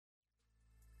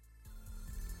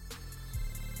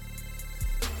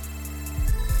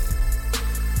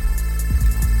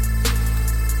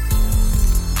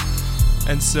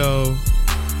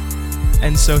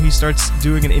And so he starts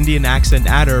doing an Indian accent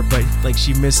at her, but like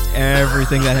she missed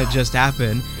everything that had just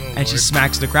happened, and she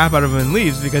smacks the crap out of him and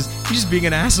leaves because he's just being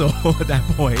an asshole at that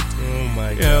point. Oh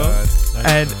my god!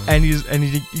 And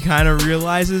he kind of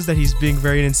realizes that he's being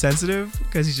very insensitive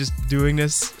because he's just doing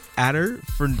this at her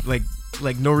for like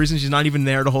no reason. She's not even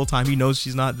there the whole time. He knows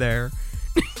she's not there.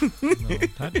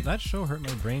 That show hurt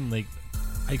my brain. Like,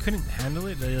 I couldn't handle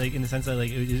it. Like, in the sense that like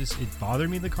it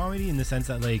bothered me, the comedy, in the sense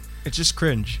that like it's just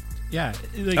cringe. Yeah.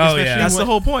 Like, that's the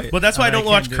whole point. Well, that's why I don't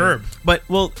watch Curb. But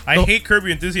I hate Curb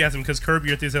Your Enthusiasm because Curb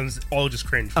Your Enthusiasm is all just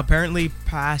cringe. Apparently,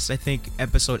 past I think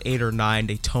episode 8 or 9,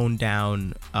 they toned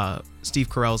down Steve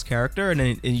Carell's character,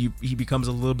 and he becomes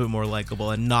a little bit more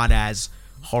likable and not as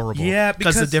horrible. Yeah,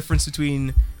 because the difference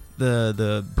between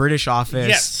the British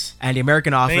Office and the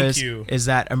American Office is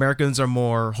that Americans are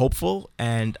more hopeful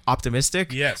and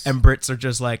optimistic. Yes, and Brits are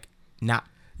just like, nah.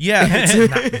 Yeah,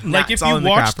 like if you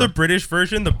watch the British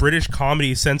version, the British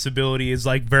comedy sensibility is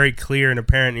like very clear and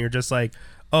apparent, and you're just like,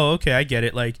 oh, okay, I get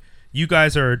it. Like, you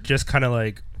guys are just kind of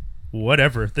like,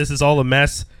 whatever. This is all a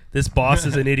mess. This boss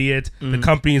is an idiot. The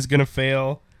company is gonna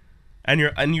fail, and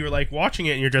you're like watching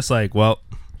it, and you're just like, well,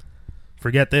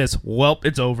 forget this. Welp,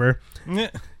 it's over.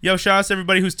 Yo, shout out to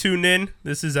everybody who's tuned in.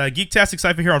 This is Geektastic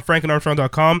Cypher here on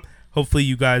franklinarmstrong.com. Hopefully,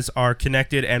 you guys are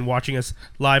connected and watching us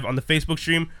live on the Facebook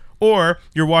stream. Or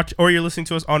you're listening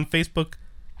to us on Facebook.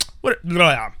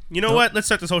 You know what? Let's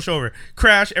start this whole show over.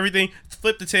 Crash everything.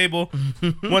 Flip the table.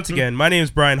 Once again, my name is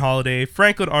Brian Holiday.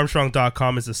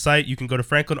 FranklinArmstrong.com is the site. You can go to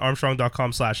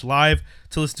FranklinArmstrong.com/live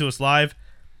to listen to us live,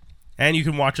 and you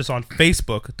can watch us on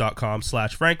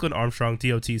Facebook.com/FranklinArmstrong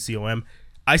DOTCOM.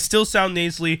 I still sound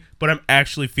nasally, but I'm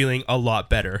actually feeling a lot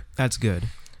better. That's good.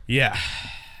 Yeah,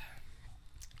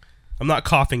 I'm not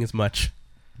coughing as much.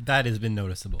 That has been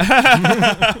noticeable.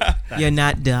 You're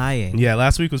not dying. Yeah,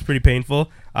 last week was pretty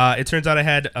painful. It turns out I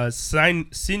had a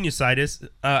sinusitis.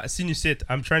 Sinusite.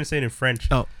 I'm trying to say it in French.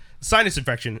 Oh. Sinus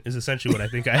infection is essentially what I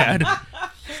think I had.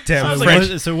 Damn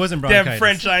French. So it wasn't bronchitis. Damn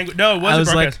French language. No, it wasn't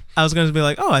bronchitis. I was going to be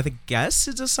like, oh, I guess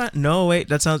it's a sinus. No, wait,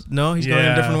 that sounds... No, he's going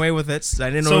a different way with it.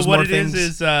 I didn't know there was more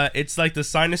things. So what it is it's like the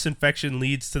sinus infection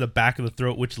leads to the back of the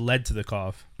throat, which led to the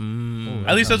cough.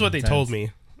 At least that's what they told me.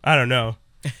 I don't know.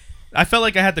 I felt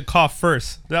like I had to cough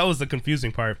first. That was the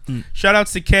confusing part. Shout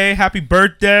outs to Kay. Happy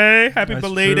birthday. Happy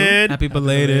belated. Happy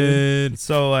belated.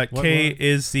 So Kay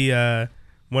is the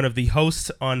one of the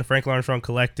hosts on the Franklin Armstrong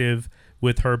Collective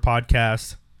with her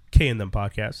podcast, Kay and Them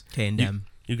Podcast. Kay and Them.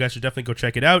 You guys should definitely go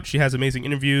check it out. She has amazing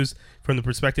interviews from the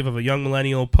perspective of a young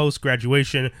millennial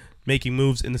post-graduation, making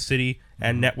moves in the city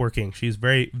and networking. She's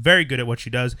very, very good at what she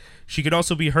does. She can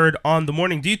also be heard on The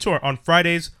Morning Detour on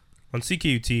Fridays on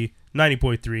CKUT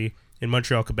 90.3 in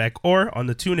Montreal, Quebec, or on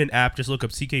the TuneIn app. Just look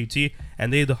up CKUT,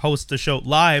 and they host the show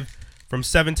live from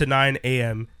 7 to 9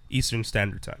 a.m. Eastern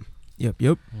Standard Time.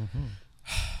 Yep.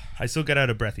 I still get out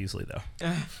of breath easily, though.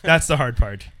 That's the hard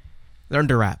part. Learn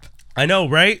to rap. I know,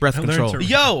 right? Breath control.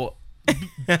 Yo,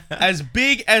 as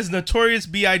big as Notorious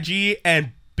B.I.G.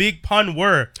 and Big Pun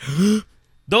were,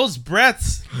 those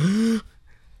breaths...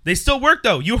 They still work,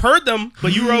 though. You heard them,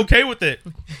 but you were okay with it.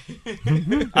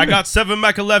 I got 7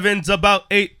 Mac 11s, about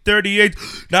 838,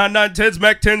 9910s,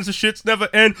 Mac 10s, the shits never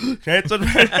end.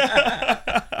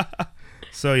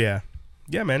 So, yeah.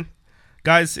 Yeah, man.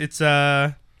 Guys, it's,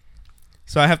 so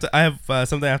I have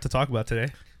something I have to talk about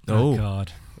today. Oh,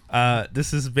 God. This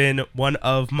has been one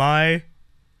of my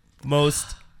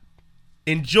most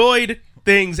enjoyed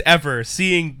things ever,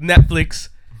 seeing Netflix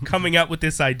coming out with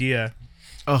this idea.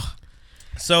 Oh,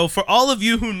 so for all of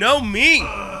you who know me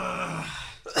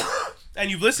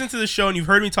and you've listened to the show and you've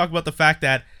heard me talk about the fact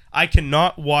that I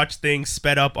cannot watch things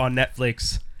sped up on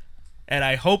Netflix, and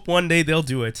I hope one day they'll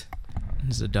do it.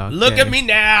 It's a dark Look day. at me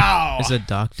now. It's a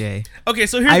dark day. Okay,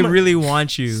 so here's I really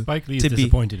want you Spike Lee is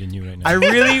disappointed in you right now. I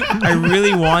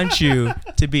really want you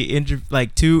to be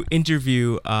to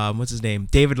interview what's his name,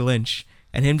 David Lynch,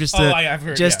 and him just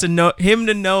to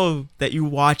know that you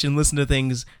watch and listen to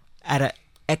things at a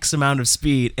X amount of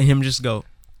speed, and him just go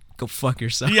fuck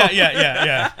yourself.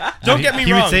 Yeah. Don't get me wrong.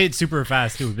 He would say it super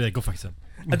fast. He would be like, go fuck yourself.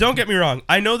 Don't get me wrong.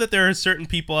 I know that there are certain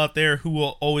people out there who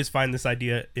will always find this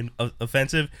idea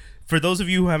offensive. For those of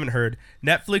you who haven't heard,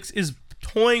 Netflix is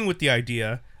toying with the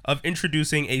idea of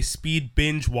introducing a speed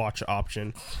binge watch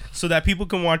option so that people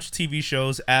can watch TV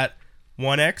shows at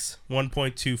 1x,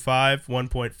 1.25,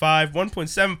 1.5,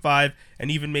 1.75, and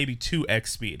even maybe 2x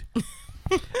speed.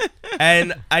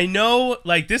 And I know,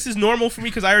 like, this is normal for me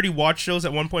because I already watch shows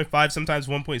at 1.5, sometimes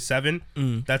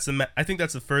 1.7. I think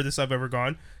that's the furthest I've ever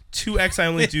gone. 2x I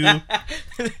only do.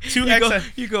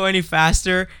 2x you go any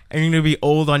faster and you're gonna be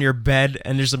old on your bed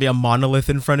and there's gonna be a monolith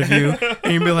in front of you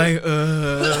and you'll be like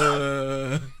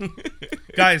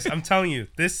Guys, I'm telling you,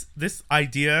 this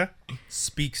idea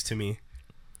speaks to me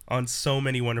on so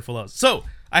many wonderful levels. So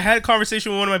I had a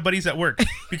conversation with one of my buddies at work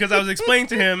because I was explaining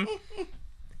to him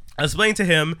and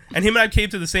him and I came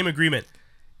to the same agreement.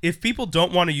 If people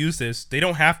don't want to use this, they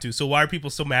don't have to, so why are people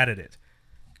so mad at it?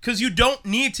 Because you don't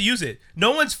need to use it. No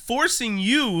one's forcing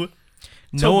you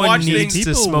to watch things.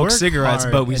 To smoke cigarettes,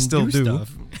 but we still do.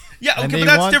 Yeah, okay, but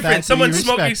that's different. Someone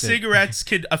smoking cigarettes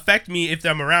could affect me if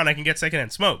I'm around. I can get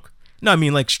secondhand smoke. No, I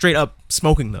mean like straight up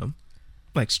smoking them.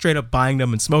 Like straight up buying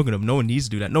them and smoking them. No one needs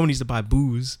to do that. No one needs to buy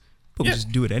booze. But we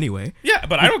just do it anyway. Yeah,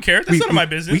 but I don't care. That's none of my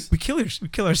business. We kill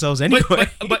ourselves anyway.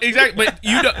 But exactly. But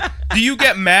do you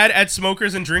get mad at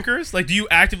smokers and drinkers? Like, do you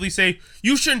actively say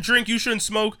you shouldn't drink, you shouldn't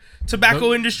smoke,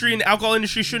 tobacco industry and alcohol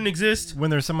industry shouldn't exist? When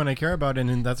there's someone I care about,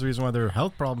 and that's the reason why their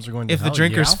health problems are going to hell. If the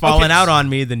drinker's falling out on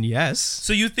me, then yes.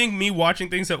 So you think me watching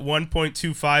things at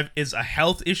 1.25 is a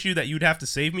health issue that you'd have to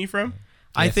save me from?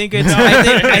 I think it's.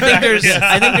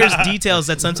 I think there's details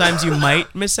that sometimes you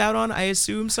might miss out on. I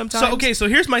assume sometimes. So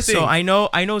here's my thing. So I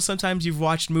know sometimes you've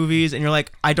watched movies and you're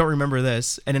like, I don't remember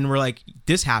this, and then we're like,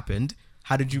 this happened.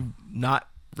 How did you not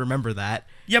remember that?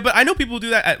 Yeah, but I know people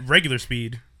do that at regular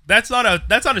speed. That's not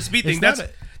a speed thing.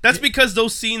 That's because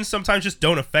those scenes sometimes just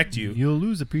don't affect you. You'll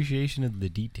lose appreciation of the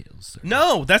details. Sir.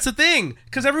 No, that's the thing.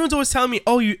 Because everyone's always telling me,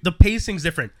 the pacing's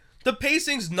different. The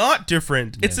pacing's not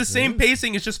different. It's the same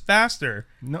pacing. It's just faster.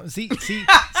 No, see,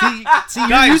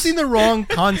 you're using the wrong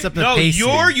concept of pacing.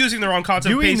 No, you're using the wrong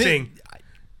concept of pacing.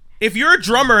 If you're a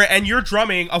drummer and you're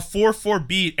drumming a 4/4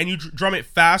 beat and you drum it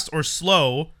fast or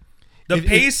slow, the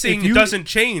pacing doesn't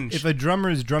change. If a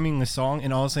drummer is drumming a song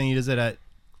and all of a sudden he does it at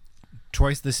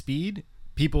twice the speed,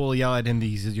 people will yell at him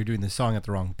because you're doing the song at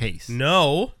the wrong pace.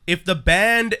 No. If the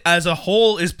band as a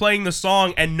whole is playing the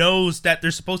song and knows that they're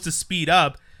supposed to speed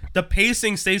up, the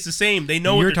pacing stays the same. They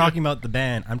know you're talking about the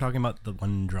band. I'm talking about the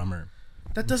one drummer.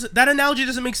 That analogy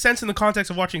doesn't make sense in the context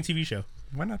of watching a TV show.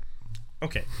 Why not?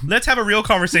 Okay, let's have a real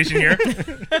conversation here.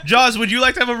 Jaws, would you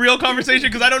like to have a real conversation?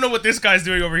 Because I don't know what this guy's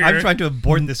doing over here. I'm trying to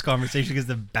abort this conversation because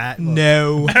the bat.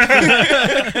 No.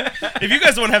 If you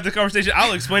guys want to have the conversation,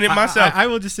 I'll explain it myself. I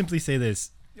will just simply say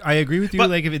this. I agree with you. But,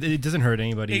 like, if it doesn't hurt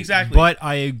anybody. Exactly. But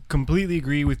I completely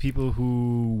agree with people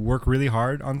who work really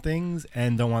hard on things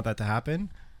and don't want that to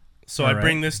happen. So I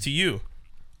bring this to you.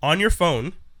 On your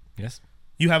phone. Yes.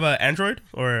 You have an Android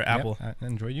or Apple?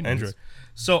 Android. You know Android.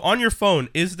 So on your phone,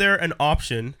 is there an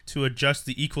option to adjust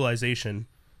the equalization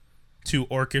to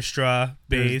orchestra,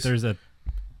 bass? There's a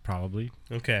probably.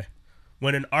 Okay.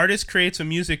 When an artist creates a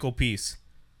musical piece,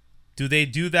 do they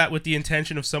do that with the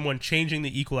intention of someone changing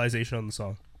the equalization on the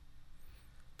song?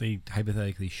 They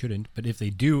hypothetically shouldn't, but if they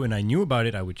do and I knew about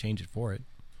it, I would change it for it.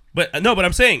 But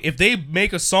I'm saying if they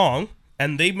make a song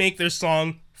and they make their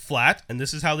song flat, and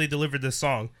this is how they delivered this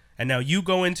song, and now you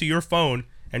go into your phone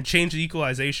and change the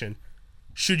equalization,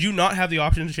 should you not have the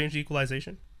option to change the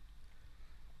equalization?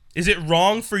 Is it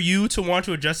wrong for you to want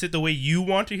to adjust it the way you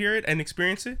want to hear it and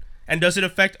experience it? And does it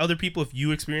affect other people if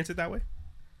you experience it that way?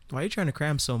 Why are you trying to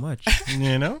cram so much?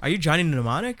 You know? Are you Johnny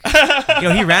Mnemonic?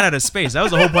 He ran out of space. That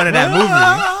was the whole point of that movie.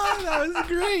 That was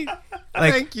great.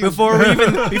 Like, Thank you. Before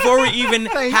we even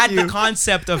had the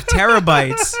concept of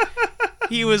terabytes,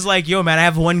 he was like, yo, man, I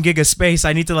have 1 gig of space.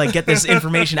 I need to like get this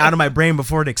information out of my brain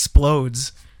before it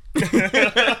explodes.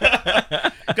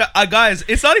 Guys,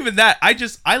 it's not even that.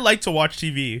 I like to watch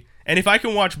TV. And if I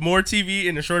can watch more TV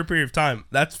in a shorter period of time,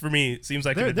 that's for me. It seems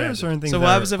like there are certain things that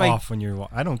are off when you're.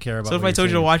 I don't care about. So if I told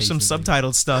you to watch some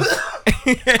subtitled stuff,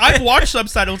 I've watched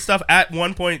subtitled stuff at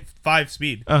 1.5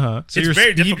 speed. So it's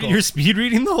very difficult. You're speed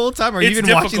reading the whole time. Are you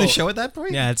even watching the show at that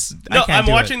point? Yeah, I'm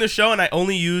watching the show and I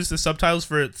only use the subtitles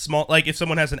for small. Like if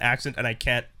someone has an accent and I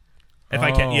can't.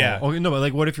 I can't, yeah. Okay, no, but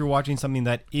like, what if you're watching something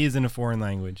that is in a foreign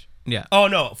language? Yeah. Oh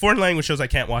no, foreign language shows I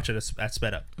can't watch it at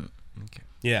sped up. Okay.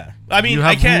 Yeah, I mean, you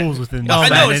have I can't. Rules within I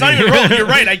know it's not even rules. You're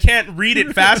right. I can't read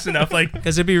it fast enough. Like,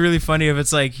 because it'd be really funny if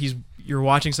it's like you're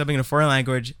watching something in a foreign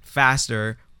language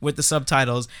faster with the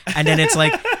subtitles, and then it's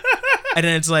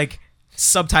like,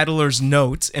 subtitler's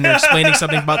notes, and they're explaining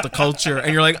something about the culture,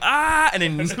 and you're like, and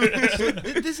then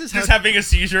this is just having a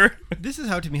seizure. This is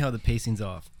how to me how the pacing's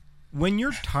off. When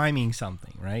you're timing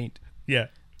something, right? Yeah.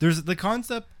 There's the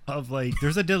concept of like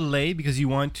there's a delay because you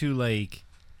want to like.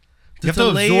 You have to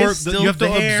absorb.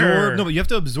 No, but you have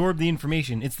to absorb the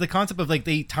information. It's the concept of like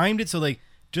they timed it so like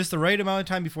just the right amount of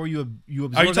time before you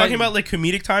absorb. Are you talking about like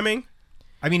comedic timing?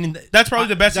 I mean, that's probably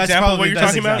the best example of what you're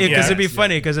talking about. Because it'd be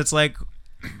funny because it's like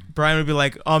Brian would be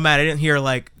like, "Oh man, I didn't hear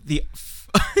like the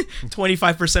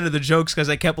 25% of the jokes because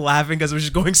I kept laughing because it was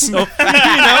just going so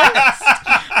fast."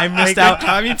 I missed out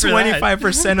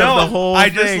 25% of the whole thing. I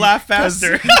just laugh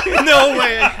faster. No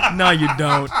way. No, you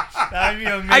don't. That'd be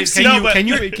amazing. I've seen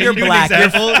you. You're black.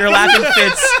 Your laughing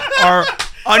fits are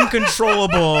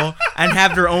uncontrollable and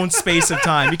have their own space of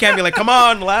time. You can't be like, come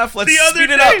on, laugh. Let's speed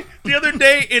it up. The other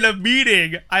day in a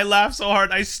meeting, I laughed so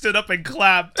hard I stood up and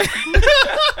clapped.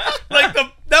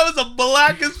 That was the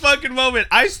blackest fucking moment.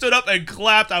 I stood up and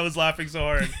clapped. I was laughing so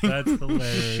hard. That's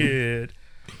hilarious. Shit.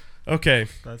 Okay.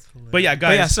 That's hilarious. But yeah,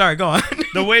 guys. Sorry, go on.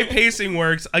 The way pacing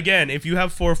works, again, if you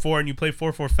have 4/4 and you play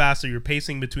 4/4 faster, your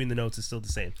pacing between the notes is still the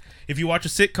same. If you watch a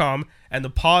sitcom and the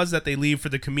pause that they leave for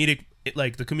the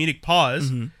comedic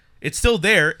pause, it's still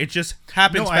there. It just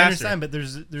happens faster. I understand, but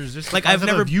there's just like I've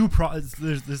never there's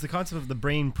the concept of the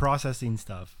brain processing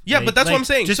stuff. Yeah, right? But that's what I'm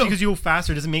saying. Just because you go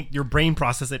faster doesn't make your brain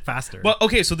process it faster. Well,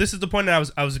 okay, so this is the point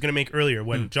that I was going to make earlier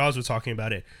when Jaws was talking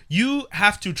about it. You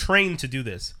have to train to do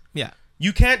this. Yeah.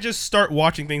 You can't just start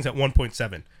watching things at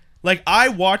 1.7. Like, I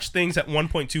watched things at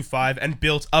 1.25 and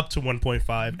built up to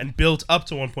 1.5 and built up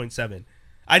to 1.7.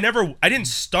 I didn't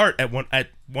start at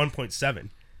 1.7.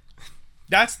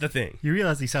 That's the thing. You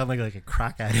realize you sound like a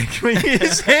crack addict when you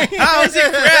say how is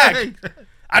it crack?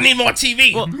 I need more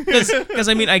TV. Well, because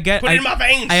I mean, I get. Put it in my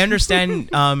veins. I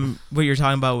understand what you're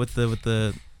talking about with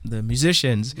the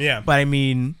musicians. Yeah. But I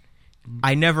mean,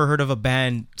 I never heard of a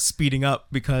band speeding up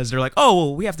because they're like, oh,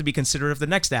 well, we have to be considerate of the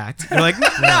next act. They're like,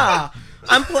 nah,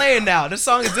 I'm playing now. This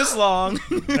song is this long.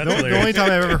 The only time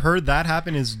I've ever heard that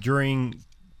happen is during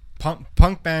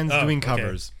punk bands doing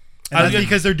covers. And that's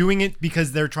because they're doing it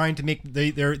because they're trying to make they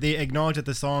acknowledge that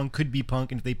the song could be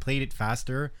punk, and if they played it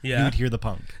faster, you would hear the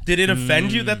punk. Did it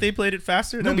offend you that they played it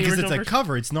faster? No, because it's a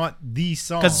cover. It's not the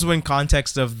song. Because it's in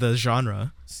context of the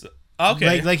genre.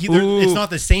 Okay, it's not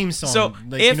the same song. So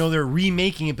they're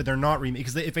remaking it, but they're not remaking.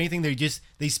 Because if anything,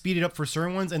 they speed it up for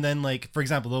certain ones, and then for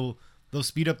example, they'll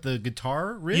speed up the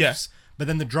guitar riffs, but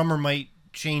then the drummer might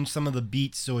change some of the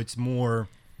beats so it's more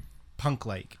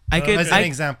punk-like. As an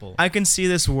example, I can see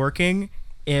this working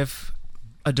if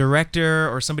a director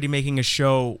or somebody making a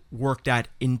show worked that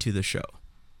into the show.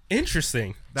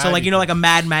 Interesting. So like a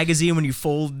Mad Magazine when you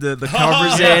fold the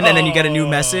covers in and then you get a new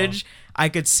message. I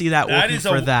could see that working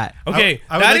for that. Okay,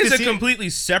 that is a completely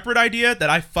separate idea that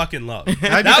I fucking love.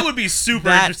 That would be super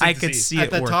interesting. I could see at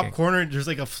it the working. top corner. There's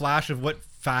like a flash of what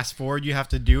fast forward you have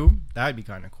to do. That'd be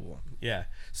kind of cool. Yeah.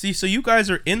 See, so you guys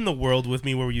are in the world with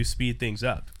me where you speed things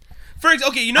up. I'm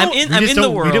in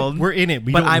the world. We're in it.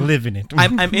 We don't live in it.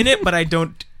 I'm in it, but I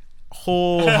don't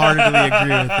wholeheartedly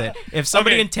agree with it. If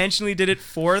somebody intentionally did it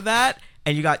for that,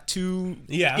 and you got two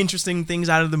interesting things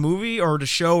out of the movie or the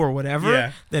show or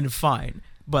whatever, then fine.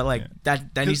 But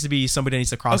that needs to be somebody that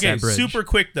needs to cross that bridge. Super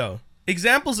quick though.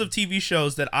 Examples of TV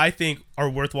shows that I think are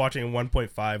worth watching in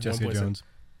 1.5. Jessica Jones.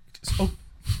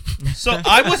 So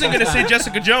I wasn't going to say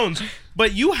Jessica Jones,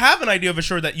 but you have an idea of a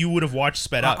show that you would have watched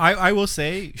sped up. I will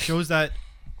say shows that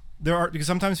there are, because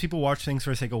sometimes people watch things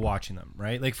for the sake of watching them,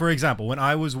 right? Like, for example, when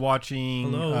I was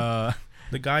watching...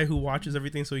 the guy who watches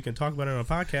everything so he can talk about it on a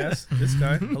podcast. This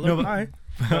guy. Hello, hi.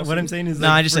 What I'm saying is... No,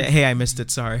 I just say, hey, I missed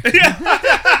it. Sorry.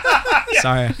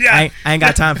 Sorry. Yeah. I ain't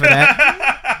got time for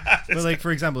that. But,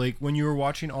 for example, when you were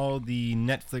watching all the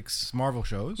Netflix Marvel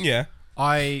shows... Yeah.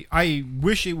 I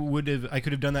wish I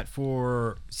could have done that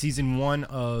for season 1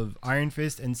 of Iron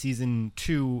Fist and season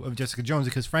 2 of Jessica Jones,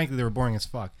 because frankly they were boring as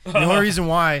fuck. The only reason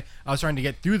why I was trying to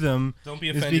get through them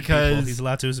is because he's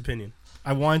allowed to his opinion.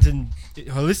 I wanted to,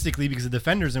 holistically, because of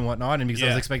Defenders and whatnot, and because I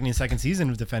was expecting a second season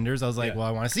of Defenders, I was like, well,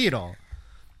 I want to see it all.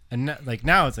 And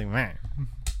now it's like, man.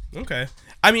 Okay.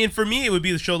 I mean, for me, it would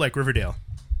be the show like Riverdale.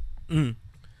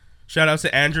 Shout out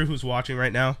to Andrew, who's watching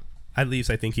right now. At least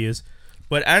I think he is.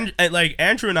 But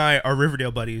Andrew and I are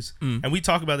Riverdale buddies, and we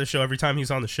talk about the show every time he's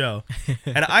on the show.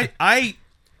 And I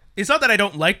it's not that I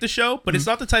don't like the show, but it's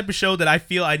not the type of show that I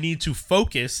feel I need to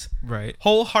focus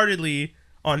wholeheartedly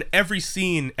on every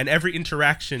scene and every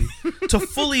interaction to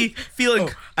fully feel.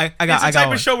 It's the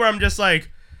type of show where I'm just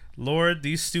like, Lord,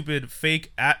 these stupid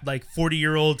fake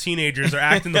 40-year-old teenagers are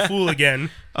acting the fool again.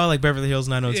 Oh, like Beverly Hills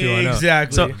 90210.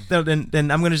 Exactly. So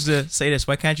then I'm going to say this.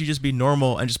 Why can't you just be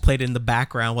normal and just play it in the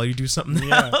background while you do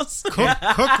something else?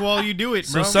 Cook while you do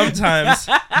it, bro. So sometimes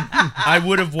I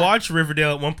would have watched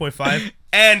Riverdale at 1.5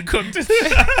 and cooked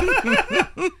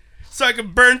it. so I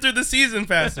can burn through the season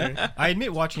faster. I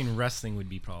admit watching wrestling would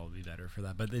be probably better for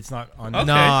that, but it's not on. Okay.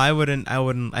 No, I wouldn't.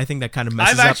 I think that kind of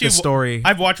messes up the story.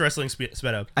 I've watched wrestling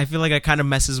sped up. I feel like it kind of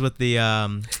messes with the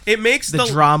it makes the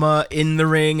drama in the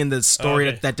ring and the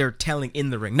story that they're telling in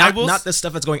the ring. Not the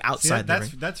stuff that's going outside the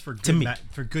ring. That's for good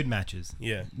for good matches.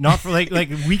 Yeah. Not for like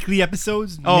weekly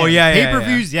episodes. Oh yeah.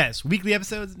 Pay-per-views, yes. Weekly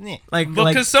episodes,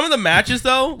 because some of the matches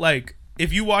though, like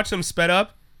if you watch them sped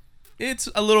up, it's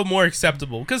a little more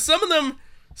acceptable. Because some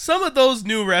of those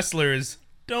new wrestlers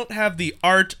don't have the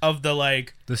art of the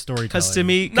storytelling. Because to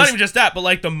me, not even just that, but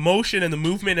like the motion and the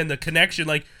movement and the connection.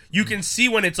 Like you can see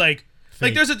when it's like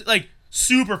there's a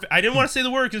super. I didn't want to say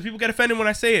the word because people get offended when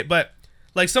I say it, but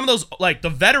like some of those the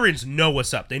veterans know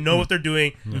what's up. They know what they're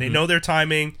doing. They know their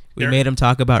timing. We made him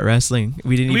talk about wrestling.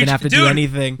 We didn't even have to do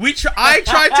anything. I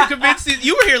tried to convince you.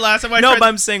 You were here last time. But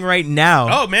I'm saying right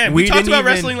now. Oh man, we talked about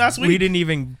wrestling last week. We didn't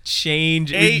even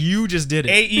change. You just did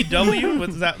it. AEW.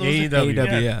 What's that?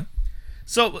 AEW. Yeah.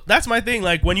 So that's my thing.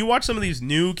 Like when you watch some of these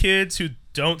new kids who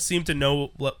don't seem to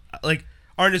know,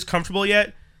 aren't as comfortable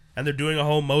yet, and they're doing a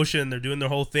whole motion, they're doing their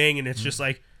whole thing, and it's just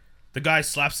like the guy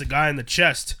slaps the guy in the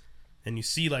chest, and you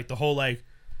see the whole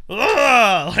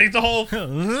the whole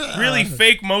really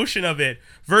fake motion of it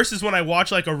versus when I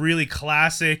watch a really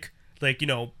classic,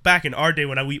 back in our day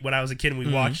when I was a kid and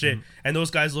we watched it, and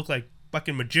those guys look like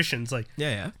fucking magicians. I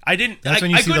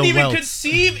couldn't even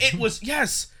conceive it was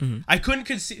I couldn't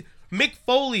conceive Mick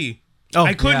Foley.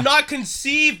 I could not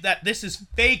conceive that this is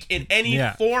fake in any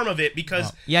form of it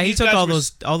because he took all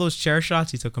those chair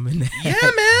shots. He took them in there. Yeah,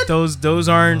 man. Those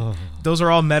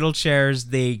are all metal chairs.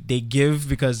 They give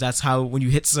because that's how when you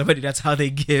hit somebody, that's how they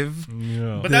give.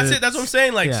 Yeah. But that's it. That's what I'm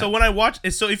saying. So when I watch,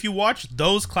 so if you watch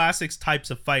those classics types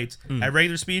of fights at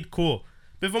regular speed, cool.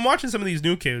 But if I'm watching some of these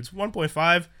new kids,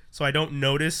 1.5, so I don't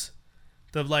notice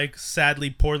the sadly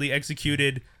poorly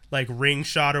executed ring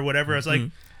shot or whatever. It's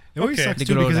it always sucks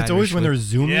too because it's always when they're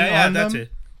zooming on them. That's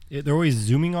it. They're always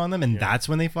zooming on them, and that's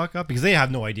when they fuck up because they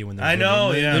have no idea when they're. I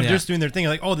know. They're just doing their thing.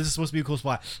 Oh, this is supposed to be a cool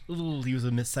spot. Ooh, he was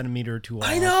a centimeter or two off.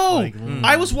 I know.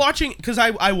 I was watching because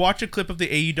I watched a clip of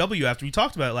the AEW after we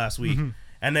talked about it last week,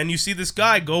 and then you see this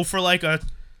guy go for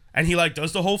and he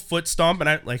does the whole foot stomp, and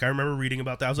I remember reading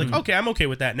about that. I was like, okay, I'm okay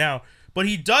with that now. But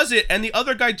he does it, and the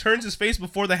other guy turns his face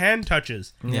before the hand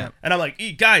touches. Yeah. And I'm like,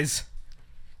 guys,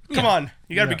 come on,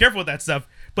 you gotta be careful with that stuff.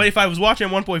 But if I was watching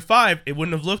 1.5, it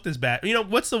wouldn't have looked as bad.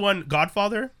 What's the one,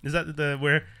 Godfather? Is that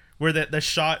where the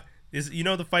shot is?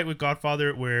 The fight with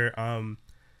Godfather where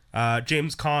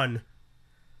James Caan.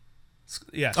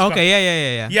 Yeah. Okay.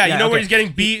 Yeah. Yeah. Where he's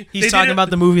getting beat. He's talking about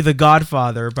the movie The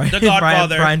Godfather by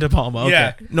Brian De Palma. Okay.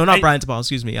 Yeah. No, not Brian De Palma.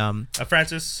 Excuse me.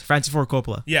 Francis Ford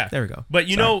Coppola. Yeah. There we go. But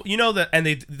you know that, and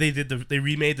they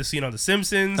remade the scene on The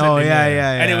Simpsons. Oh, and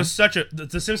and it was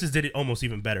The Simpsons did it almost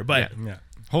even better. But yeah.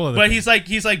 But he's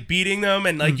beating them,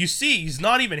 and you see he's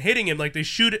not even hitting him. They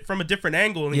shoot it from a different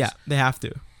angle. And they have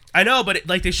to. I know, but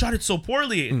they shot it so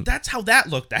poorly. That's how that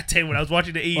looked that day when I was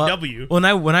watching the AEW. When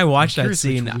I watched that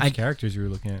scene, which characters you were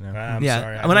looking at now. I'm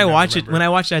sorry. When I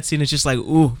watch that scene, it's just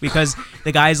ooh, because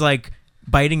the guy's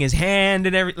biting his hand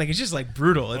and everything. It's just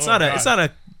brutal. It's not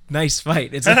a nice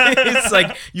fight. It's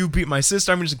you beat my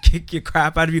sister. I'm gonna just kick your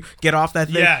crap out of you. Get off that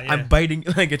thing. Yeah. I'm biting.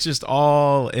 It's just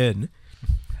all in.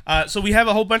 So we have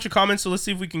a whole bunch of comments. So let's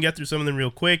see if we can get through some of them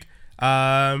real quick.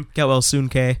 Get well soon,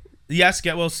 Kay. Yes,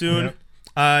 get well soon. Yep.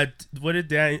 What did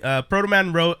Dan?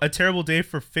 Protoman wrote a terrible day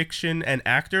for fiction and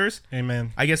actors.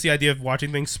 Amen. I guess the idea of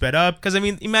watching things sped up. Because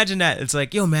imagine that. It's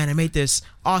yo man, I made this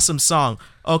awesome song.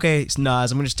 Okay, it's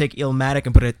Nas. I'm gonna just take Illmatic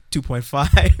and put it at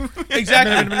 2.5.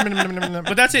 Exactly.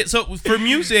 But that's it. So for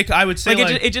music, I would say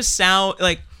it just sound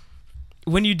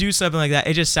when you do something like that,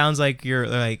 it just sounds like you're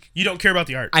you don't care about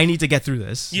the art. I need to get through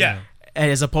this. Yeah.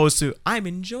 As opposed to I'm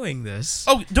enjoying this.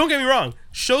 Oh, don't get me wrong.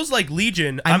 Shows like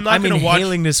Legion, I'm not going to watch. I'm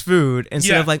inhaling this food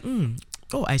instead of I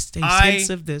taste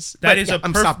of this. That is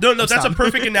that's a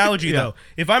perfect analogy though.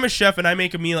 If I'm a chef and I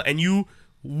make a meal and you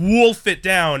wolf it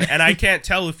down and I can't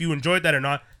tell if you enjoyed that or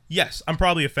not, yes, I'm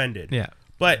probably offended. Yeah.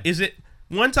 But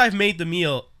once I've made the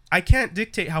meal, I can't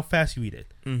dictate how fast you eat it.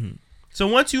 Mm-hmm. So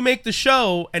once you make the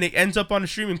show and it ends up on a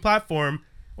streaming platform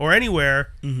or anywhere,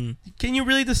 can you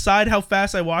really decide how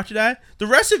fast I watch it at? The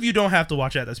rest of you don't have to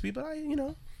watch it at that speed, but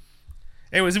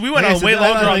Anyways, we went on way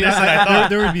longer on this than I thought.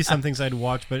 There would be some things I'd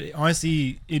watch, but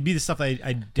honestly, it'd be the stuff that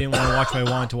I didn't want to watch, but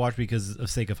I wanted to watch because of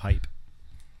sake of hype.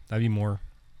 That'd be more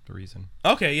the reason.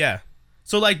 Okay, yeah.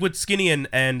 So with Skinny and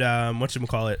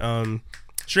whatchamacallit,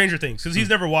 Stranger Things, because he's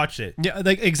never watched it. Yeah,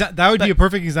 that would be a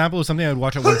perfect example of something I would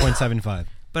watch at 1.75.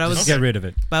 But I was get rid of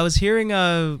it. But I was hearing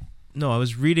I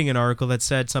was reading an article that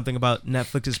said something about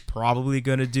Netflix is probably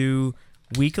going to do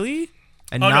weekly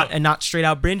and not straight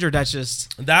out binge, or that's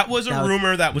just that was a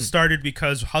rumor that was started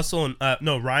because Hustle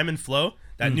and Rhyme and Flow,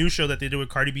 that new show that they did with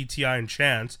Cardi B, T.I. and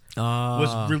Chance,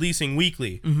 was releasing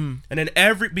weekly, and then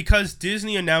because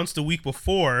Disney announced the week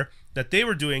before that they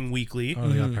were doing weekly. Oh,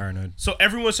 they got paranoid. So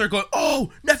everyone started going, "Oh,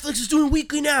 Netflix is doing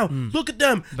weekly now. Look at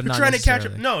them. They're trying to catch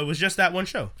up." No, it was just that one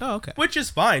show. Oh, okay. Which is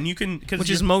fine. You can which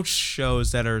is most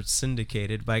shows that are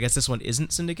syndicated, but I guess this one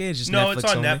isn't syndicated. It's just Netflix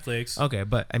it's on only. Netflix. Okay,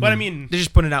 but I mean, they're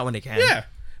just putting it out when they can. Yeah,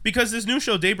 because this new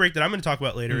show Daybreak that I'm going to talk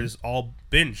about later is all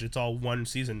binge. It's all one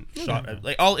season shot.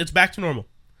 It's back to normal.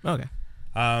 Okay.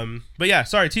 But yeah,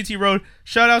 sorry, TT Road.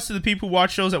 Shout outs to the people who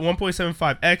watch shows at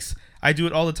 1.75x. I do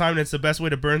it all the time, and it's the best way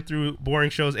to burn through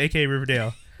boring shows, aka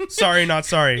Riverdale. Sorry, not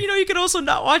sorry. You can also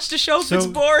not watch the show if it's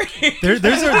boring. There's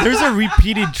a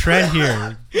repeated trend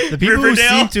here. The people Riverdale?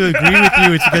 Who seem to agree with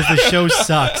you, it's because the show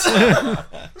sucks.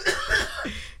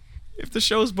 If the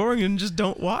show's boring, then just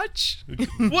don't watch.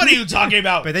 What are you talking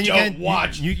about? But then you can't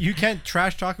watch. You can't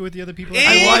trash talk it with the other people.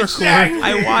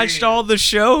 I watched all the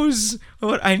shows.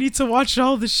 I need to watch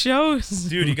all the shows.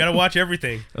 Dude, you gotta watch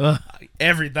everything.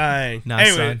 Everything.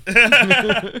 Anyway,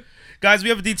 guys, we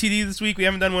have a DTD this week. We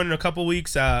haven't done one in a couple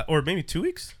weeks, or maybe 2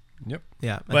 weeks. Yep.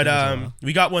 Yeah. But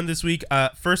we got one this week.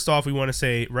 First off, we want to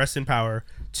say rest in power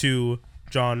to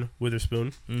John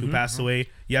Witherspoon, who passed away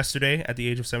yesterday at the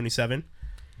age of 77.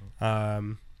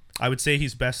 I would say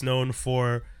he's best known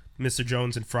for Mr.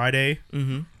 Jones and Friday.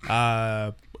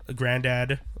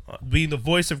 Granddad, being the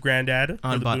voice of Granddad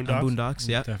on the Boondocks.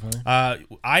 Yeah, definitely.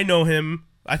 I know him.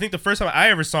 I think the first time I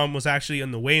ever saw him was actually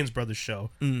in the Wayans Brothers show,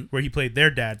 where he played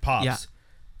their dad, Pops.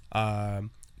 Yeah.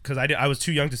 Because I was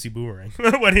too young to see Boomerang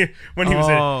when he was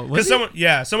in it.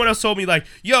 Because someone else told me like,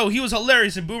 "Yo, he was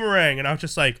hilarious in Boomerang," and I was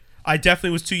just like, I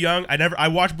definitely was too young. I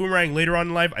watched Boomerang later on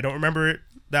in life. I don't remember it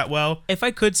that well. If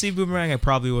I could see Boomerang, I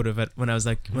probably would have when I was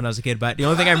a kid. But the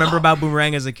only thing I remember about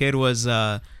Boomerang as a kid was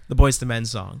the Boyz II Men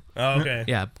song. Oh, okay.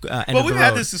 Yeah. Well, we've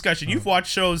had this discussion. You've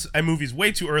watched shows and movies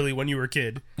way too early when you were a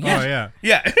kid. Yeah. Oh yeah.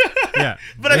 Yeah. Yeah.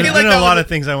 But I feel like a lot of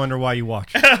things I wonder why you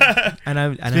watch.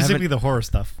 and specifically the horror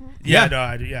stuff. Yeah. No,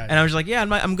 I do. Yeah. And I was like,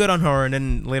 I'm good on horror. And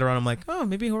then later on, I'm like, oh,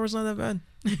 maybe horror's not that bad.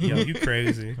 Yo, you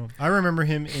crazy. I remember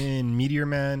him in Meteor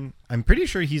Man. I'm pretty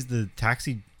sure he's the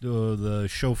the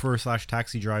chauffeur /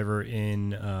 taxi driver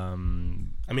in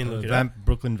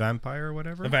Brooklyn Vampire or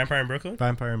whatever. The Vampire in Brooklyn?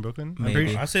 Vampire in Brooklyn.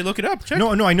 I'll say look it up. Check.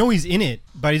 No, I know he's in it,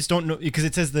 but I just don't know because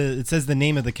it says the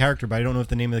name of the character, but I don't know if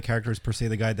the name of the character is per se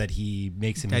the guy that he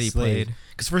makes him his slave.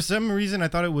 Because for some reason I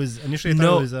thought it was initially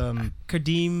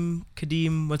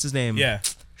Kadeem, what's his name? Yeah.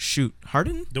 Shoot,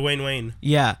 Harden? Dwayne Wayne.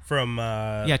 Yeah. From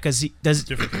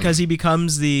because he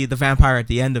becomes the vampire at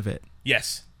the end of it.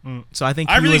 Yes. So I think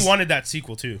I really wanted that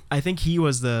sequel too. I think he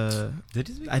was the.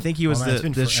 I think he was the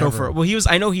forever. chauffeur. Well, he was.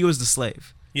 I know he was the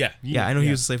slave. Yeah. I know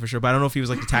he was the slave for sure, but I don't know if he was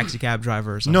like the taxi cab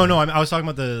driver or something. No. I was talking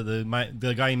about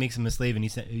the guy who makes him a slave and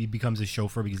he becomes his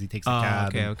chauffeur because he takes the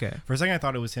cab. Okay. For a second I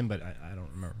thought it was him, but I don't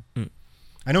remember.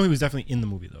 I know he was definitely in the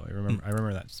movie though. I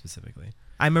remember that specifically.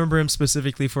 I remember him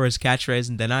specifically for his catchphrase,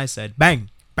 and then I said, "Bang,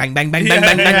 bang, bang, bang, bang,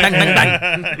 bang, bang,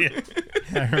 bang, bang." Yeah.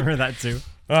 I remember that too.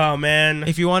 Oh man!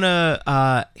 If you want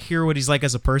to hear what he's like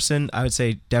as a person, I would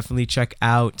say definitely check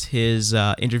out his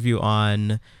interview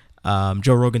on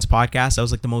Joe Rogan's podcast. That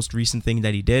was like the most recent thing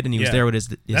that he did, and he was there with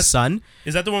his son.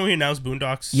 Is that the one where he announced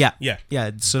Boondocks?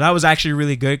 Yeah. So that was actually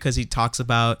really good because he talks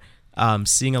about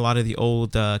seeing a lot of the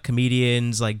old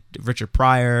comedians like Richard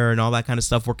Pryor and all that kind of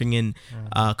stuff working in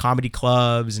comedy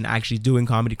clubs and actually doing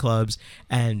comedy clubs,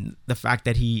 and the fact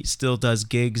that he still does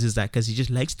gigs is that because he just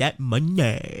likes that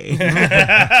money.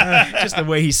 Just the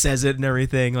way he says it and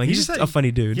everything, like he's just a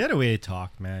funny dude. He had a way to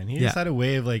talk, man. He just had a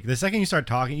way of like the second you start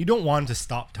talking, you don't want him to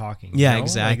stop talking. Yeah,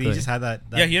 exactly. Like, he just had that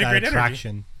he had a great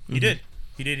attraction. Energy.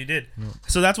 He did.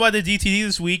 So that's why the DTD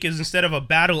this week is instead of a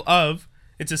battle of,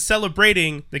 it's a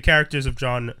celebrating the characters of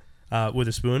John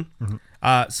Witherspoon.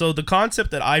 So the concept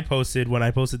that I posted when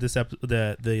I posted this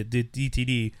the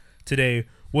DTD today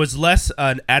was less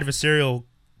an adversarial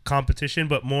competition,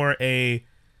 but more a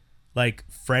like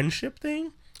friendship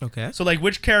thing. Okay. So like,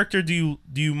 which character do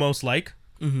you most like?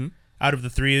 Out of the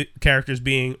three characters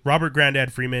being Robert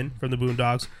Granddad Freeman from the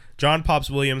Boondocks, John Pops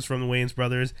Williams from the Wayans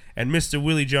Brothers, and Mr.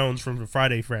 Willie Jones from the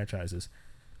Friday franchise.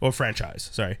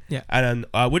 Yeah. And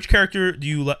which character do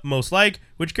you most like?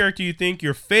 Which character you think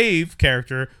your fave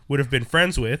character would have been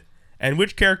friends with? And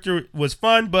which character was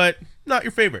fun but not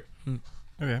your favorite?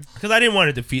 Okay. Because I didn't want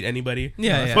to defeat anybody.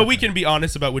 Yeah. But we can be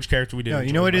honest about which character we didn't. No,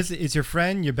 you know what it is? It's your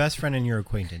friend, your best friend, and your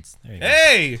acquaintance. There you go.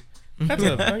 Hey!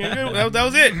 That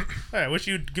was it. I wish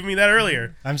you'd give me that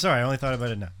earlier. I'm sorry, I only thought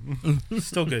about it now.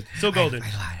 Still good. Still golden. I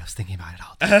lied. I was thinking about it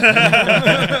all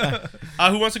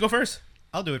day. Who wants to go first?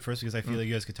 I'll do it first because I feel like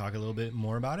you guys could talk a little bit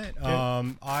more about it.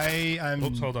 I'm.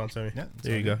 Oops, hold on, sorry. Yeah,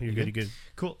 there you go. You're good. You're good.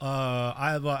 Cool.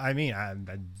 I'm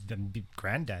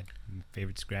Granddad. My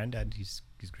favorite's Granddad. He's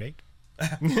great.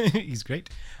 He's great.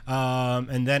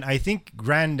 And then I think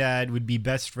Granddad would be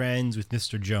best friends with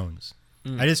Mr. Jones.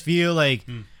 I just feel like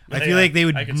like they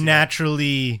would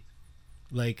naturally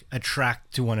like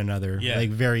attract to one another like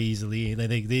very easily. Like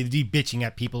they'd be bitching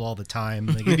at people all the time.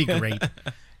 Like it'd be great.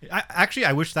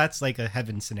 I wish that's like a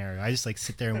heaven scenario. I just like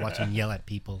sit there and watch him yell at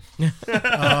people.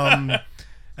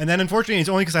 And then unfortunately, it's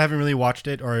only because I haven't really watched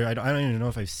it, or I don't even know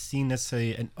if I've seen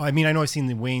necessarily. And I mean, I know I've seen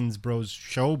the Wayans Bros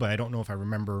show, but I don't know if I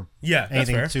remember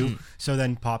anything too. So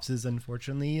then Pops is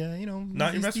unfortunately,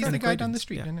 not your best friend. He's the guy down the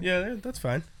street. Yeah, that's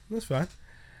fine. That's fine.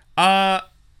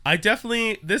 I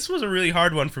definitely, this was a really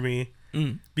hard one for me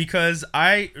because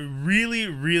I really,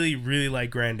 really, really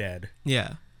like Granddad.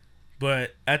 Yeah.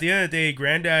 But at the end of the day,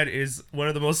 Granddad is one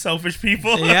of the most selfish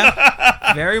people.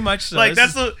 Yeah, very much so. Like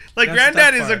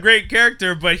Granddad is a great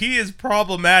character, but he is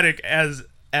problematic as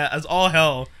all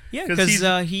hell. Yeah, because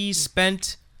he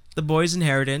spent the boy's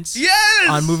inheritance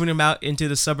on moving him out into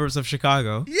the suburbs of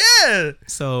Chicago. Yeah.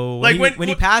 So when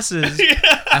he passes,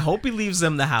 I hope he leaves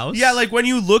them the house. Yeah, like when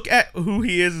you look at who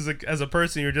he is as a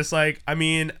person, you're just like, I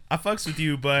mean, I fucks with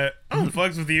you, but I don't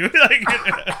fucks with you. Like.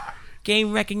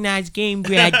 Game recognized game,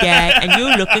 Granddad, and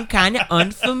you're looking kind of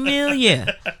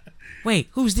unfamiliar. Wait,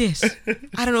 who's this?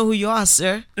 I don't know who you are,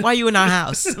 sir. Why are you in our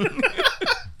house?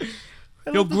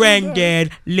 Your Granddad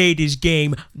laid his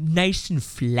game nice and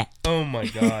flat. Oh my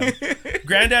God.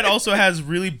 Granddad also has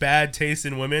really bad taste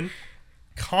in women,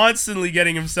 constantly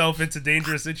getting himself into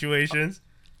dangerous situations.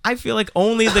 I feel like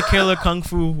only the killer kung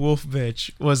fu wolf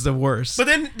bitch was the worst. But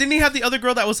then didn't he have the other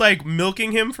girl that was like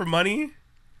milking him for money?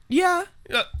 Yeah,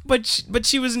 but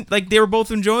she was like, they were both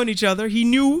enjoying each other. He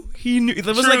knew. It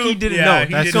wasn't like he didn't know.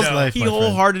 That's just life. He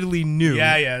wholeheartedly knew.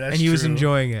 Yeah, that's true. And he was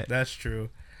enjoying it. That's true.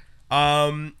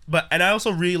 And I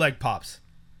also really like Pops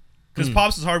because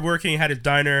Pops was hardworking. He had his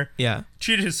diner. Yeah,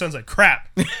 treated his sons like crap.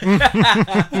 But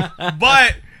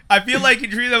I feel like he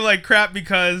treated them like crap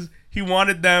because he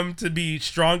wanted them to be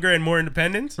stronger and more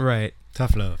independent. Right.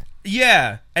 Tough love.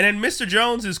 Yeah, and then Mr.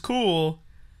 Jones is cool.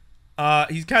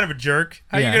 He's kind of a jerk.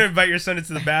 How are you gonna invite your son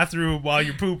into the bathroom while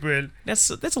you're pooping?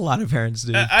 That's a lot of parents,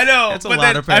 dude. I know. That's a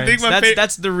lot of parents. I think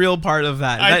that's the real part of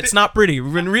that. That's not pretty.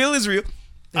 When real is real,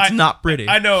 it's not pretty.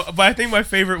 I know, but I think my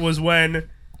favorite was when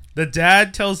the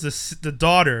dad tells the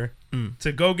daughter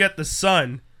to go get the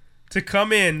son to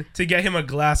come in to get him a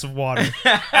glass of water.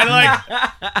 And like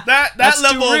that's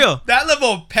level too real. That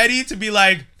level of petty to be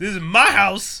like, this is my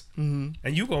house and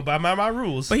you gonna buy my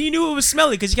rules. But he knew it was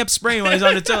smelly because he kept spraying while he was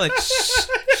on the toilet.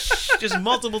 Just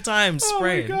multiple times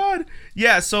spraying. Oh my God.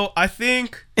 Yeah, so I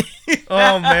think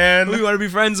oh man. Who you want to be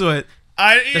friends with?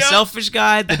 The selfish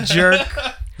guy, the jerk.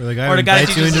 Or the guy who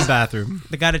invites you into the bathroom.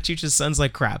 The guy that treats his sons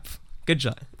like crap. Good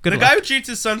job. The guy who treats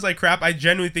his sons like crap, I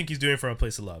genuinely think he's doing it from a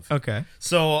place of love. Okay.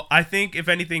 So I think if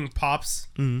anything, Pops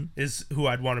is who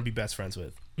I'd want to be best friends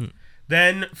with.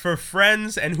 Then for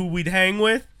friends and who we'd hang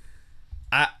with,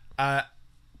 I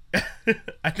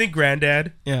think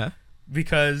Granddad. Yeah.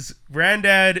 Because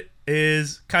Granddad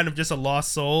is kind of just a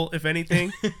lost soul, if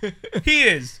anything. He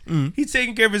is. He's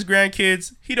taking care of his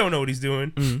grandkids. He don't know what he's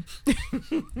doing.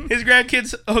 His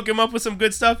grandkids hook him up with some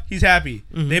good stuff. He's happy.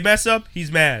 They mess up.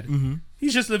 He's mad.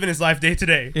 He's just living his life day to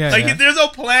day. There's no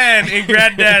plan in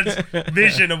Granddad's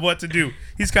vision of what to do.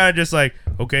 He's kind of just like,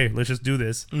 okay, let's just do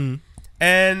this.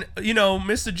 And,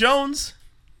 Mr. Jones,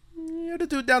 you're the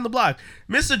dude down the block.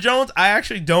 Mr. Jones, I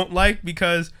actually don't like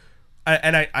because...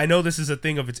 I know this is a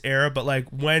thing of its era, but like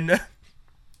when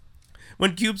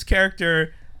Cube's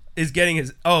character is getting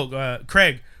his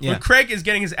Craig, when Craig is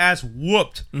getting his ass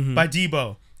whooped by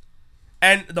Debo,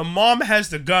 and the mom has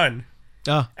the gun,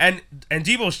 and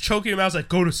Debo's choking him out, like,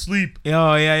 go to sleep.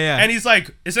 Oh yeah. And he's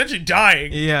like essentially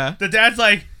dying. Yeah. The dad's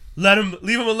like,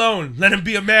 leave him alone. Let him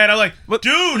be a man. I'm like,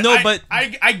 dude,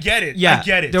 I get it. Yeah, I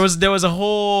get it. There was a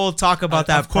whole talk about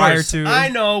that prior to. I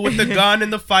know, with the gun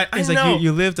and the fight. He's like,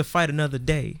 you live to fight another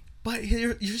day. But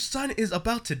your son is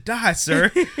about to die,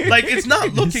 sir. Like, it's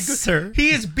not looking good. Sir. He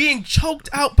is being choked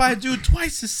out by a dude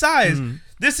twice his size.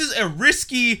 This is a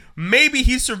risky, maybe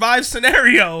he survives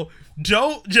scenario.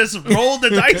 Don't just roll the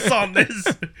dice on this.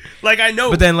 Like, I know.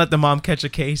 But then let the mom catch a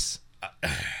case.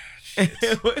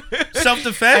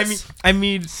 Self-defense. I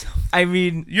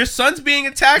mean, your son's being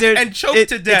attacked and choked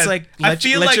to death. It's like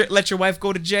let your wife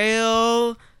go to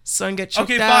jail. Son get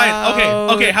choked out. Okay, fine.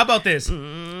 Okay. How about this?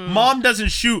 Mom doesn't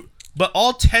shoot, but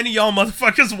all 10 of y'all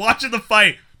motherfuckers watching the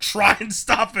fight try and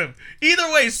stop him.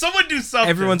 Either way, someone do something.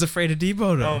 Everyone's afraid of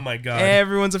Debo, though. Oh my god.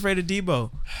 Everyone's afraid of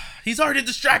Debo. He's already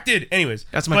distracted. Anyways,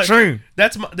 that's my chain.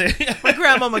 That's my. My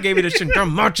grandmama gave me the chain.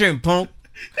 Come my chain, punk.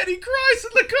 And he cries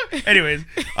in the car. Anyways,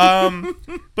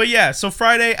 but yeah. So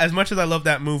Friday, as much as I love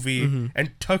that movie,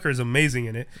 and Tucker's amazing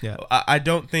in it, I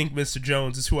don't think Mr.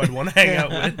 Jones is who I'd want to hang out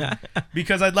with,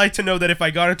 because I'd like to know that if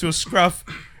I got into a scruff,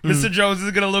 Mr. Jones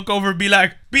is gonna look over and be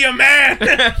like, "Be a man,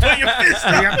 put your fist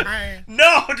up."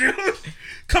 No, dude,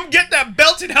 come get that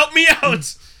belt and help me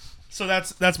out. So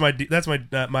that's my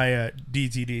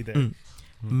DTD thing.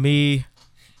 Me,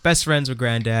 best friends with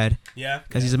Granddad. Yeah,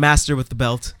 because he's a master with the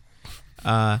belt.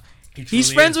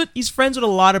 He's friends with a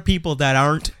lot of people that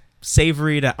aren't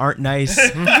savory, that aren't nice.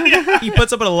 He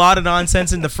puts up with a lot of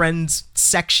nonsense in the friends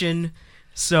section.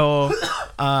 So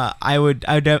I would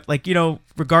like, you know,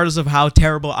 regardless of how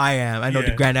terrible I am, I know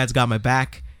the Granddad's got my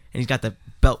back, and he's got the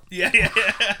belt. Yeah.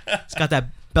 He's got that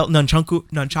belt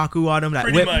nunchaku on him, that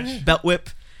pretty whip, much. belt whip.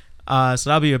 So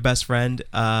that'll be your best friend.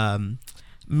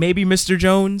 Maybe Mr.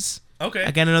 Jones. Okay.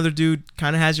 Again, another dude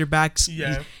kind of has your back.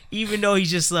 Yeah. Even though he's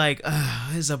just like,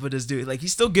 what's up with this dude? Like,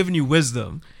 he's still giving you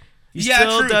wisdom. He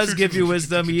still give you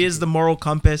wisdom. He is the moral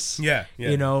compass. Yeah.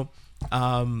 You know,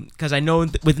 because I know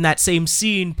within that same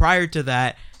scene prior to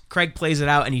that, Craig plays it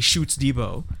out and he shoots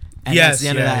Debo. And that's the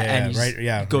end of that. And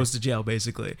he goes to jail,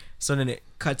 basically. So then it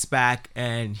cuts back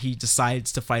and he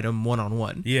decides to fight him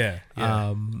one-on-one. Yeah.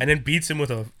 And then beats him with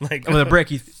a brick.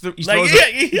 He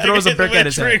throws a brick at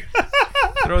his head.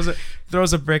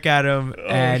 throws a brick at him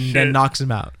and then knocks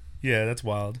him out. Yeah, that's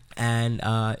wild. And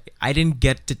I didn't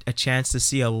get a chance to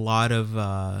see a lot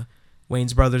of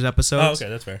Wayne's Brothers episodes. Oh, okay,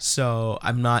 that's fair. So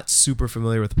I'm not super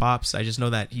familiar with Pops. I just know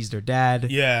that he's their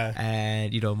dad. Yeah.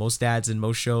 And, you know, most dads in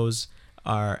most shows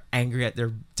are angry at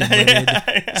their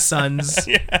demoted sons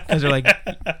because they're like,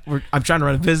 I'm trying to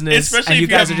run a business. Especially and if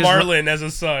you have Marlon as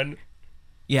a son.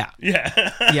 Yeah.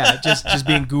 Yeah. Just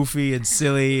being goofy and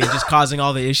silly and just causing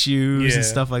all the issues and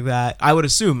stuff like that. I would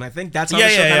assume. I think that's how the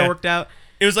show kind of worked out.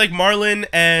 It was like Marlon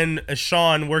and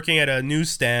Sean working at a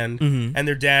newsstand, and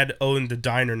their dad owned the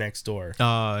diner next door.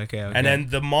 Oh, okay. And then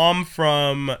the mom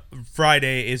from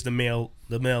Friday is the male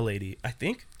lady, I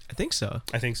think. I think so.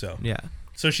 Yeah.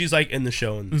 So she's like in the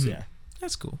show, and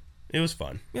that's cool. It was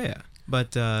fun. Yeah.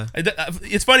 But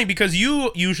it's funny because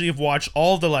you usually have watched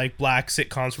all the like black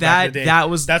sitcoms from back in the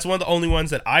day. That's one of the only ones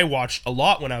that I watched a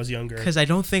lot when I was younger. Because I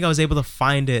don't think I was able to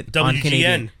find it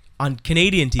WGN. on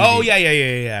Canadian TV. Oh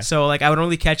yeah. So like I would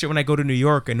only catch it when I go to New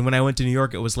York, and when I went to New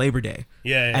York, it was Labor Day.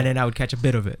 Yeah. And then I would catch a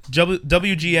bit of it.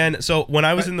 WGN. So when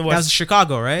I was in the West, that was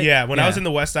Chicago, right? Yeah. When I was in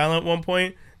the West Island at one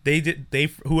point,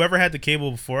 whoever had the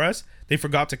cable before us, they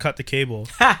forgot to cut the cable.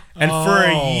 And for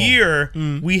a year,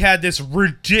 we had this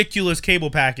ridiculous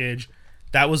cable package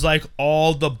that was like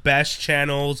all the best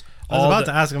channels. I was about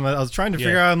to ask him. I was trying to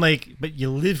figure out, like, but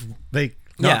you live like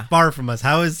not far from us.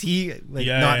 How is he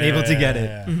not able to get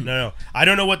it? No. I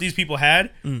don't know what these people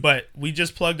had, but we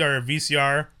just plugged our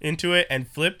VCR into it and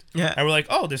flipped. Yeah. And we're like,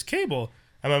 oh, there's cable.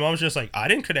 And my mom's just like, I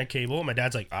didn't connect cable. My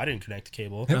dad's like, I didn't connect the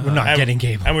cable. We're not getting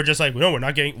cable. And we're just like, no, we're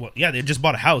not getting. Well, yeah, they just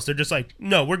bought a house. They're just like,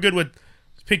 no, we're good with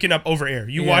picking up over air.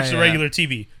 You watch the regular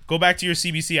TV. Go back to your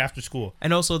CBC after school.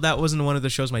 And also, that wasn't one of the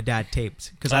shows my dad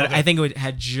taped because I think it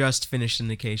had just finished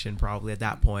syndication probably at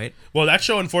that point. Well, that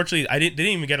show, unfortunately, they didn't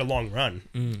even get a long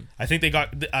run. I think they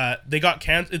got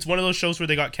canceled. It's one of those shows where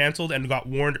they got canceled and got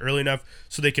warned early enough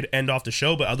so they could end off the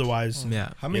show. But otherwise,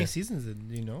 How many seasons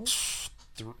do you know?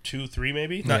 2, 3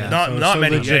 maybe. Not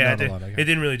many. It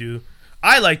didn't really do.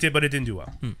 I liked it, but it didn't do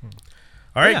well.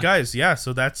 All right, guys. Yeah,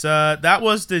 so that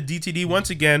was the DTD once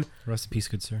again. Rest in peace,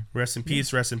 good sir. Rest in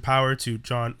peace, rest in power to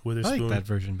John Witherspoon. I like that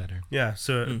version better. Yeah,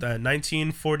 so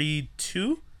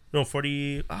 1942? No,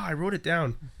 40. I wrote it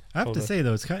down. I have to say,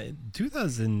 though, it's kind of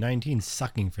 2019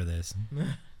 sucking for this.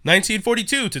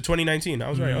 1942 to 2019. I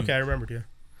was right. Okay, I remembered, yeah.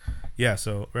 Yeah,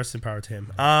 so rest in power to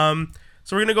him.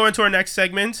 So we're going to go into our next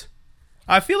segment.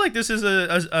 I feel like this is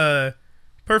a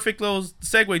perfect little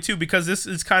segue too, because this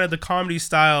is kind of the comedy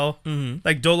style.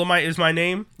 Like Dolomite Is My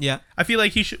Name. Yeah, I feel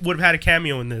like he would have had a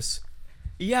cameo in this.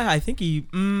 Yeah, I think he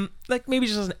like maybe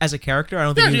just as a character. I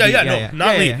don't think.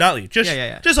 Not lead. Just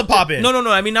a pop in.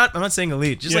 No. I mean, I'm not saying a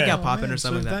lead. Just like a pop in or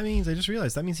something. So that means I just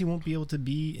realized that means he won't be able to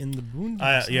be in the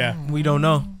Boondocks. We don't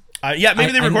know.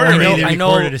 Maybe they recorded it. I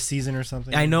recorded a season or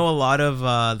something. I know a lot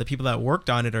of the people that worked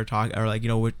on it are like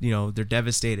they're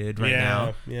devastated right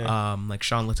now. Yeah. Like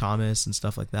Sean LaThomas and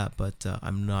stuff like that. But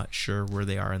I'm not sure where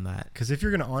they are in that. Because if you're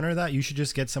gonna honor that, you should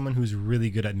just get someone who's really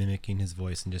good at mimicking his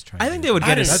voice and just try. I think they would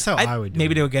get his. That's how I would.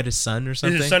 Maybe they would get his son or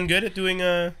something. Is his son good at doing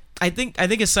I think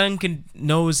his son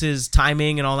knows his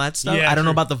timing and all that stuff. I don't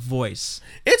know about the voice.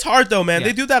 It's hard though, man.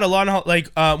 They do that a lot.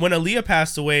 Like when Aaliyah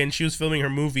passed away and she was filming her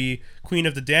movie Queen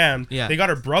of the Damned, they got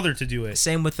her brother to do it.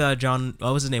 Same with John.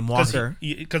 What was his name? Walker.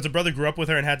 Because the brother grew up with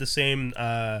her and had the same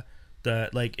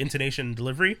intonation and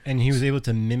delivery. And he was able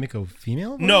to mimic a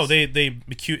female voice? No, they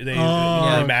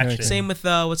matched it. Same with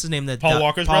what's his name? Paul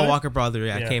Walker's brother? Walker brother.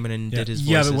 Came in and did his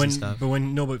voices and stuff.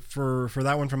 But for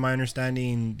that one, from my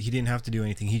understanding, he didn't have to do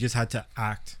anything. He just had to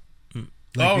act.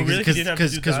 Really?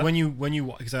 Because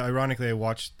because ironically, I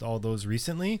watched all those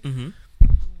recently. Mm-hmm.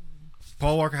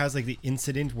 Paul Walker has like the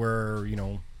incident where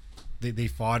they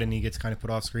fought and he gets kind of put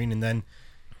off screen, and then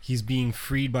he's being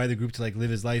freed by the group to like live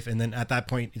his life, and then at that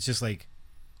point it's just like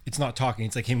it's not talking,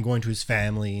 it's like him going to his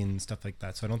family and stuff like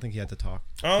that. So I don't think he had to talk.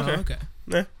 Okay.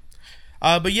 Yeah.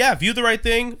 But yeah, View the Right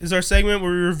Thing is our segment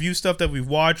where we review stuff that we've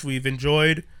watched, we've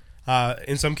enjoyed,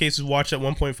 in some cases watched at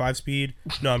 1.5 speed.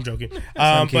 No, I'm joking.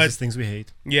 Some cases things we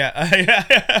hate.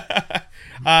 Yeah.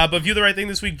 But View the Right Thing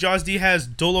this week, Jaws D has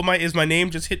Dolomite Is My Name,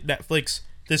 just hit Netflix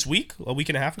this week, a week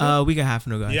and a half ago. A week and a half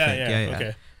ago, I think. Yeah.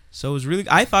 Okay. So it was really.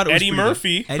 I thought it was Eddie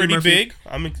Murphy, pretty big.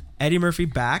 Eddie Murphy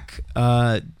back,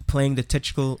 playing the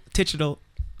titular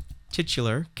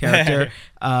character,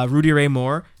 Rudy Ray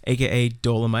Moore, aka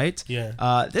Dolomite.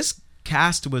 Yeah. This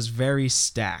cast was very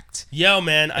stacked. Yo,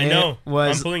 man, I know.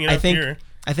 I'm pulling it up here.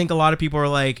 I think a lot of people are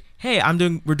like, "Hey,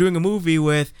 we're doing a movie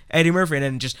with Eddie Murphy," and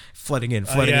then just flooding in.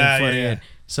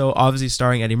 So obviously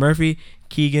starring Eddie Murphy,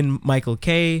 Keegan-Michael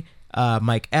Kay,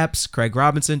 Mike Epps, Craig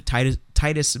Robinson,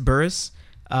 Titus Burris.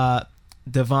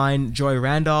 Divine Joy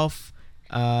Randolph,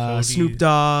 Snoop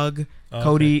Dogg,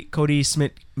 Cody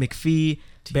Smith McPhee,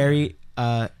 Barry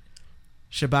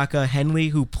Shabaka Henley,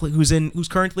 who's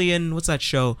currently in what's that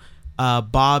show?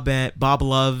 Bob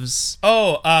Loves.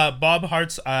 Bob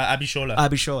Hart's Abishola.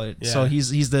 Abishola. Yeah. So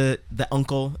he's the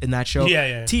uncle in that show.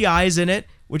 Yeah. T.I.'s in it,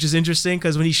 which is interesting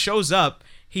because when he shows up,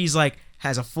 he's like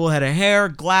has a full head of hair,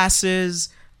 glasses,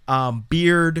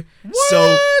 beard.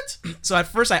 What? So at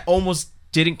first I almost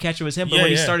didn't catch it was him, but when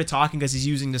he started talking, because he's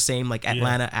using the same like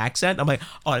Atlanta accent, I'm like,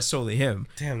 oh, that's totally him.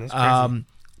 Damn, that's crazy.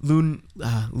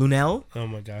 Lunel. Oh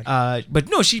my god. But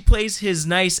no, she plays his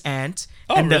nice aunt.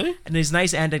 Oh, really? And his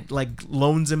nice aunt like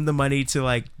loans him the money to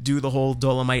like do the whole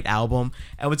Dolomite album.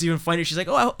 And what's even funnier, she's like,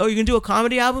 oh, you gonna do a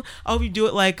comedy album? I hope you do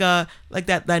it like that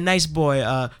nice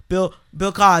boy,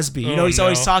 Bill Cosby. He's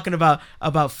always talking about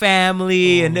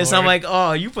family and this. Lord. I'm like,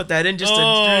 oh, you put that in just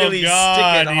to really stick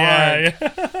it hard.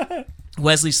 Yeah.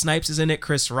 Wesley Snipes is in it.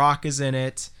 Chris Rock is in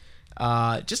it.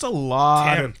 Just a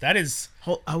lot. Damn, that is.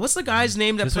 What's the guy's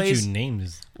name that plays?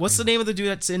 What's the name of the dude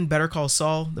that's in Better Call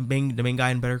Saul? The main guy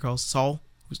in Better Call Saul.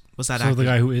 What's that? So the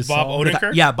guy who is Bob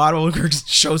Odenkirk. Yeah, Bob Odenkirk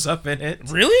shows up in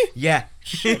it. Really? Yeah.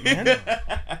 Shit, man.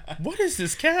 What is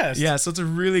this cast? Yeah, so it's a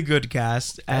really good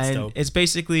cast, That's and dope. It's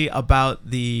basically about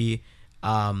the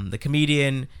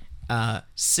comedian,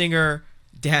 singer,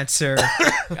 dancer,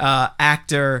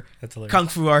 actor, kung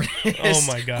fu artist. Oh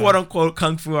my god. Quote unquote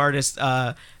kung fu artist,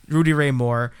 Rudy Ray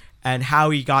Moore, and how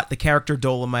he got the character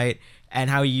Dolomite and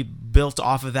how he built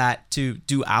off of that to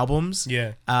do albums.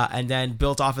 Yeah. And then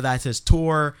built off of that to his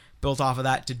tour, built off of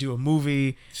that to do a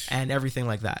movie and everything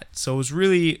like that. So it was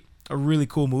really a really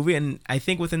cool movie. And I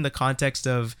think within the context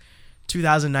of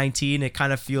 2019, it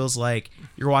kind of feels like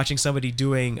you're watching somebody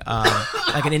doing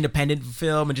like an independent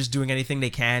film and just doing anything they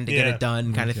can to get it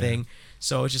done kind of thing.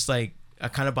 So it's just like a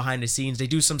kind of behind the scenes. They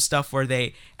do some stuff where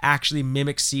they actually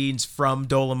mimic scenes from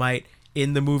Dolomite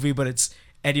in the movie, but it's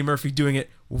Eddie Murphy doing it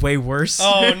way worse.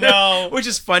 Oh no. Which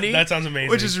is funny. That sounds amazing.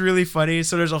 Which is really funny.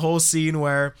 So there's a whole scene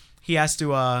where he has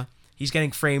to he's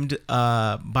getting framed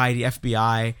by the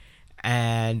FBI,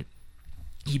 and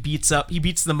he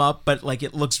beats them up, but like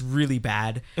it looks really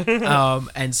bad.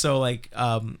 And so like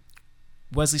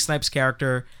Wesley Snipes'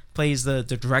 character plays the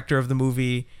director of the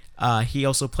movie. He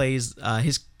also plays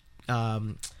his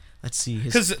let's see,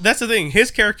 because that's the thing,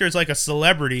 his character is like a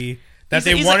celebrity that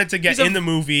they wanted to get in the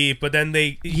movie, but then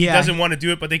he doesn't want to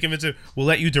do it, but they convince him, we'll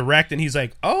let you direct, and he's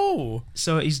like, oh.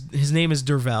 So his name is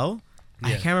Dervell.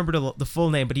 I can't remember the full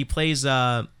name, but he plays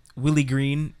Willie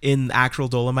Green in the actual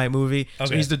Dolomite movie. Okay.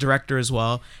 So he's the director as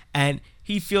well, and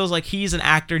he feels like he's an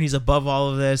actor and he's above all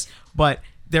of this, but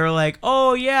they're like,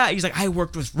 oh yeah, he's like, I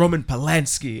worked with Roman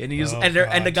Polanski, and he's and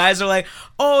the guys are like,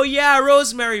 oh yeah,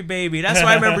 Rosemary Baby, that's where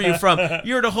I remember you from.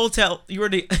 You were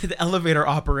the elevator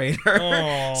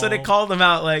operator. So they called him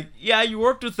out like, yeah, you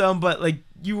worked with them, but like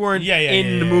you weren't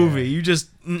in the movie. You just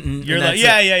you're like you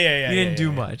didn't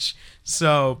do much.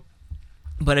 So,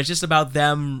 but it's just about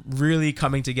them really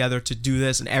coming together to do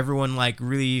this, and everyone like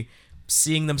really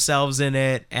seeing themselves in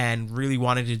it and really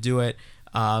wanting to do it.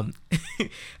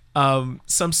 Some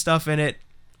stuff in it,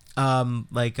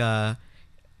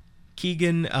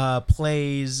 Keegan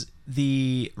plays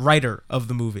the writer of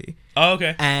the movie. Oh,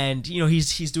 okay. And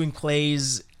he's doing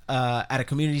plays at a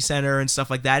community center and stuff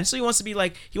like that. And so he wants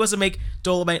to make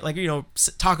Dolomite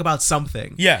talk about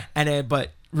something. Yeah. And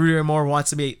but Rudy Ray Moore wants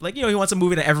to be he wants a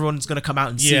movie that everyone's gonna come out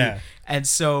and see. Yeah. And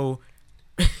so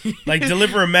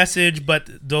deliver a message,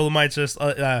 but Dolomite's just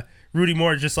Rudy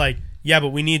Moore is just yeah, but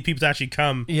we need people to actually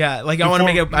come. Yeah, I want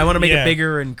to make it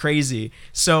bigger and crazy.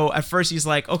 So at first he's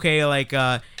like, okay,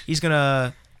 he's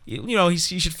gonna, he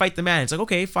should fight the man. It's like,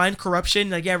 okay, fine,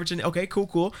 corruption, okay,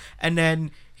 cool. And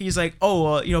then he's like,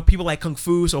 people like kung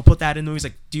fu, so we'll put that in there. He's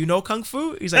like, do you know kung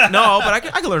fu? He's like, no, but I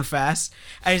can learn fast.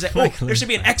 And he's like, there should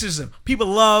be an exorcism. People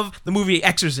love the movie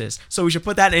Exorcist, so we should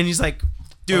put that in. And he's like,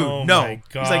 dude, no.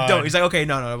 He's like, don't. He's like, okay,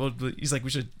 no. He's like,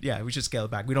 we should scale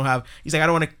it back. We don't have. He's like, I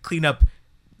don't want to clean up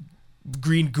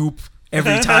green goop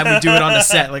every time we do it on the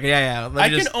set. I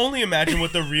can only imagine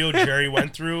what the real Jerry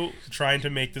went through trying to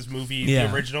make this movie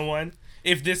the original one.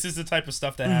 If this is the type of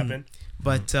stuff that happened.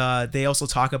 But they also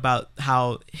talk about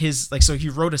how so he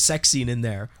wrote a sex scene in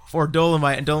there for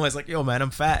Dolomite, and Dolomite's like, yo man,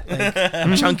 I'm fat,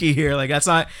 I'm chunky here, that's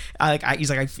not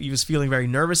he was feeling very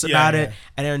nervous about it,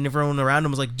 and then everyone around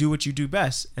him was like, do what you do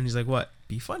best, and he's like, what?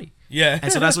 Be funny. Yeah.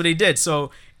 And so that's what he did.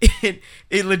 So it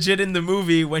legit in the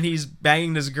movie when he's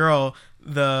banging this girl,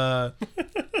 the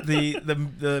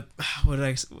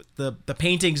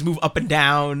paintings move up and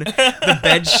down, the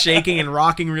bed's shaking and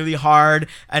rocking really hard,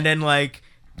 and then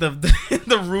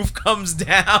the roof comes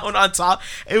down on top.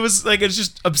 It was it's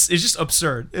just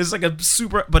absurd. It's a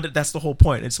super, but that's the whole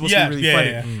point. It's supposed to be really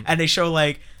funny. Yeah. And they show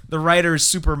the writer is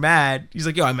super mad. He's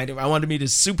like, yo, I wanted to be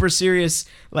this super serious,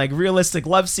 realistic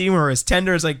love scene where it's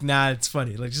tender. It's like, nah, it's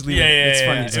funny. Just leave it. It's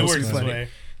funny. It's supposed to be funny.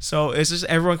 So it's just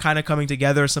everyone kind of coming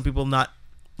together. Some people not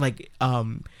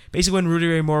basically when Rudy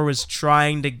Ray Moore was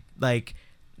trying to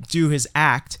do his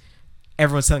act,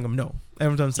 everyone's telling him no.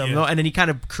 Everyone's telling him no. And then he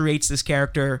kind of creates this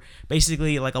character.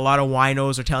 Basically, a lot of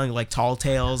winos are telling tall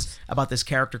tales about this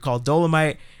character called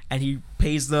Dolomite, and he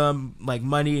pays them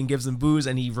money and gives them booze,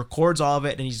 and he records all of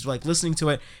it, and he's listening to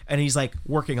it, and he's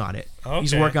working on it.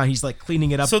 Okay. He's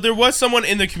cleaning it up. So there was someone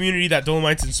in the community that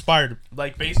Dolomite's inspired,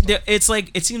 based on. It's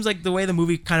it seems like the way the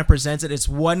movie kind of presents it, it's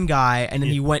one guy, and then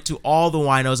he went to all the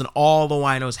winos, and all the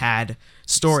winos had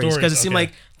stories, because it seemed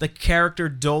like the character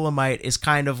Dolomite is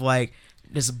kind of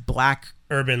this black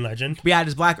urban legend. Yeah,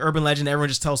 this black urban legend everyone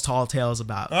just tells tall tales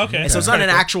about. Okay. And so it's not an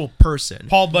actual person.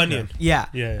 Paul Bunyan. Yeah.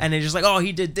 And they're just oh,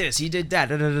 he did this, he did that,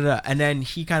 and then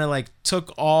he kind of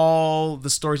took all the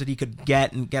stories that he could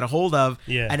get a hold of,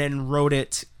 and then wrote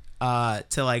it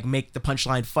to make the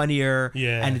punchline funnier,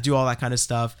 and to do all that kind of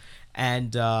stuff.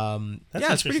 And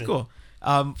it's pretty cool.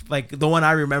 The one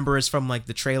I remember is from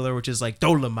the trailer, which is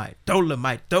Dolomite.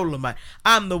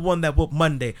 I'm the one that whooped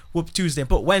Monday, whooped Tuesday, and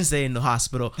put Wednesday in the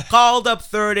hospital. Called up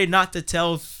Thursday not to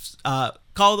tell.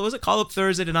 Called up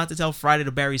Thursday to not to tell Friday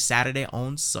to bury Saturday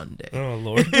on Sunday. Oh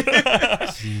Lord.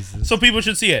 Jesus. So people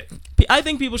should see it. I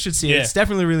think people should see it. It's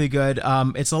definitely really good.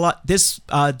 It's a lot. This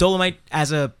Dolomite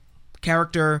as a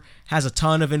character has a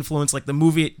ton of influence. The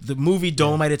movie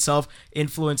Dolomite itself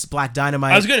influenced Black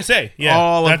Dynamite. I was gonna say,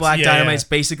 all of Black Dynamite's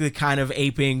basically kind of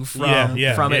aping from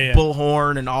it.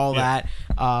 Bullhorn and all that.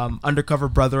 Undercover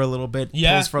Brother a little bit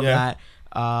pulls from that.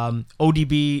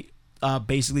 ODB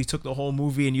basically took the whole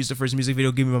movie and used it for his music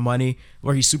video, Give Me My Money,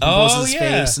 where he superimposes his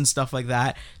face and stuff like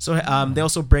that. So they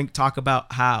also talk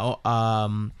about how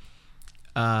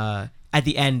at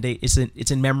the end it's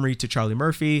in memory to Charlie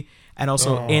Murphy. And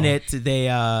also in it, they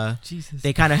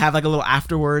kind of have a little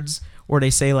afterwards where they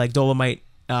say Dolomite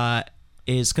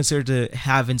is considered to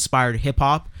have inspired hip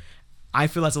hop. I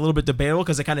feel that's a little bit debatable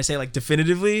because they kind of say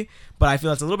definitively, but I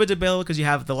feel that's a little bit debatable because you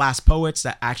have the last poets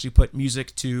that actually put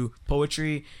music to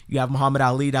poetry. You have Muhammad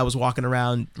Ali that was walking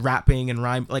around rapping and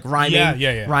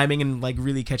rhyming and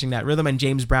really catching that rhythm, and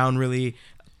James Brown really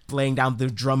laying down the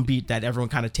drum beat that everyone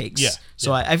kind of takes.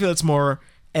 So I feel it's more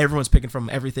everyone's picking from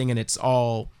everything and it's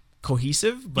all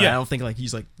cohesive, but I don't think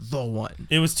he's the one.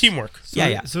 It was teamwork. So,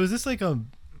 So is this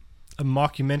a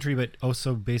mockumentary, but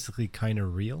also basically kind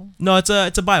of real? No, it's a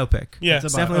biopic. Yeah,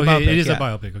 it's definitely a biopic. It is a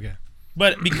biopic. Okay.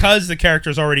 But because the character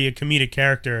is already a comedic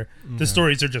character, the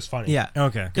stories are just funny. Yeah.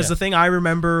 Okay. Because the thing I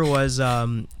remember was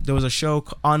there was a show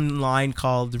online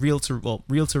called Real to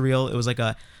Real. It was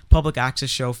a public access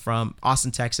show from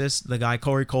Austin, Texas. The guy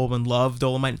Corey Coleman loved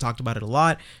Dolomite and talked about it a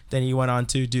lot. Then he went on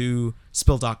to do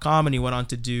Spill.com, and he went on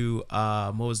to do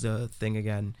what was the thing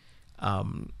again?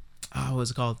 What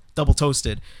was it called? Double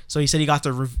Toasted. So he said he got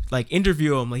to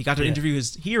interview him. He got to interview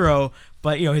his hero,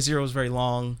 but his hero was very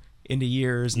long into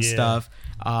years and stuff.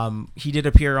 He did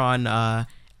appear on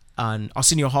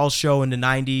Arsenio Hall's show in the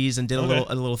 90s and did a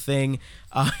little thing.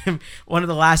 One of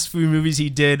the last few movies he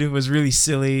did was really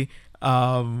silly,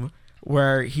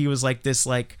 where he was like this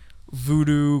like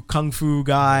voodoo kung fu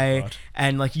guy,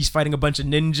 and like he's fighting a bunch of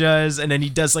ninjas, and then he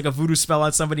does like a voodoo spell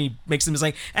on somebody, he makes him just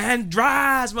like, and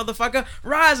rise motherfucker,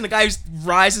 rise, and the guy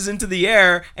rises into the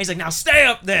air and he's like, now stay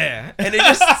up there, and it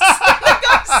just the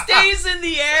guy stays in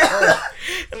the air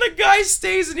and the guy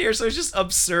stays in the air, so it's just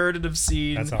absurd and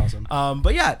obscene. That's awesome.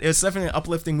 But yeah, it's definitely an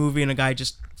uplifting movie, and a guy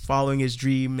just following his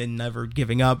dream and never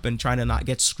giving up and trying to not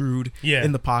get screwed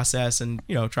in the process, and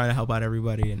trying to help out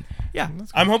everybody. And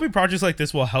I'm hoping projects like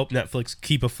this will help Netflix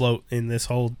keep afloat in this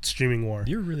whole streaming war.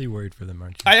 You're really worried for them,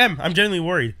 aren't you? I am. I'm genuinely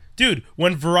worried, dude.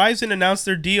 When Verizon announced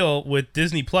their deal with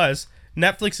Disney Plus,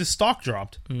 Netflix's stock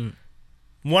dropped.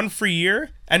 1 free year,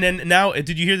 and then now,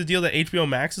 did you hear the deal that HBO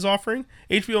Max is offering?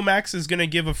 HBO Max is going to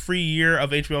give a free year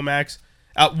of HBO Max.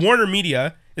 Warner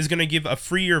Media is going to give a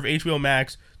free year of HBO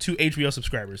Max to HBO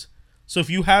subscribers. So if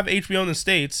you have HBO in the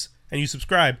States and you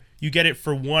subscribe, you get it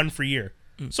for 1 free year.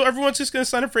 So everyone's just going to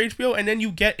sign up for HBO, and then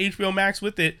you get HBO Max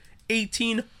with it.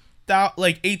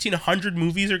 1,800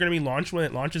 movies are going to be launched when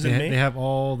it launches in May. They have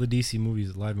all the DC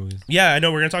movies, live movies. Yeah, I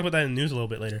know. We're going to talk about that in the news a little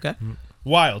bit later. Okay.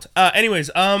 Wild. Anyways,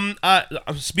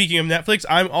 speaking of Netflix,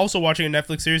 I'm also watching a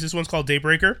Netflix series. This one's called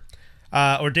Daybreaker.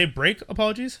 Or Daybreak,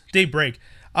 apologies. Daybreak.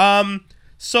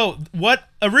 So what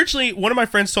originally one of my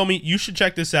friends told me, you should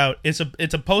check this out. It's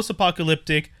a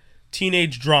post-apocalyptic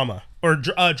teenage drama or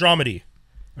dramedy.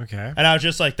 Okay. And I was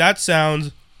just like, that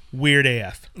sounds weird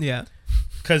AF. Yeah.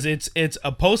 Because it's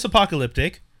a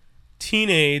post-apocalyptic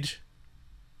teenage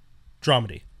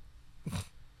dramedy.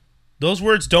 Those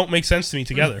words don't make sense to me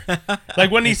together.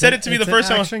 Like when he said it to me the first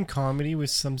time. It's an action comedy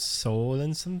with some soul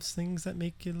and some things that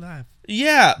make you laugh.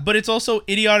 Yeah, but it's also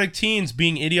idiotic teens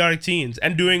being idiotic teens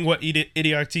and doing what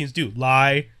idiotic teens do.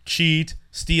 Lie, cheat,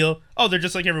 steal. Oh, they're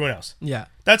just like everyone else. Yeah.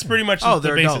 That's pretty much the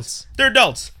they're basis. Adults. They're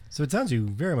adults. So it sounds you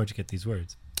very much get these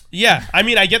words. Yeah, I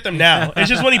mean, I get them now. It's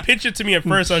just when he pitched it to me at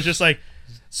first, I was just like,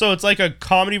 so it's like a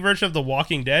comedy version of The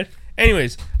Walking Dead?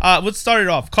 Anyways, let's start it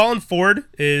off. Colin Ford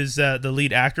is the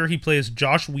lead actor. He plays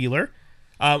Josh Wheeler.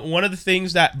 One of the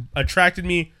things that attracted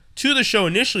me to the show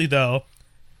initially, though,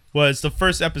 was the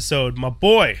first episode. My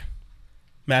boy,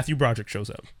 Matthew Broderick, shows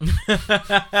up.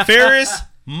 Ferris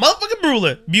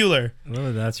motherfucking Bueller.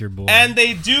 Oh, that's your boy. And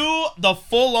they do the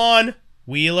full-on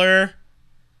Wheeler,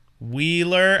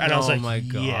 and I was like, oh my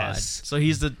God. Yes. So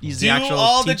he's the do actual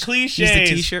all the cliches.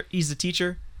 He's the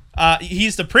teacher.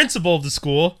 He's the principal of the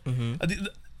school.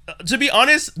 To be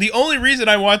honest, the only reason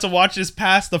I wanted to watch this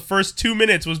past the first 2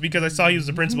 minutes was because I saw he was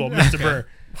the principal, Mr. Burr.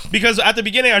 Because at the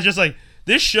beginning I was just like,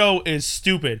 this show is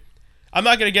stupid. I'm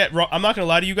not gonna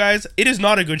lie to you guys. It is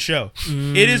not a good show.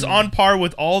 It is on par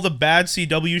with all the bad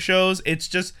CW shows. It's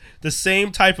just the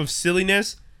same type of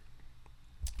silliness.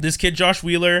 This kid, Josh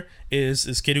Wheeler, is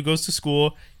this kid who goes to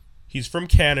school. He's from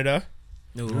Canada.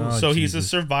 So he's a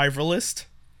survivalist.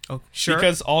 Oh, sure.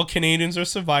 Because all Canadians are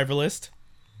survivalist.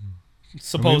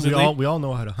 Supposedly. I mean, we all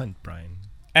know how to hunt, Brian.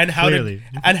 And how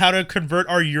to convert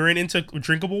our urine into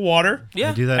drinkable water.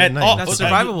 Yeah. We do that at night. That's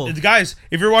survivable. Guys,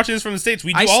 if you're watching this from the States,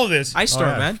 we do all of this. Ice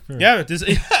Storm, man. Sure. Yeah,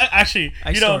 actually,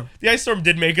 Storm. The Ice Storm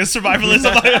did make us survivalists.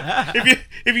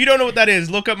 if you don't know what that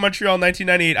is, look up Montreal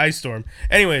 1998 Ice Storm.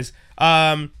 Anyways,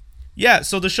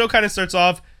 so the show kind of starts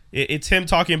off. It's him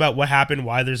talking about what happened,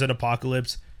 why there's an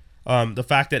apocalypse, the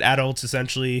fact that adults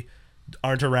essentially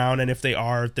aren't around, and if they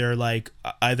are, they're like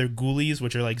either ghoulies,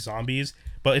 which are like zombies,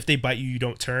 but if they bite you, you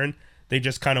don't turn. They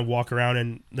just kind of walk around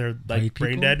and they're like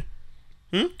brain dead.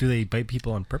 Do they bite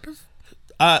people on purpose?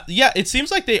 Yeah, it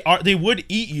seems like they would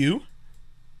eat you,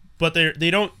 but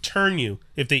they don't turn you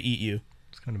if they eat you.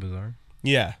 It's kind of bizarre.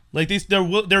 Yeah, like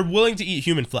they're willing to eat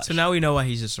human flesh. So now we know why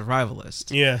he's a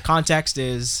survivalist. Yeah. Context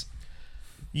is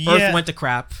Earth went to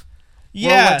crap.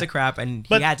 World went to crap, and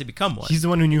he had to become one. He's the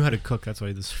one who knew how to cook. That's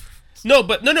why this. No.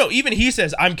 Even he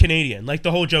says I'm Canadian. Like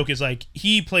the whole joke is like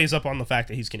he plays up on the fact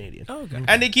that he's Canadian. Oh, okay.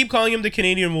 And they keep calling him the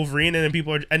Canadian Wolverine,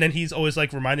 and then he's always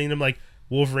like reminding them like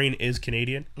Wolverine is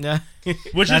Canadian. Yeah.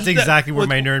 That's exactly where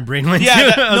my nerd brain went.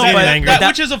 Yeah,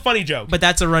 which is a funny joke. But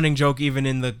that's a running joke even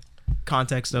in the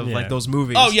context of like those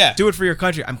movies. Oh yeah, do it for your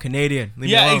country. I'm Canadian.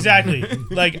 Leave me alone. Exactly.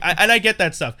 Like, I get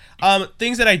that stuff.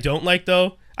 Things that I don't like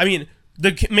though. I mean,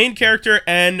 the main character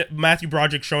and Matthew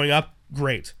Broderick showing up,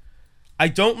 great. I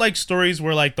don't like stories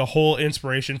where like the whole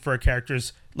inspiration for a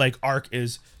character's like arc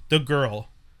is the girl.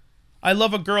 I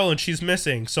love a girl and she's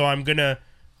missing, so I'm gonna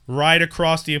ride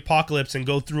across the apocalypse and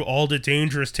go through all the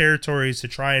dangerous territories to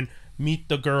try and meet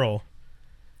the girl.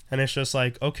 And it's just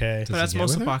like, okay. But that's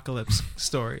most apocalypse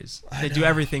stories. They do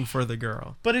everything for the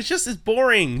girl. But it's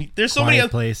boring. There's so Quiet many.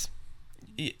 Place.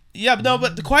 Yeah, but no,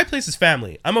 but The Quiet Place is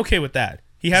family. I'm okay with that.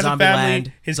 He has a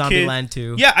family. His kid. Zombieland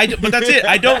 2. Yeah, but that's it.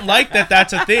 I don't like that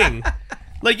that's a thing.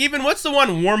 Like, even what's the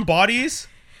one, Warm Bodies?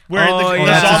 Where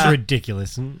that's just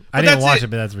ridiculous. I didn't watch it,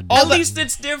 but that's ridiculous. At least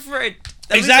it's different.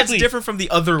 At least it's different from the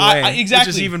other way.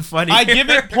 Exactly. Which is even funny. I give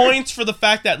it points for the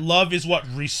fact that love is what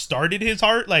restarted his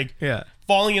heart. Like, yeah.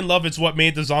 Falling in love is what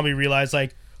made the zombie realize,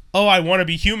 like, oh, I want to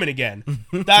be human again.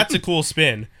 That's a cool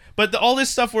spin. But all this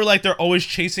stuff where, like, they're always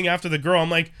chasing after the girl, I'm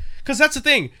like, because that's the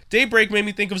thing. Daybreak made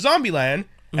me think of Zombieland,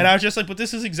 and I was just like, but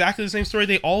this is exactly the same story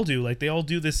they all do. Like, they all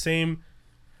do the same.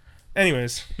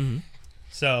 Anyways.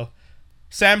 So,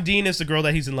 Sam Dean is the girl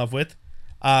that he's in love with.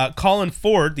 Colin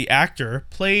Ford, the actor,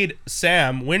 played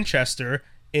Sam Winchester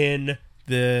in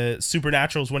the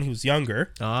Supernaturals when he was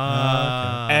younger.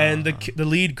 And the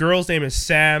lead girl's name is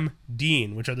Sam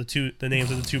Dean, which are the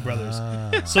names of the two brothers.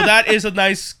 So that is a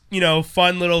nice,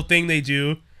 fun little thing they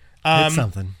do. It's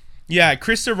something. Yeah,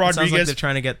 Krista Rodriguez. Sounds like they're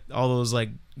trying to get all those like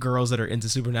girls that are into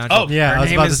Supernatural. Oh yeah, I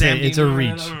was about to say it's a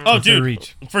reach. Oh, dude,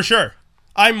 for sure.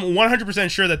 I'm 100%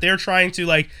 sure that they're trying to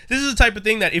this is the type of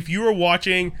thing that if you were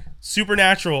watching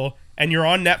Supernatural and you're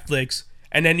on Netflix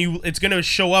and then it's going to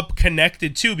show up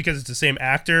connected too because it's the same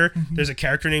actor. There's a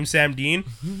character named Sam Dean.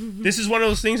 This is one of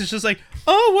those things. It's just like,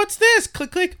 oh, what's this?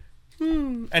 Click, click.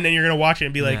 And then you're going to watch it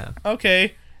and be like,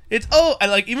 okay. It's,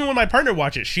 and like even when my partner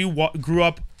watched it, she grew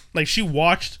up, like she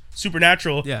watched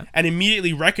Supernatural and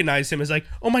immediately recognized him as like,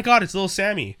 oh my God, it's little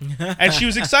Sammy. And she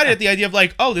was excited at the idea of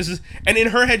like, oh, this is, and in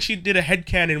her head, she did a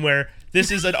headcanon where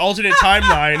this is an alternate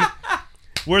timeline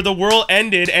where the world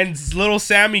ended and little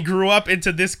Sammy grew up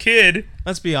into this kid.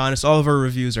 Let's be honest, all of our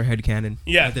reviews are headcanon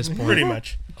at this point. Pretty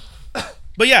much.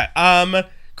 But yeah,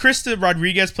 Krista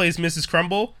Rodriguez plays Mrs.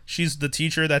 Crumble. She's the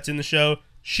teacher that's in the show.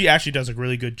 She actually does a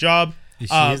really good job. Is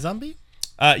she a zombie?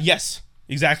 Yes,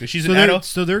 exactly. She's an adult.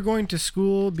 So they're going to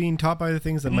school being taught by the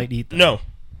things that might eat them? No.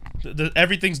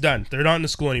 Everything's done. They're not in the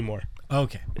school anymore.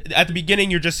 Okay. At the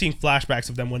beginning, you're just seeing flashbacks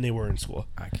of them when they were in school.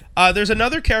 Okay. There's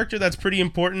another character that's pretty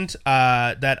important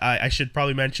that I should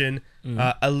probably mention.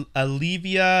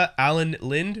 Olivia Allen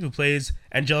Lind, who plays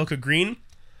Angelica Green.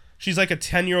 She's like a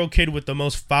 10-year-old kid with the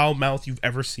most foul mouth you've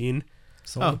ever seen.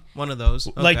 So, one of those.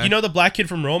 Okay. Like, the black kid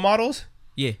from Role Models?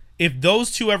 Yeah. If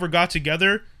those two ever got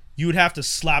together, you would have to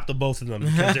slap the both of them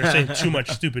because they're saying too much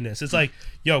stupidness. It's like,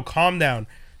 yo, calm down.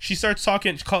 She starts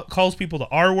talking, calls people the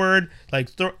R word. Like,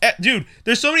 dude,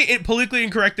 there's so many politically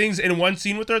incorrect things in one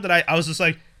scene with her that I was just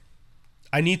like,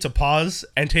 I need to pause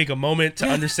and take a moment to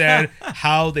understand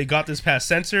how they got this past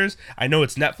censors. I know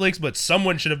it's Netflix, but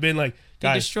someone should have been like,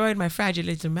 guys, they destroyed my fragile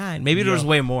little mind. Maybe there was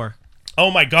way more. Oh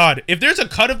my God. If there's a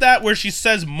cut of that where she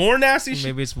says more nasty shit.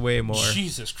 Maybe it's way more.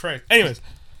 Jesus Christ. Anyways,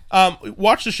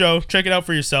 watch the show. Check it out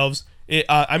for yourselves.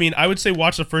 I would say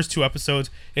watch the first 2 episodes.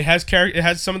 It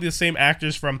has some of the same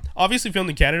actors from, obviously filmed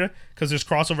in Canada, because there's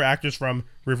crossover actors from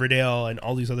Riverdale and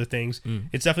all these other things.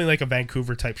 It's definitely like a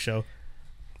Vancouver type show.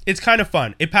 It's kind of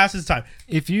fun. It passes time.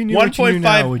 If you knew what you knew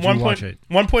now, would you watch it?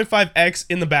 1.5x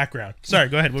in the background. Sorry,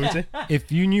 go ahead. What were you saying?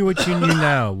 If you knew what you knew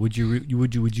now, would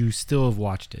you still have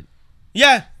watched it?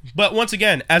 Yeah, but once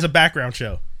again, as a background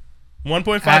show.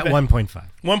 1.5 at 1.5.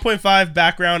 1.5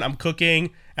 background. I'm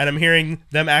cooking and I'm hearing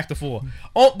them act a fool.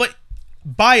 Oh, but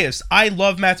bias. I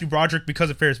love Matthew Broderick because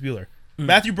of Ferris Bueller.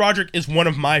 Matthew Broderick is one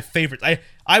of my favorites.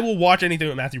 I will watch anything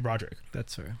with Matthew Broderick.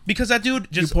 That's fair. Because that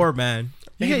dude just... You poor man.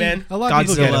 Hey, man. A lot of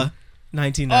people get him.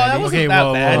 1990. Oh, that wasn't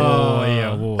that bad.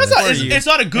 Whoa. It's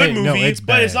not a good movie,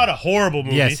 but it's not a horrible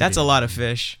movie. Yes, that's a lot of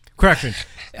fish. Correction.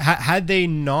 Had they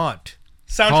not...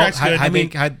 Soundtrack's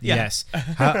good. Yes.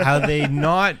 Had they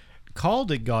not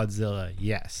called it Godzilla,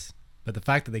 yes. But the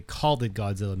fact that they called it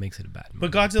Godzilla makes it a bad movie.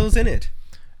 But Godzilla's in it.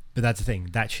 But that's the thing.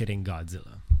 That shit ain't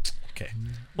Godzilla. Okay.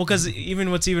 Well, because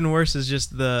what's even worse is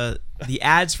just the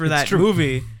ads for that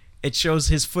movie. It shows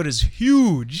his foot is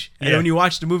huge, and when you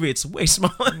watch the movie, it's way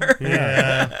smaller.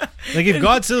 Yeah. Like if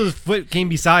Godzilla's foot came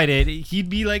beside it, he'd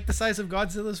be like the size of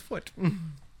Godzilla's foot.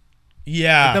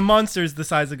 Yeah. Like the monster's the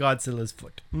size of Godzilla's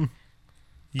foot.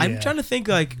 Yeah. I'm trying to think,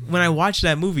 like, when I watch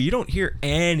that movie, you don't hear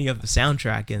any of the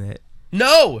soundtrack in it.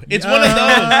 No, it's one of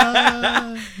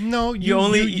those. No,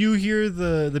 you hear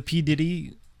the P.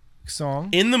 Diddy song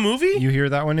in the movie. You hear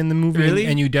that one in the movie, really?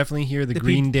 And you definitely hear the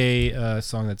Green Day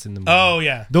song that's in the movie. Oh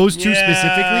yeah, those two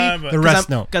specifically. The rest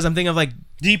no, because I'm thinking of like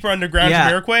Deeper Underground,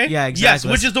 Jamiroquai. Yeah, exactly.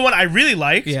 Yes, which is the one I really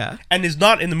liked. Yeah, and is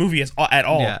not in the movie at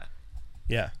all. Yeah.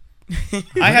 Yeah. What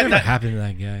happened to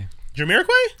that guy? Jamiroquai?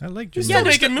 I like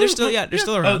Jamiroquai. Yeah, they're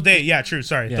still around. Oh, true.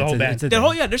 Sorry, the whole band.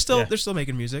 They're still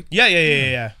making music.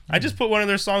 Yeah. I just put one of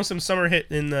their songs, some summer hit,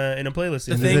 in a playlist.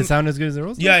 Does it sound as good as the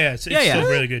Rose? Yeah. It's still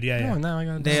really good. Yeah. Oh, now I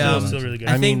got it. Still really good.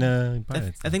 I think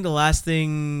the last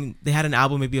thing they had an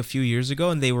album maybe a few years ago,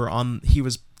 and they were on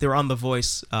The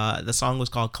Voice. The song was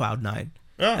called Cloud 9.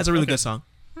 Oh, that's a really good song.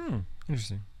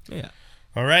 Interesting. Yeah.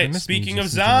 All right. Speaking of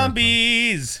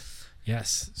zombies.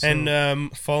 Yes.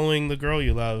 And following the girl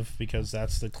you love, because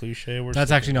that's the cliche.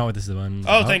 That's actually not what this is about.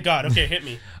 Oh, thank God. Okay, hit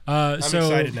me. I'm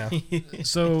excited now.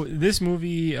 So this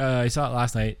movie, I saw it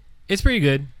last night. It's pretty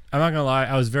good. I'm not gonna lie.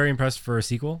 I was very impressed for a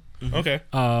sequel. Mm-hmm.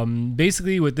 Okay.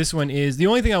 Basically, what this one is, the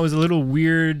only thing I was a little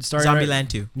weird starting. Zombieland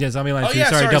 2. Yeah, Zombieland 2. Yeah,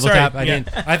 sorry, double tap.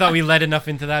 I thought we led enough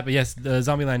into that, but yes, the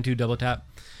Zombieland 2 double tap.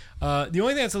 The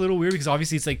only thing that's a little weird because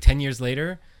obviously it's like 10 years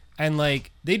later, and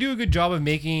like they do a good job of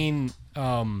making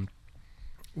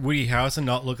Woody Harrelson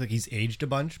not look like he's aged a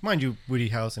bunch. Mind you, Woody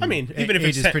Harrelson. I mean, even if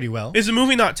ages pretty well. Is the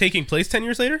movie not taking place 10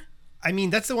 years later? I mean,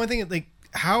 that's the one thing. Like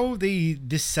how they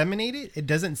disseminate it, it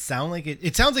doesn't sound like it.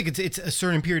 It sounds like it's a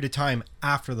certain period of time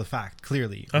after the fact,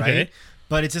 clearly, right?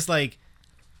 But it's just like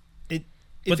it.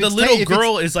 But the little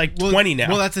girl is like 20 now.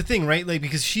 Well, that's the thing, right? Like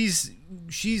because she's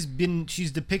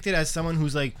depicted as someone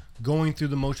who's like going through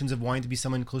the motions of wanting to be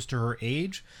someone close to her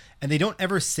age, and they don't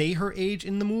ever say her age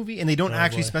in the movie, and they don't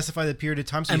actually specify the period of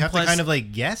time, so you have to kind of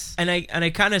like guess. And I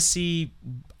kind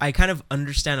of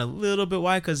understand a little bit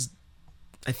why, because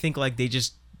I think like they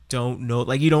just don't know,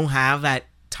 like you don't have that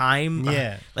time.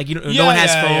 Yeah. Like no one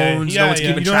has phones. No one's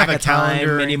keeping track of time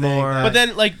anymore. But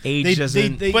then like age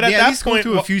doesn't. But at that point,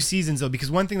 go through a few seasons though,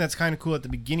 because one thing that's kind of cool at the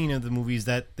beginning of the movie is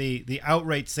that they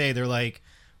outright say they're like,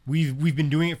 we've been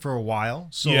doing it for a while.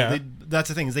 So that's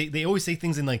the thing is they always say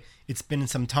things in like it's been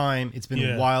some time, it's been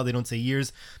a while. They don't say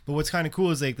years. But what's kind of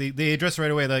cool is like they address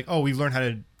right away like, oh, we've learned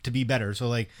how to be better. So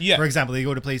like for example, they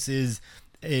go to places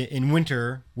in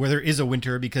winter where there is a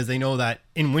winter because they know that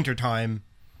in wintertime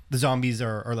the zombies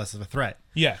are less of a threat.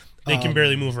 Yeah, they can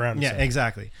barely move around. Yeah,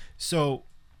 exactly. So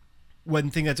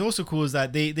one thing that's also cool is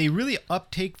that they really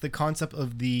uptake the concept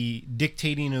of the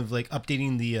dictating of like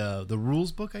updating the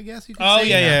rules book, I guess you could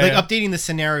say. Like updating the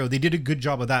scenario. They did a good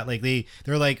job of that. Like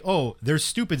they're like, oh, there's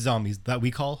stupid zombies that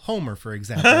we call Homer, for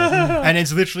example. And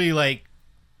it's literally like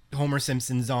Homer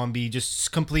Simpson zombie,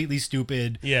 just completely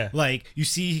stupid. Yeah. Like you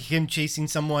see him chasing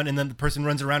someone and then the person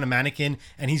runs around a mannequin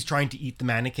and he's trying to eat the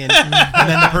mannequin. And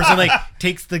then the person like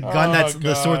takes the gun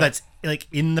the sword that's like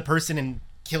in the person and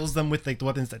kills them with like the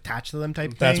weapons attached to them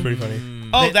type thing. That's pretty funny.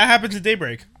 That happens at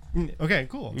Daybreak. Okay,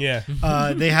 cool. Yeah.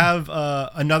 They have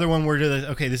another one where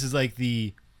this is like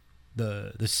the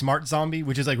smart zombie,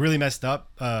 which is like really messed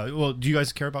up. Well, do you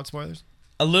guys care about spoilers?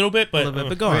 A little bit,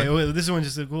 but go on. Okay, this one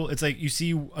just cool. It's like you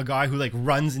see a guy who like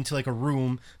runs into like a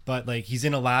room, but like he's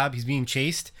in a lab, he's being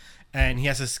chased, and he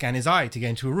has to scan his eye to get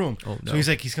into a room. Oh, no.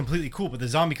 So he's completely cool, but the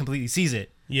zombie completely sees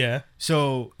it. Yeah.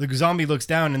 So the zombie looks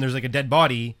down and there's like a dead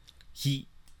body. He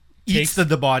eats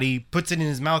the body, puts it in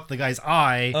his mouth, the guy's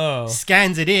eye,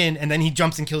 scans it in, and then he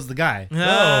jumps and kills the guy.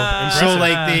 So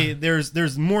like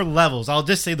there's more levels. I'll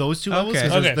just say those two levels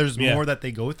because there's more that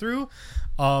they go through.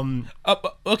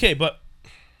 Okay, but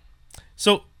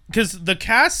so because the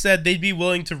cast said they'd be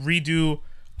willing to redo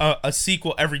a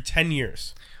sequel every 10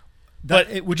 years. But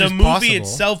the movie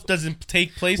itself doesn't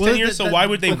take place 10 years, so why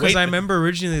would they wait? Because I remember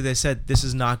originally they said this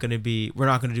is not going to be, we're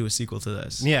not going to do a sequel to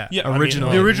this. Yeah.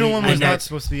 Originally. The original one was not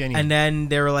supposed to be anything. And then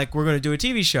they were like, we're going to do a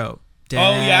TV show. The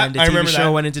TV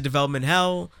show went into development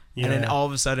hell. Yeah. And then all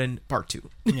of a sudden, part 2.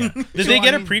 Yeah. Did they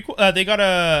get a prequel? They got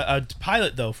a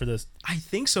pilot though for this. I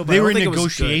think so. But they were in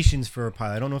negotiations for a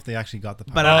pilot. I don't know if they actually got the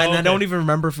pilot. But I don't even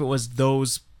remember if it was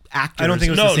those actors. I don't think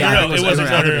it was the same. No, it wasn't.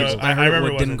 I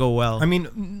remember it didn't go well. I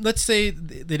mean, let's say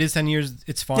it is 10 years.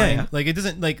 It's fine. Yeah. Like it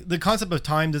doesn't like the concept of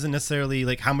time doesn't necessarily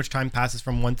like how much time passes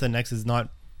from one to the next does not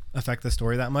affect the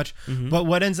story that much. Mm-hmm. But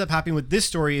what ends up happening with this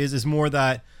story is more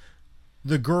that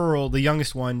the girl, the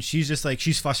youngest one, she's just like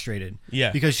she's frustrated.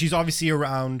 Yeah. Because she's obviously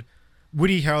around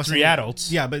Woody Harrelson. 3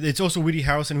 adults. Yeah, but it's also Woody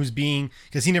Harrelson who's being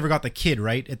because he never got the kid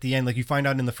right at the end. Like you find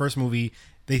out in the first movie,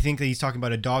 they think that he's talking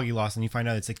about a dog he lost, and you find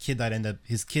out it's his kid that ended up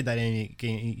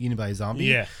getting eaten by a zombie.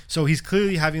 Yeah. So he's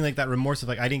clearly having like that remorse of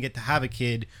like I didn't get to have a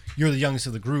kid. You're the youngest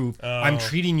of the group. I'm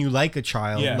treating you like a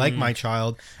child, like my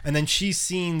child. And then she's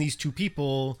seeing these two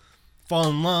people fall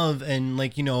in love and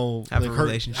like have a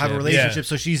relationship. Yeah.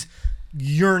 So she's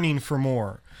yearning for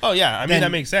more. Oh yeah, I mean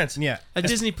that makes sense. Yeah, a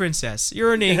Disney princess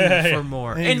yearning for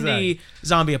more in the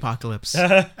zombie apocalypse.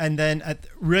 And then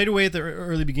right away at the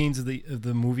early beginnings of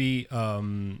the movie,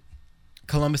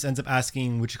 Columbus ends up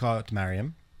asking Wichita to marry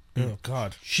him. Oh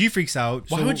God. She freaks out.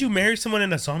 Why would you marry someone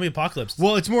in a zombie apocalypse?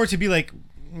 Well, it's more to be like,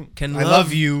 I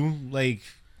love you, like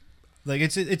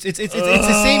it's the same. It's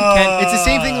the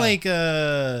same thing. Like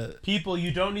people,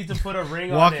 you don't need to put a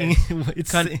ring on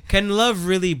it. Can love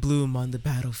really bloom on the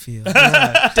battlefield? They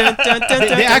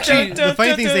actually, the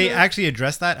funny thing is they actually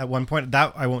address that at one point.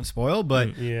 That I won't spoil, but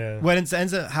what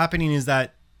ends up happening is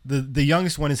that the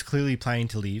youngest one is clearly planning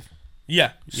to leave.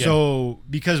 Yeah. So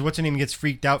because what's her name gets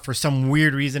freaked out for some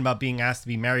weird reason about being asked to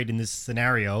be married in this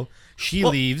scenario, she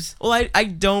leaves. Well, I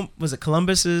don't. Was it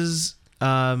Columbus's?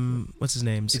 What's his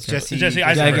name? It's Jesse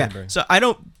Eisenberg. Yeah. So I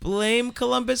don't blame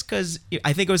Columbus because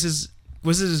I think it was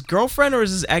his girlfriend or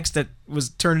was his ex that was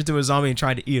turned into a zombie and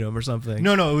tried to eat him or something.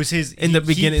 No, it was his. In the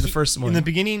beginning, the first one. In the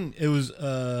beginning, it was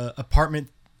apartment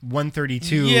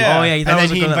 132. Yeah. Oh yeah. And then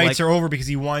he invites her over because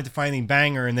he wanted to finally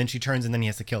bang her, and then she turns, and then he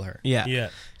has to kill her. Yeah.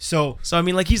 So I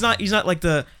mean, like he's not like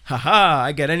the haha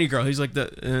I get any girl. He's like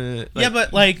the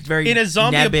but like very in a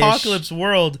zombie apocalypse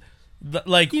world.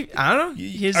 Like I don't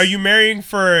know. Are you marrying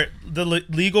for the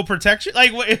legal protection?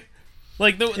 Like what?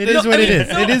 Like it is what it is.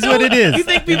 It is what it is. You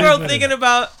think people are thinking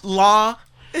about law?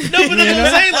 No, but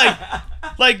that's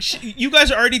what I'm saying. You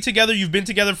guys are already together. You've been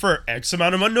together for X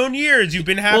amount of unknown years. You've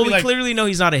been happy. Well, we clearly know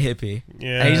he's not a hippie.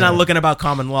 Yeah, and he's not looking about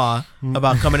common law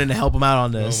about coming in to help him out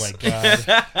on this. Oh my god.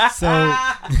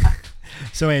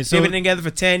 So they've been together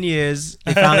for 10 years.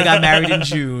 They finally got married in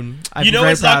June. I'm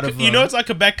very proud of him. You know it's not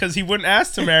Quebec because he wouldn't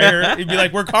ask to marry her. He'd be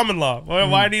like, "We're common law.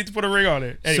 Why do you need to put a ring on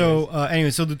it?"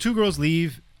 Anyways. So the two girls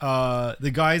leave.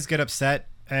 The guys get upset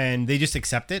and they just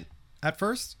accept it at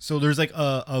first. So there's like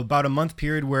about a month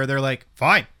period where they're like,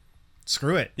 "Fine,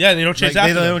 screw it." Yeah, they don't chase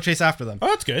after them. They don't chase after them. Oh,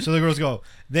 that's good. So the girls go.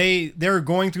 They're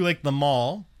going through like the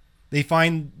mall. They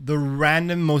find the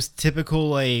random, most typical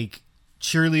like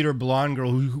cheerleader blonde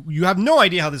girl who you have no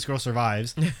idea how this girl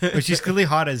survives, but she's clearly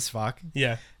hot as fuck.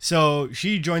 Yeah. So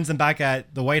she joins them back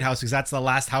at the White House because that's the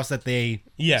last house that they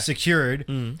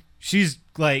secured. She's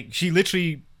like, she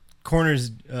literally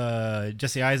corners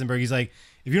Jesse Eisenberg. He's like,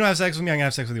 if you don't have sex with me, I'm gonna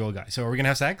have sex with the old guy. So are we gonna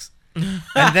have sex? And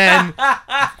then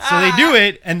so they do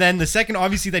it, and then the second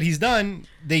obviously that he's done,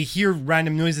 they hear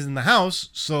random noises in the house.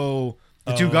 So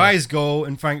the two guys go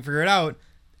and figure it out,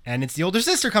 and it's the older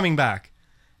sister coming back.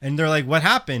 And they're like, what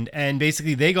happened? And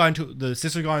basically the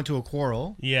sister got into a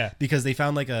quarrel. Yeah. Because they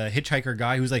found like a hitchhiker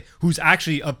guy who's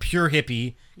actually a pure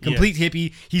hippie, complete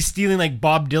hippie. He's stealing like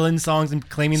Bob Dylan songs and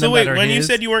claiming them that are his. So wait, when you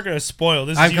said you weren't going to spoil,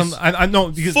 this I'm no,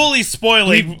 because fully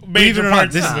spoiling believe it or not,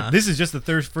 this is just the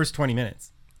first 20 minutes.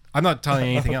 I'm not telling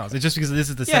you anything else. It's just because this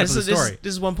is the setup of the story.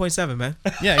 This is 1.7, man.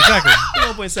 Yeah, exactly.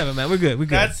 1.7, man. We're good.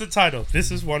 That's the title. This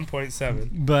is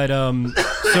 1.7. But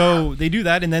so they do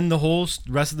that, and then the whole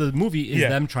rest of the movie is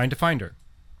them trying to find her.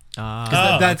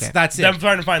 That's it. Them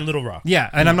trying to find Little Rock. Yeah,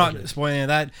 and I'm not spoiling any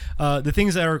of that. The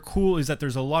things that are cool is that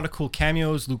there's a lot of cool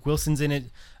cameos. Luke Wilson's in it.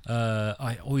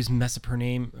 I always mess up her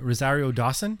name. Rosario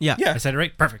Dawson. Yeah. I said it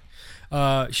right. Perfect.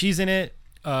 She's in it.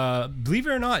 Believe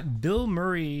it or not, Bill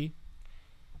Murray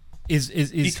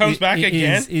he comes back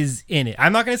again. Is in it.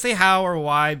 I'm not going to say how or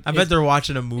why. I bet they're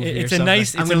watching a movie. It's a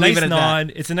nice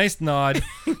nod. It's a nice nod.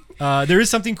 There is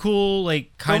something cool,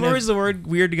 like kind of. The word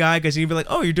weird guy because he'd be like,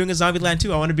 "Oh, you're doing a Zombieland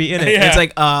 2. I want to be in it." Yeah. It's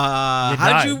like,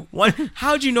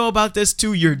 how'd you know about this?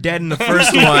 2, you're dead in the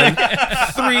first one.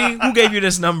 3, who gave you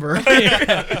this number?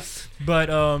 But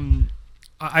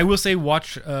I will say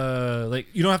watch like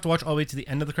you don't have to watch all the way to the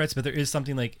end of the credits, but there is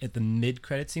something like at the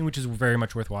mid-credit scene which is very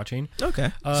much worth watching.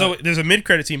 Okay. So there's a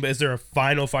mid-credit scene, but is there a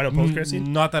final post-credit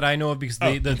scene? Not that I know of because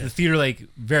the theater like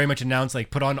very much announced like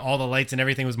put on all the lights and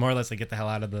everything was more or less like get the hell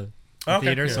out of the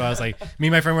theater. Yeah. So I was like, me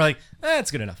and my friend were like,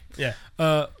 it's good enough. Yeah.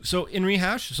 So in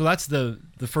Rehash, so that's the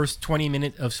first 20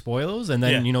 minutes of spoilers, and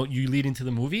then you lead into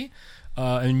the movie,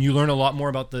 and you learn a lot more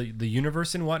about the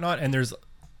universe and whatnot, and there's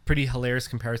pretty hilarious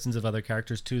comparisons of other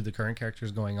characters to the current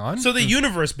characters going on. So the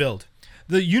universe build.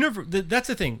 The universe. That's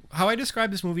the thing. How I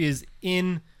describe this movie is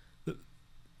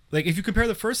like if you compare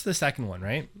the first to the second one,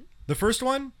 right? The first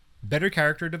one, better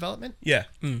character development. Yeah.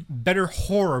 Better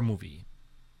horror movie.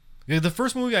 The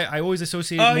first movie I always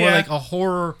associated more like a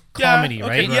horror comedy,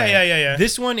 right? Yeah.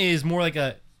 This one is more like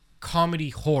a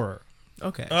comedy horror.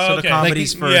 Okay. So the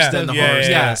comedy's first, then the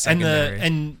horror's secondary.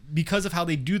 And because of how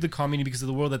they do the comedy, because of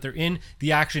the world that they're in,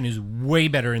 the action is way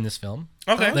better in this film.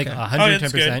 Okay. Like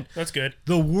 110%. That's good.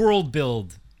 The world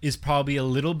build is probably a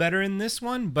little better in this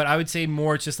one, but I would say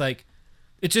more it's just like,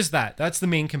 it's just that. That's the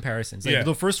main comparisons. Like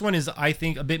the first one is, I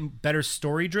think, a bit better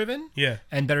story driven. Yeah.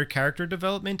 And better character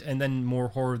development, and then more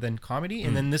horror than comedy.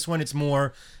 And then this one, it's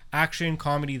more action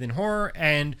comedy than horror,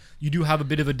 and you do have a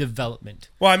bit of a development.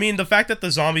 Well, I mean, the fact that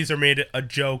the zombies are made a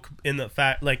joke in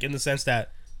the sense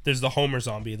that there's the Homer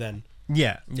zombie. Then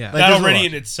yeah. Like, that already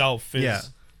in itself is. Yeah.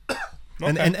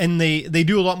 Okay. And they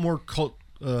do a lot more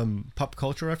pop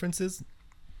culture references.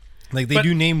 Like they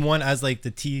do name one as like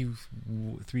the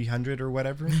T300 or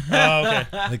whatever. Oh, okay.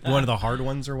 Like one of the hard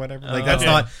ones or whatever. Like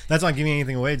that's not giving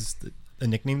anything away. It's a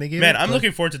nickname they gave. Man, I'm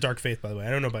looking forward to Dark Faith. By the way, I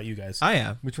don't know about you guys. I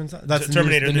am. Which one's that? That's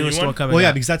Terminator, the newest one coming. Well, yeah,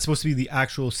 out. because that's supposed to be the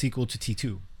actual sequel to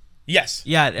T2. Yes.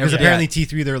 Yeah. Because apparently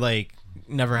T3 they're like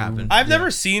never happened. I've never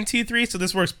seen T3, so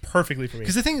this works perfectly for me.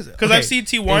 Because the thing is, I've seen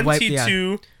T1,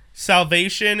 T2,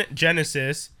 Salvation,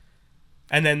 Genesis.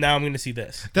 And then now I'm going to see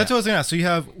this. That's what I was going to ask. So you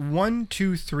have 1,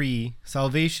 2, 3,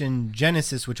 Salvation,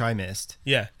 Genesis, which I missed.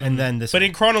 Yeah. And then this. But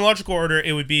in chronological order,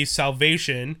 it would be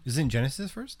Salvation. Isn't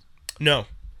Genesis first? No.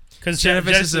 Because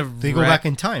Genesis they go back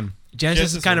in time.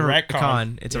 Genesis is kind of a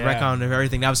retcon. It's a retcon of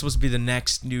everything. That was supposed to be the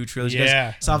next new trilogy.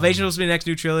 Yeah. Salvation was supposed to be the next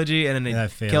new trilogy, and then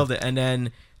they killed it. And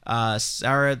then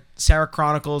Sarah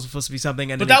Chronicles was supposed to be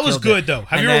something, and but that was good though.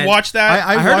 Have you ever watched that?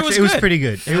 I heard it was pretty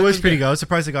good. It was pretty good. I was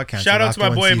surprised it got canceled. Shout out to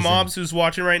my boy Mobs who's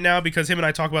watching right now, because him and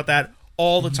I talk about that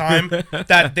all the time.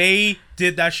 That they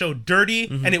did that show dirty,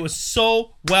 and it was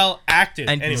so well acted.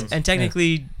 And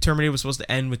technically, Terminator was supposed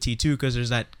to end with T2 because there's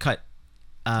that cut.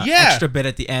 Extra bit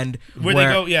at the end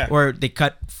where they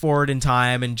cut forward in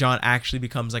time and John actually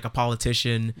becomes like a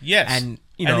politician. Yes, and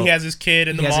he has his kid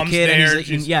and the mom's there.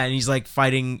 And he's like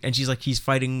fighting, and she's like he's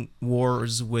fighting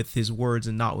wars with his words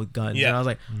and not with guns. Yeah. And I was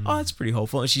like, oh, that's pretty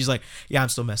hopeful. And she's like, yeah, I'm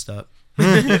still messed up.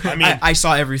 I mean, I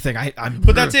saw everything.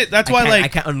 But that's it. That's why I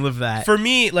can't unlive that. For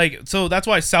me, so that's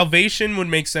why Salvation would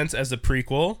make sense as a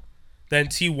prequel. Then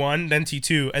T1, then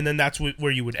T2, and then that's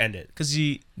where you would end it. Because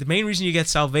the main reason you get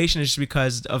Salvation is just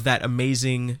because of that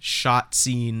amazing shot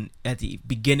scene at the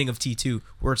beginning of T2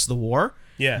 where it's the war.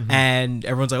 Yeah. Mm-hmm. And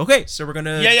everyone's like, okay, so we're going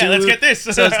to let's get this.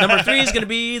 So it's number 3 is going to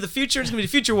be the future. It's going to be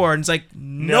the future war. And it's like,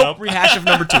 nope. Rehash of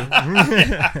number 2.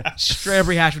 Straight up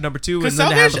rehash of number 2, and then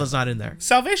the Hamilton's not in there.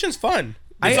 Salvation's fun.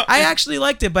 I actually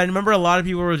liked it, but I remember a lot of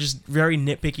people were just very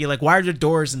nitpicky, like, why are there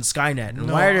doors in Skynet?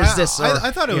 And why are there this?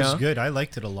 I thought it was good. I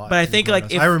liked it a lot. But I think,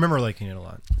 like, I remember liking it a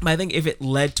lot. I think if it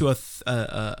led to a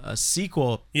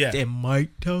sequel, it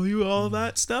might tell you all of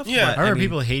that stuff. Yeah, but, I remember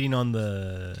people hating on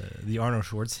the Arnold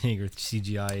Schwarzenegger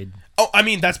CGI. Oh, I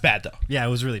mean, that's bad, though. Yeah, it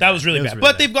was really bad. That was really bad.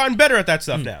 But they've gotten better at that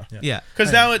stuff now. Yeah.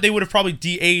 Because now they would have probably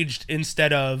de-aged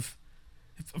instead of...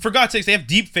 For God's sakes, they have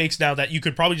deep fakes now that you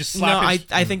could probably just slap. No,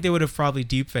 I think they would have probably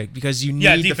deep faked because you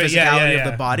need the physicality of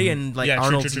the body, and like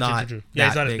Arnold's not. True. Yeah,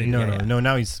 he's not big. No,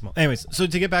 now he's small. Anyways, so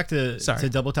to get back to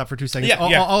Double Tap for 2 seconds,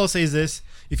 all I'll say is this: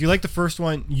 if you like the first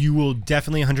one, you will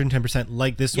definitely 110%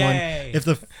 like this one.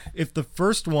 If the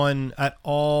first one at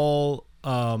all,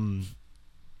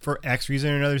 for X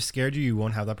reason or another, scared you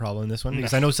won't have that problem in this one,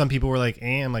 because I know some people were like,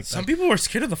 I'm like, some people were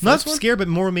scared of the first one. Not scared, but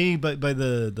more maybe by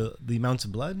the amounts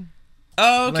of blood.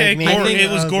 Oh, okay. Like,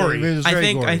 it was gory. It was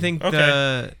very gory. I think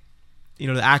the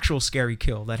actual scary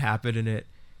kill that happened in it.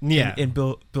 Yeah. In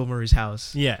Bill Murray's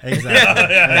house. Yeah,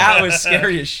 exactly. That was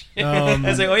scary as shit. I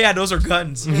was like, oh yeah, those are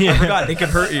guns. I forgot they could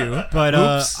hurt you. But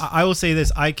I will say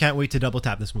this: I can't wait to double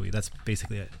tap this movie. That's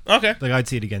basically it. Okay. Like I'd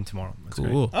see it again tomorrow. That's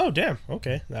cool. Great. Oh damn.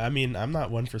 Okay. I mean, I'm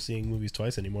not one for seeing movies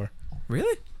twice anymore.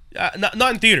 Really? Not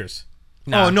in theaters.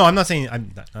 No. Oh no, I'm not saying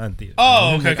I'm not in theaters.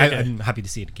 Oh, okay. I'm happy to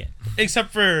see it again.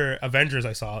 Except for Avengers,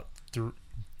 I saw it I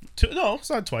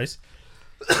saw it twice.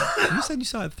 You said you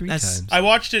saw it 3 times. I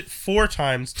watched it 4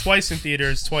 times, twice in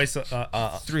theaters, twice.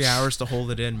 3 hours to hold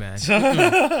it in, man. So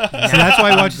that's why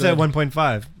I watched it at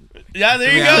 1.5. Yeah,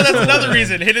 there you go. That's another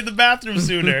reason. Hit in the bathroom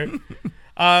sooner.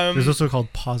 There's also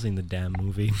called pausing the damn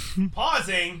movie.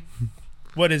 Pausing?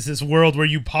 What is this world where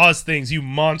you pause things, you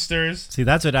monsters? See,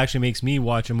 that's what actually makes me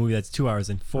watch a movie that's 2 hours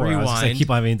and 4 hours. I keep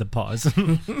having to pause.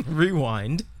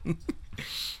 Rewind. Yeah,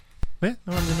 no,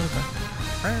 I'm gonna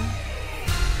know.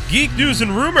 Geek news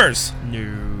and rumors.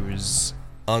 News.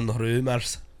 On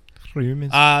rumors.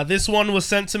 This one was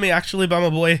sent to me actually by my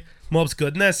boy Mob's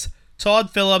Goodness, Todd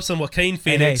Phillips and Joaquin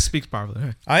Phoenix. Hey, speak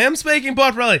properly. I am speaking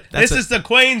properly. This is the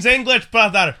Queen's English,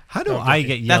 brother. How do I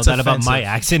get yelled at about my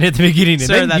accent at the beginning?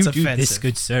 Sir, and then that's you offensive. Do this,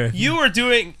 good sir. You were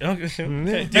doing... Okay. Do you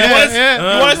want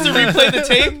us to replay the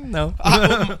tape? No.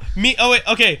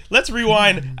 Okay. Let's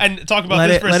rewind and talk about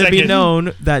this for a second. Let it be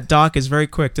known that Doc is very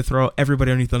quick to throw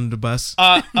everybody underneath under the bus.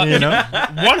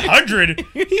 100?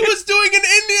 He was doing an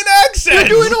Indian accent.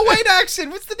 You're doing a white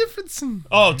accent. What's the difference?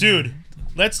 Oh, dude.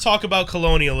 let's talk about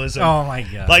colonialism. Oh my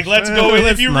god! Like, let's go.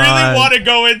 If you really want to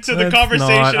go into the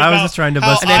conversation, I was just trying to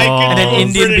bust. And then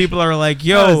Indian people are like,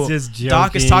 "Yo,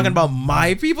 Doc is talking about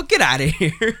my people. Get out of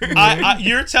here."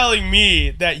 You're telling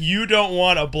me that you don't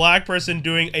want a black person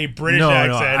doing a British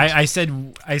accent?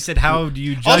 No. I said, how do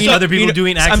you judge other people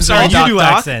doing accents? I'm sorry, you do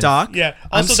accents. Doc. Yeah.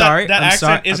 Also, that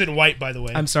accent isn't white, by the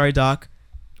way. I'm sorry, Doc.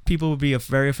 People would be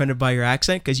very offended by your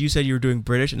accent because you said you were doing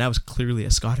British and that was clearly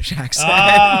a Scottish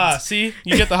accent. See?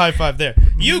 You get the high five there.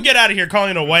 You get out of here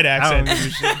calling it a white accent.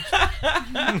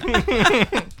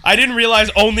 I didn't realize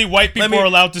only white people are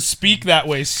allowed to speak that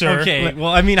way, sir. Okay,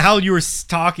 well, I mean, how you were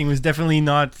talking was definitely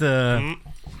not...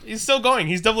 He's still going.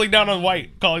 He's doubling down on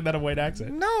white, calling that a white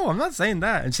accent. No, I'm not saying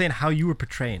that. I'm saying how you were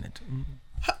portraying it.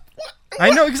 I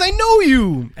know, because I know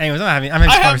you. Anyways, I'm having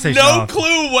a conversation. I have no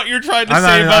clue what you're trying to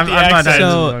say about the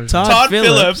accent. So, Todd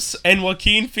Phillips and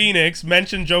Joaquin Phoenix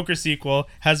mentioned Joker sequel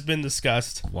has been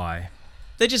discussed. Why?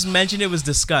 They just mentioned it was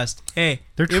discussed. Hey,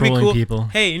 they're trolling people.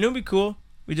 Hey, you know what'd be cool?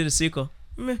 We did a sequel.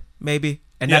 Maybe.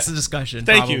 And that's the discussion.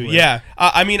 Thank you. Yeah.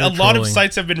 I mean, a lot of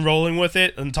sites have been rolling with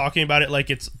it and talking about it like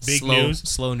it's big news.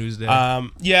 Slow news day.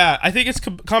 Yeah, I think it's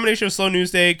a combination of slow news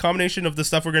day, combination of the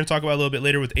stuff we're going to talk about a little bit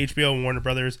later with HBO and Warner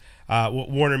Brothers,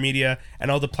 Warner Media,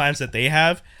 and all the plans that they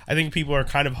have. I think people are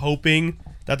kind of hoping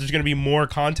that there's going to be more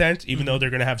content, even though they're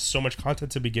going to have so much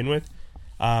content to begin with.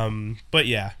 But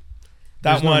yeah,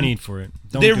 there's no need for it.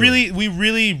 We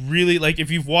really like.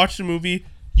 If you've watched the movie,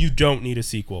 you don't need a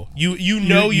sequel. You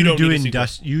don't need a sequel.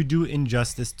 You do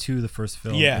injustice to the first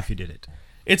film if you did it.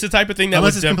 It's the type of thing that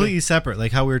unless it's completely separate,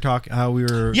 like how we were talking,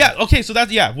 Yeah. Okay. So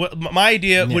that's my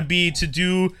idea would be to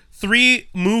do 3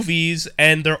 movies,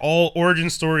 and they're all origin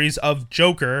stories of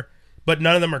Joker, but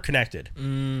none of them are connected.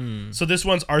 So this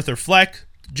one's Arthur Fleck,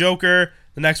 Joker.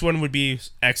 The next one would be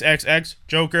XXX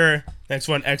Joker. Next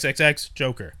one XXX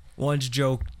Joker. One's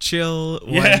joke, chill.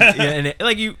 And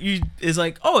you is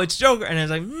like, oh, it's Joker, and it's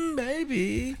like,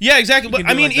 maybe. Yeah, exactly. But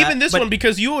I mean, even this one,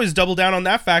 because you always double down on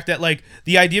that fact that like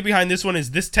the idea behind this one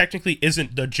is this technically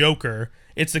isn't the Joker;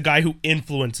 it's the guy who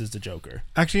influences the Joker.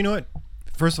 Actually, you know what?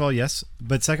 First of all, yes,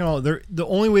 but second of all, the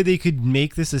only way they could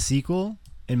make this a sequel,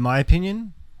 in my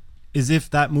opinion, is if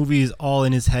that movie is all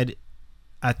in his head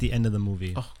at the end of the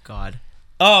movie. Oh God.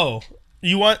 Oh,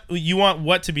 you want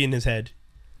what to be in his head?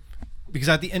 Because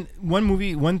at the end,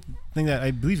 one thing that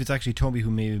I believe it's actually Toby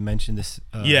who maybe mentioned this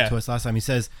to us last time. He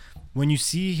says, when you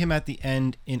see him at the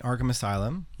end in Arkham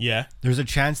Asylum, there's a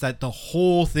chance that the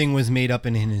whole thing was made up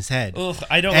in his head. Ugh,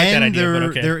 I don't like that idea, but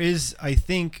okay. There is, I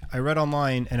think, I read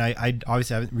online, and I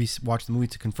obviously haven't watched the movie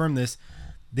to confirm this,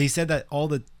 they said that all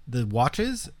the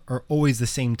watches are always the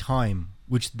same time,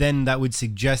 which then that would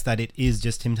suggest that it is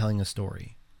just him telling a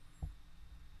story.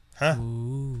 Huh.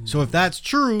 So if that's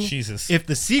true, Jesus. If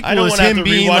the sequel is him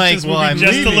being like, well, I'm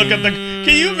just leaving. to look at the.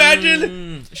 Can you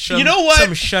imagine? You know what?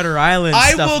 Some Shutter Island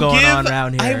stuff going on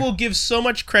around here. I will give so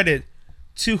much credit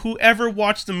to whoever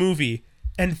watched the movie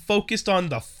and focused on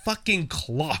the fucking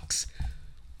clocks.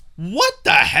 What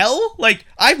the hell? Like,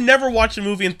 I've never watched a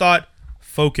movie and thought,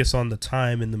 focus on the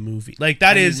time in the movie. Like,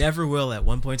 that is. You never will at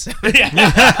 1.7.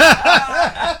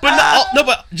 Yeah.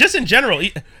 But just in general.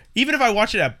 Even if I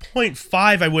watch it at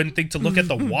 0.5, I wouldn't think to look at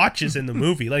the watches in the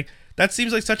movie. Like, that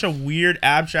seems like such a weird,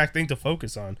 abstract thing to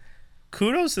focus on.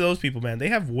 Kudos to those people, man. They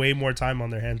have way more time on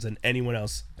their hands than anyone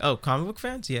else. Oh, comic book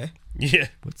fans? Yeah. Yeah.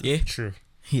 Yeah. True.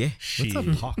 Yeah. What's up,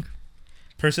 Hawk?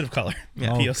 Person of color.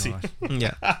 Yeah. POC.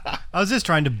 Yeah. I was just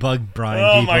trying to bug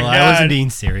Brian people. I wasn't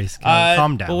being serious.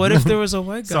 Calm down. But what if there was a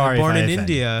white guy born in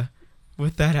India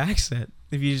with that accent?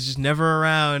 If he's just never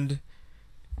around...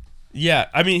 Yeah,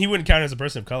 I mean, he wouldn't count as a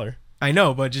person of color. I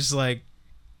know, but just like,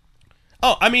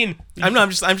 oh, I mean,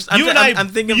 I'm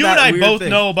thinking. You and I both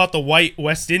know about the white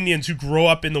West Indians who grow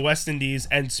up in the West Indies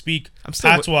and speak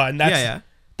patois, and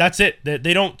that's it.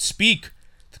 They don't speak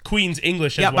the Queen's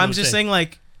English. Yeah, but I'm just saying,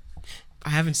 like,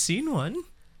 I haven't seen one.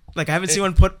 Like, I haven't seen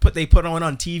one put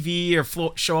on TV or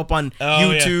show up on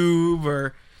YouTube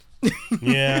or.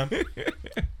 Yeah.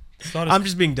 I'm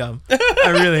just being dumb.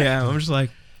 I really am. I'm just like.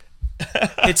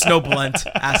 It's no blunt.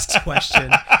 Asks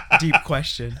question. Deep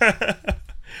question.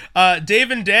 Dave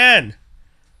and Dan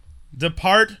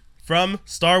depart from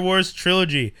Star Wars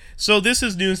trilogy. So this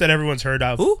is news that everyone's heard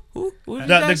of. Who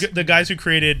the guys who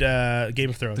created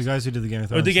Game of Thrones. The guys who did the Game of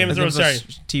Thrones. Or the Game of Thrones, sorry.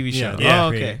 TV show. Yeah. Oh,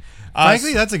 okay.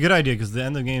 Frankly, that's a good idea because the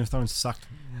end of Game of Thrones sucked.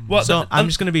 Well, so I'm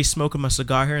just going to be smoking my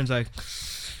cigar here and it's like,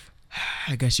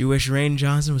 I guess you wish Rian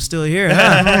Johnson was still here,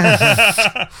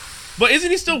 huh? But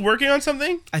isn't he still working on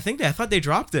something? I thought they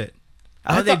dropped it.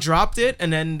 I thought they dropped it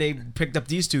and then they picked up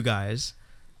these two guys.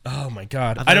 Oh my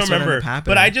God. I don't remember.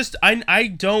 But I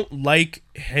don't like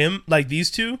him, like these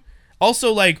two.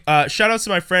 Also, like, shout outs to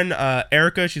my friend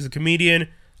Erica. She's a comedian.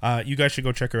 You guys should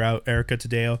go check her out, Erica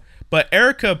Tadeo. But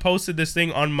Erica posted this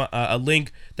thing on a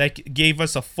link that gave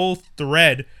us a full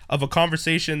thread of a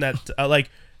conversation that,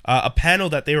 a panel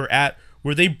that they were at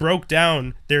where they broke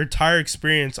down their entire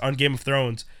experience on Game of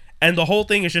Thrones. And the whole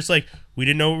thing is just like, we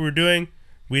didn't know what we were doing.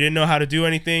 We didn't know how to do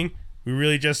anything. We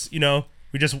really just,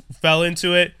 we just fell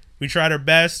into it. We tried our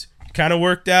best. Kind of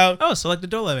worked out. Oh, so like the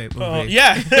Dolomite movie.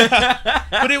 Yeah.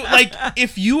 But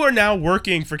if you are now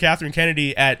working for Catherine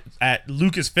Kennedy at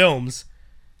Lucasfilms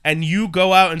and you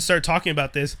go out and start talking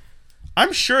about this,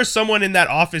 I'm sure someone in that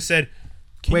office said,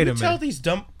 Can you tell these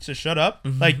dumb to shut up?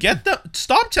 Mm-hmm. Like,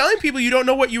 stop telling people you don't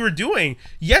know what you were doing.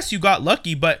 Yes, you got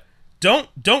lucky, but don't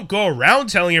go around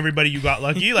telling everybody you got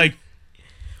lucky. Like,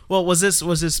 well, was this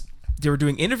they were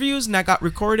doing interviews and that got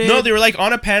recorded? No, they were like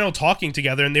on a panel talking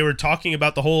together, and they were talking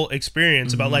about the whole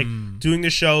experience, about like doing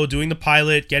the show, doing the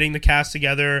pilot, getting the cast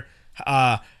together,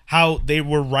 how they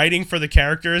were writing for the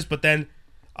characters, but then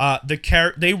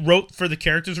they wrote for the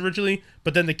characters originally,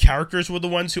 but then the characters were the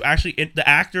ones who actually the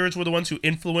actors were the ones who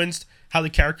influenced how the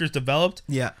characters developed.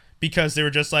 Yeah. Because they were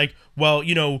just like, well,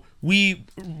 we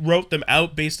wrote them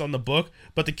out based on the book,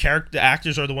 but the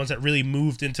actors are the ones that really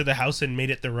moved into the house and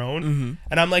made it their own. Mm-hmm.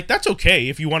 And I'm like, that's okay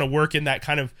if you want to work in that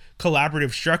kind of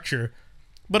collaborative structure.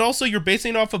 But also, you're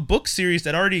basing it off a book series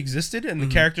that already existed, and the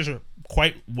characters are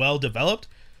quite well developed.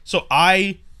 So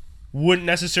I wouldn't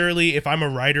necessarily, if I'm a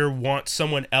writer, want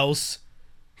someone else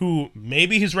who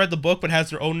maybe has read the book but has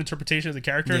their own interpretation of the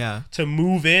character to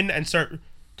move in and start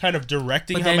kind of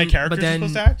directing how my characters are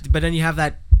supposed to act. But then you have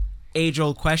that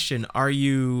age-old question: are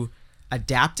you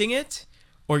adapting it,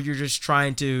 or you're just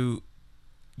trying to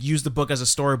use the book as a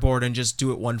storyboard and just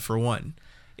do it one for one?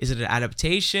 Is it an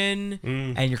adaptation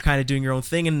and you're kind of doing your own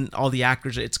thing and all the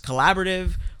actors, it's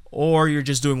collaborative, or you're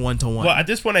just doing one-to-one? Well, at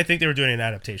this point, I think they were doing an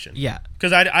adaptation. Yeah.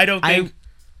 Because I don't think...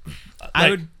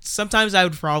 I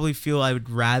would probably feel I would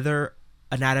rather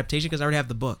an adaptation because I already have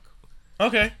the book.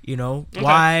 Okay.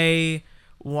 Okay.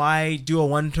 Why do a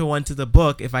one-to-one to the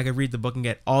book if I could read the book and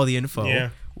get all the info? Yeah.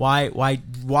 Why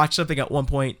watch something at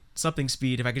 1 something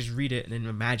speed if I could just read it and then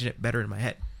imagine it better in my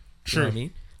head? True. You know what I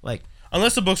mean? Like,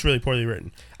 unless the book's really poorly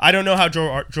written. I don't know how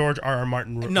George R.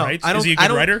 Martin writes. Is he a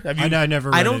good writer? I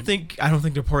never read I don't think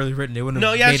they're poorly written. They wouldn't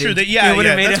have. No, yeah, true.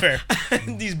 That's fair.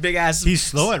 These big ass. He's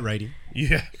slow at writing.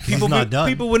 Yeah.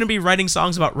 People wouldn't be writing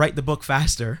songs about write the book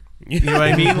faster. You know what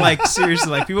I mean? Like,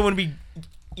 seriously, like people wouldn't be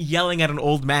yelling at an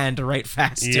old man to write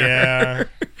faster. Yeah.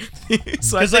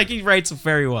 So I think he writes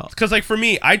very well. Because like for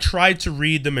me, I tried to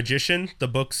read The Magician, the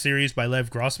book series by Lev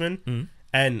Grossman,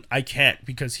 and I can't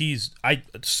because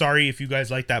sorry if you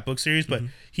guys like that book series, but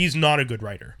he's not a good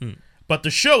writer. But the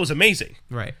show is amazing.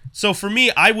 Right. So for me,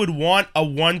 I would want a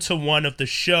one-to-one of the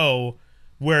show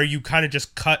where you kind of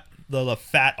just cut the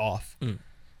fat off.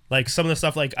 Like some of the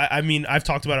stuff, like I mean, I've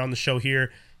talked about it on the show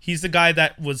here. He's the guy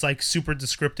that was like super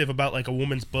descriptive about like a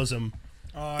woman's bosom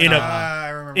in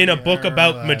a book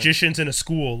about magicians in a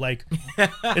school. Like,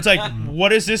 it's like,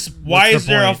 what is this? Why is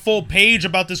there a full page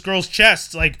about this girl's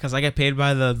chest? Like, because I get paid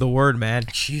by the word, man.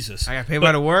 Jesus, I got paid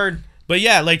by the word. But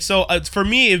yeah, like, so for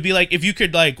me, it'd be like if you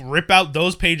could like rip out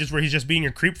those pages where he's just being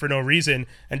a creep for no reason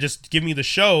and just give me the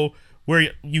show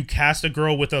where you cast a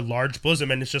girl with a large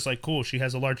bosom and it's just like, cool, she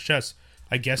has a large chest.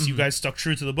 I guess you guys stuck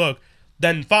true to the book.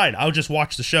 Then fine, I'll just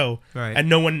watch the show, right? And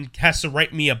no one has to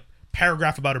write me a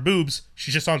paragraph about her boobs.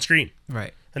 She's just on screen,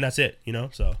 right? And that's it,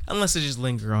 So unless they just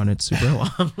linger on it super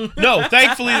long. No,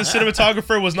 thankfully the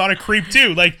cinematographer was not a creep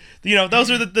too. Like,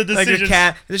 those are the decisions.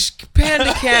 Like just pan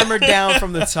the camera down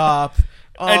from the top.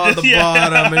 The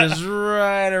bottom is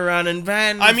right around and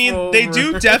pan. I mean, forward. They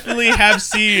do definitely have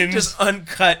scenes. Just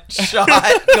uncut shot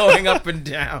going up and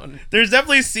down. There's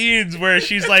definitely scenes where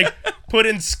she's like put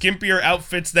in skimpier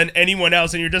outfits than anyone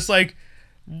else, and you're just like,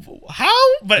 how?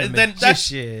 But then that's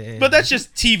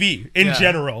just TV in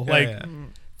general.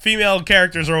 Female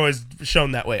characters are always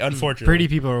shown that way, unfortunately. Pretty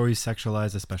people are always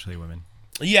sexualized, especially women.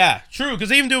 Yeah, true, because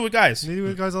they even do it with guys. They do it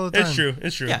with guys all the time.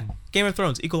 It's true. Yeah, Game of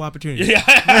Thrones, equal opportunity.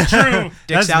 Yeah, true.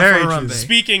 That's very true.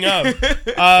 Speaking of,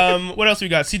 what else we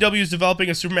got? CW is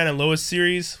developing a Superman and Lois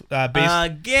series.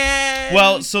 Again.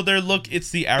 Well, so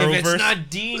it's the Arrowverse. If it's not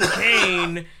Dean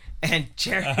Cain and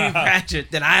Jerry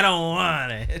Pratchett, then I don't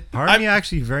want it. Part of me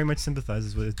actually very much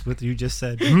sympathizes with what you just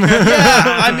said. Yeah,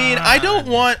 I mean, I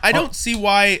don't see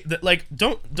why.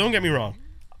 Don't get me wrong.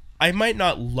 I might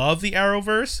not love the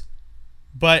Arrowverse,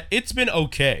 but it's been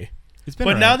okay.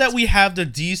 But now that we have the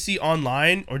DC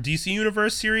Online or DC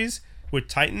Universe series with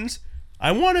Titans,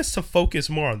 I want us to focus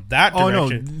more on that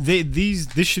direction. Oh no,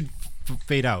 this should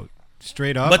fade out.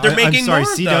 Straight up. But they're making I'm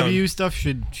sorry, more CW stuff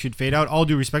should fade out. All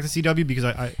due respect to CW, because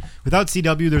I without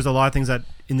CW, there's a lot of things that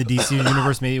in the DC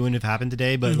universe maybe wouldn't have happened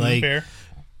today. But like, fair.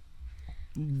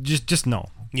 just no.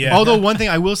 Yeah. Although one thing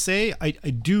I will say,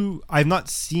 I've not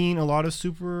seen a lot of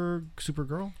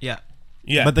Supergirl. Yeah.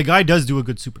 Yeah. But the guy does do a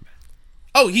good Superman.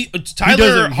 Oh,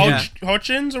 Tyler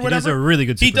Hutchins or whatever. He does a really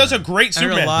good Superman. He does a great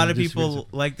Superman. I heard a lot of people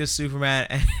like this Superman,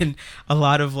 and a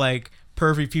lot of like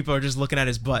pervy people are just looking at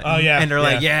his butt. Oh yeah, and they're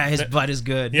like, yeah, his butt is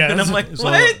good. Yeah, and I'm like,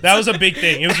 what? That was a big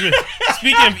thing. It was really,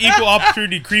 speaking of equal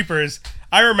opportunity creepers.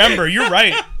 I remember. You're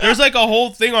right. There's like a whole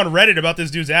thing on Reddit about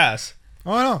this dude's ass.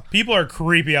 Oh, I know. People are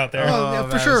creepy out there. Oh, yeah,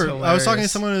 for sure. I was talking to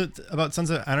someone about Sons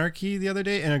of Anarchy the other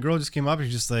day, and a girl just came up and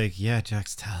she's just like, yeah,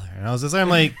 Jax Teller. And I was just like, I'm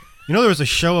like, you know, there was a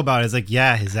show about it. It's like,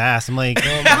 yeah, his ass. I'm like,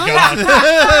 oh my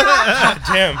god,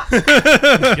 damn,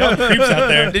 y'all creeps out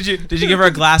there. Did you give her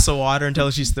a glass of water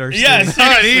until she's thirsty? Yes,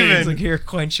 not even. It's like, here,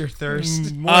 quench your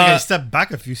thirst. More like I step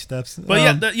back a few steps.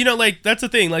 But you know, like that's the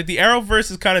thing. Like the Arrowverse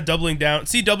is kind of doubling down.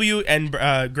 CW and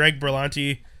Greg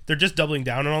Berlanti, they're just doubling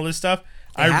down on all this stuff.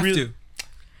 They have to.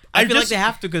 I feel like they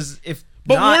have to, because if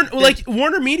but not,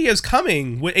 Warner Media is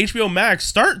coming with HBO Max.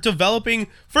 Start developing.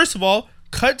 First of all,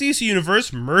 cut DC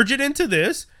Universe, merge it into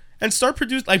this, and start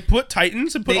producing. Like put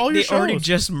Titans and put all your shows. They already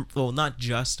not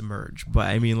just merge, but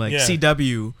I mean like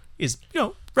CW is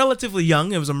relatively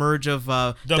young. It was a merge of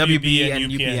WB and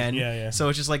UPN. Yeah. So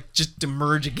it's just to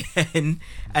merge again,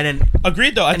 and then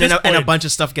agreed though. And a bunch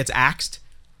of stuff gets axed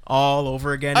all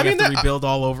over again. You have to rebuild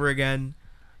all over again.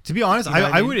 To be honest,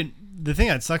 I wouldn't. The thing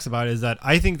that sucks about it is that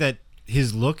I think that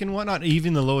his look and whatnot,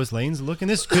 even the Lois Lane's look in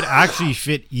this, could actually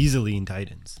fit easily in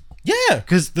Titans. Yeah,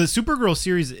 because the Supergirl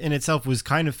series in itself was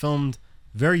kind of filmed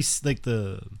very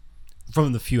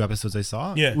from the few episodes I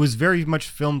saw. Yeah, was very much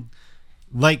filmed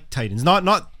like Titans. Not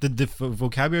the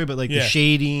vocabulary, but like the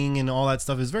shading and all that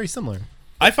stuff is very similar.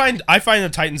 I find the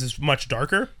Titans is much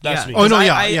darker. That's me. Oh no,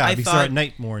 yeah, because they're at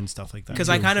night more and stuff like that. Because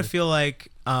I kind of feel like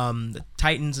the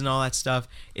Titans and all that stuff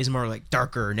is more like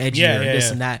darker and edgier and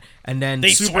this and that, and then they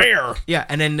swear. Yeah,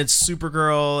 and then it's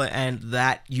Supergirl and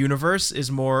that universe is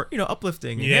more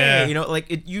uplifting. Yeah,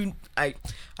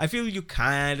 I feel you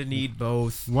kind of need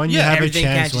both. One you have a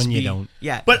chance, one you don't.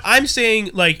 Yeah, but I'm saying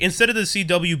like instead of the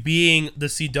CW being the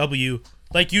CW,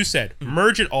 like you said,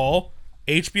 merge it all.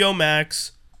 HBO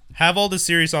Max. Have all the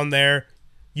series on there.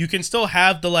 You can still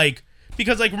have the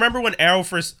because remember when Arrow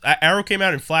came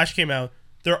out and Flash came out,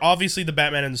 they're obviously the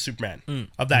Batman and the Superman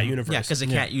of that universe. Yeah, because they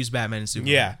can't use Batman and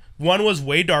Superman. Yeah, one was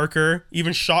way darker,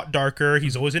 even shot darker.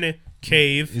 He's always in a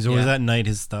cave. He's always at night.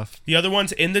 His stuff. The other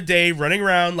one's in the day, running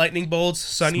around, lightning bolts,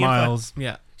 sunny, smiles.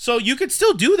 Yeah. So you could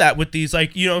still do that with these.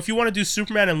 If you want to do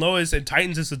Superman and Lois and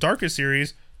Titans as the darker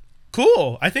series.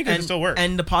 Cool. I think it can still work.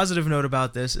 And the positive note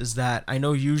about this is that I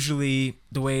know usually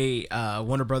the way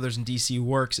Warner Brothers and DC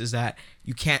works is that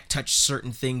you can't touch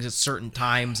certain things at certain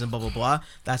times and blah, blah, blah.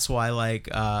 That's why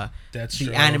That's the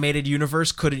true. animated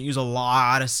universe couldn't use a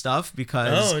lot of stuff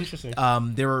because interesting.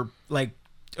 They were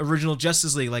original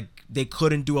Justice League, they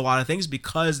couldn't do a lot of things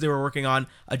because they were working on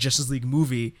a Justice League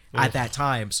movie at that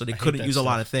time, so they couldn't use a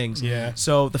lot of things. Yeah.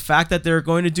 So the fact that they're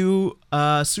going to do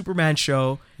a Superman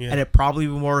show and it probably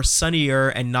more sunnier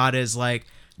and not as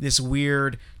this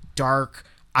weird, dark,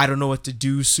 I don't know what to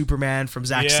do Superman from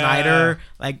Zack Snyder,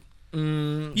 that's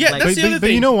the other thing.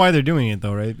 But you know why they're doing it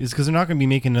though, right? It's because they're not going to be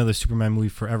making another Superman movie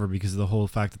forever because of the whole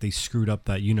fact that they screwed up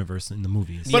that universe in the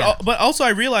movies. But also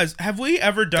I realize, have we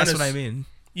ever done That's what I mean.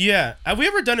 Yeah. Have we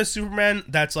ever done a Superman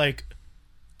that's a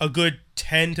good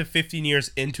 10 to 15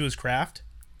 years into his craft?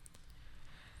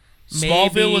 Maybe.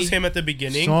 Smallville was him at the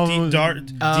beginning.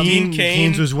 Dean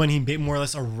Cain was when he more or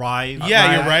less arrived.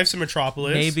 Yeah, he arrives to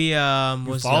Metropolis. Maybe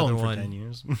what's the other one? 10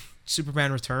 years.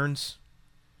 Superman Returns,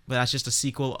 but that's just a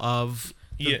sequel of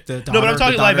the no, but I'm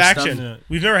talking live action. Yeah.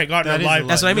 We've never gotten a live.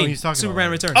 That's what I mean.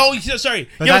 Superman Returns. Oh, sorry.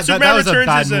 But Superman was Returns a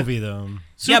bad is movie though.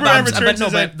 Superman Returns.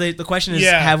 But the question is,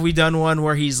 have we done one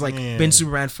where he's been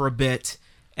Superman for a bit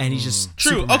and he's just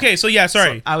true? Superman. Okay, so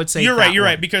sorry. So I would say you're right. You're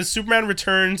right because Superman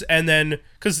Returns and then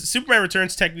because Superman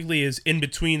Returns technically is in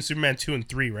between Superman 2 and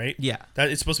 3, right? Yeah, that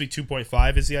it's supposed to be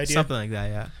 2.5 is the idea. Something like that.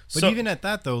 Yeah. But even at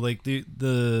that though,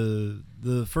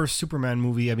 the first Superman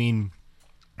movie, I mean,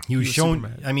 he was shown.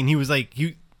 Superman. I mean, he was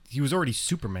he was already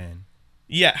Superman.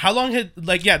 Yeah. How long had the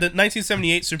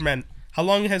 1978 Superman? How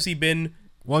long has he been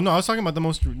Well, no, I was talking about the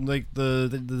most like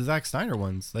the Zack Snyder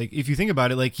ones. Like, if you think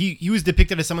about it, like he was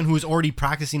depicted as someone who was already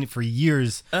practicing it for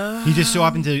years. He just so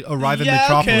happened to arrive in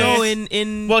Metropolis. Okay.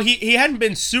 No, well, he hadn't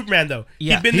been Superman though.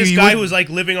 Yeah. He'd been this guy who was like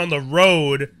living on the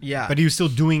road. Yeah, but he was still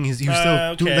doing his. He was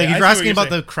still doing, like, if you're asking about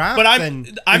the craft, but I'm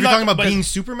if you're talking about being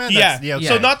Superman. Yeah.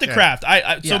 So not the craft.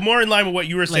 So more in line with what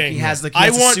you were saying. He has the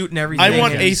suit and everything. I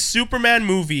want a Superman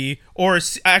movie, or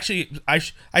actually,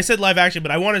 I said live action,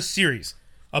 but I want a series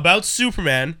about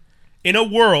Superman in a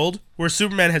world where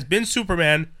Superman has been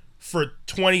Superman for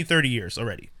 20, 30 years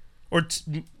already. Or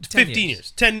 15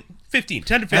 years. 10 to 15. It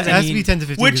has to be 10 to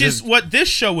 15. Which is what this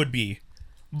show would be.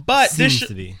 But this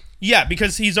to be. Yeah,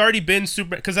 because he's already been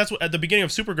Superman. Because that's what at the beginning of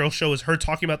Supergirl's show is her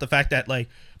talking about the fact that, like,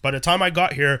 by the time I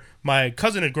got here, my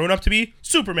cousin had grown up to be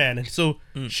Superman. And so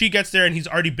she gets there and he's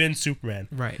already been Superman.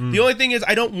 Right. The only thing is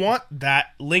I don't want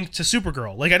that linked to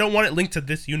Supergirl. Like, I don't want it linked to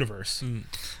this universe.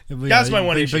 That's my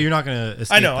one issue. But you're not going to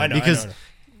escape I know. Because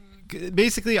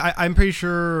basically, I'm pretty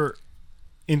sure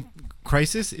in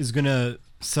Crisis is going to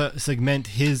segment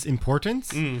his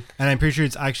importance. And I'm pretty sure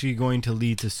it's actually going to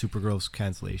lead to Supergirl's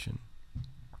cancellation.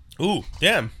 Ooh,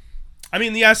 damn. I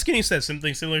mean, the Skinny said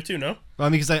something similar too, no? Well, I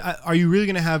mean, because are you really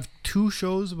going to have two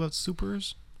shows about so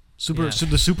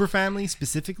the Super Family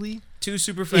specifically? Two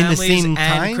Super Families and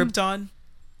Krypton?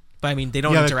 But I mean, they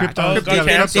don't interact.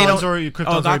 Krypton's already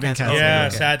been canceled. Yeah,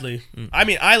 sadly. I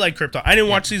mean, I like Krypton. I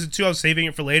didn't watch season 2. I was saving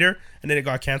it for later, and then it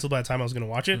got canceled by the time I was going to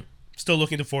watch it. Still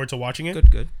looking forward to watching it.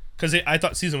 Good. Because I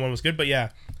thought season 1 was good, but yeah.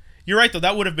 You're right, though.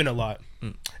 That would have been a lot.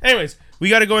 Anyways, we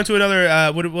got to go into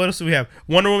another... what else do we have?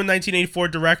 Wonder Woman 1984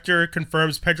 director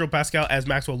confirms Pedro Pascal as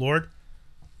Maxwell Lord.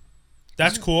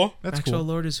 That's cool. Maxwell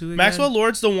Lord is who again? Maxwell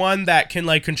Lord's the one that can,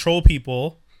 like, control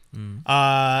people.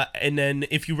 And then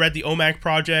if you read the OMAC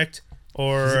Project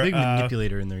or... He's a big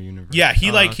manipulator in their universe. Yeah,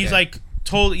 he's like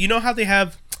told... You know how they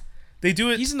have... They do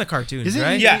it... He's in the cartoons,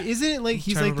 right? Yeah. Isn't it like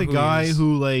he's like the guy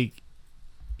who, like...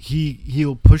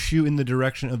 He'll push you in the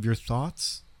direction of your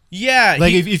thoughts? Yeah.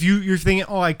 Like, if you're thinking,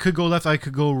 oh, I could go left, I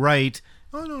could go right.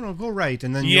 Oh, no, go right.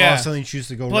 And then you all suddenly choose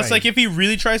to go right. Plus, like, if he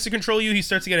really tries to control you, he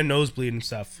starts to get a nosebleed and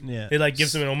stuff. Yeah. It, like,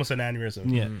 gives him almost an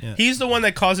aneurysm. Yeah. He's the one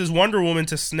that causes Wonder Woman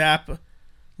to snap,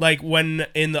 like, when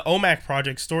in the OMAC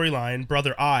Project storyline,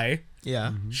 Brother Eye.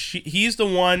 Yeah. He's the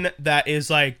one that is,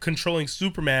 like, controlling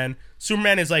Superman.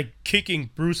 Superman is, like, kicking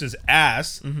Bruce's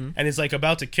ass and is, like,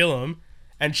 about to kill him.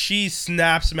 And she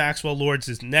snaps Maxwell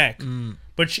Lord's neck.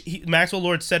 But Maxwell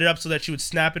Lord set it up so that she would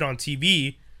snap it on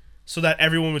TV so that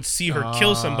everyone would see her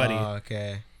kill somebody.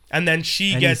 Okay. And then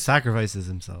he sacrifices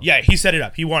himself. Yeah, he set it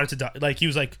up. He wanted to die. Like, he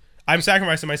was like, I'm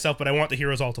sacrificing myself, but I want the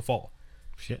heroes all to fall.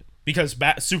 Shit. Because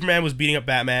Superman was beating up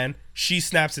Batman. She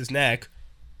snaps his neck.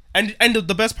 And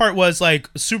the best part was, like,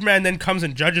 Superman then comes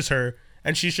and judges her.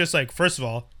 And she's just like, first of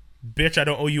all, bitch, I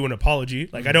don't owe you an apology.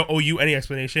 Like, I don't owe you any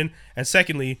explanation. And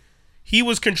secondly... He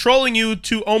was controlling you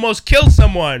to almost kill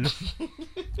someone.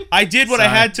 I did what I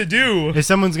had to do. If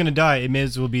someone's gonna die, it may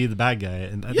as well be the bad guy.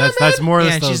 And that's more or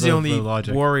less she's the only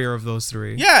logic. warrior of those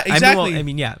three. Yeah, exactly. I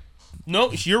mean, yeah.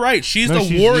 No, you're right. She's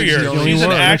the warrior. She's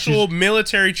an actual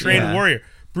military trained warrior.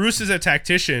 Bruce is a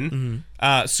tactician.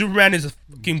 Superman is a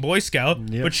fucking Boy Scout.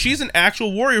 But she's an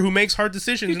actual warrior who makes hard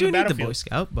decisions in the battlefield. The Boy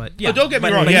Scout, but yeah. But don't get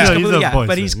me wrong.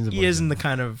 But he is in the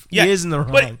kind of... He is in the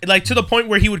wrong. But, like, to the point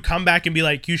where he would come back and be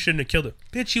like, you shouldn't have killed him.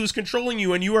 Bitch, he was controlling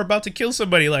you and you were about to kill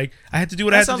somebody. Like, I had to do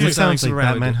what I had to do. It sounds like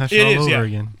Batman Hush all over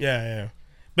again. Yeah.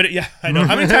 But, I know.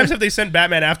 How many times have they sent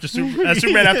Batman after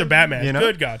Superman after Batman? You know?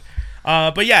 Good God.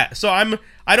 But, yeah. So,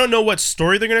 I don't know what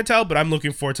story they're going to tell, but I'm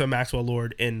looking forward to Maxwell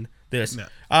Lord in this.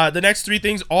 The next 3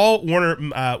 things, all Warner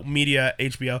Media,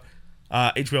 HBO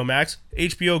Max,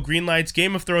 HBO greenlights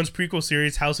Game of Thrones prequel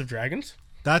series House of Dragons.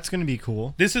 That's going to be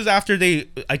cool. This is after they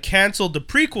canceled the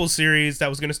prequel series that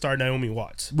was going to star Naomi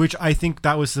Watts. Which I think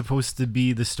that was supposed to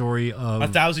be the story of...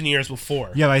 1,000 years before.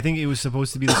 Yeah, I think it was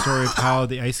supposed to be the story of how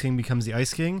the Ice King becomes the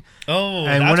Ice King. Oh,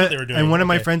 and that's what they were doing. And one of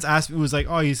my friends asked me, was like,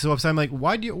 oh, he's so upset. I'm like,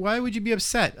 why would you be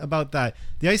upset about that?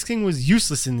 The Ice King was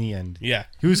useless in the end. Yeah.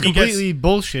 He was completely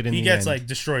bullshit in the end. He gets, like,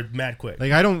 destroyed mad quick.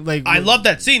 Like, I don't, like... I love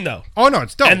that scene, though. Oh, no,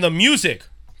 it's dope. And the music...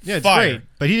 Yeah, it's great.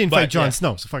 But he didn't fight Jon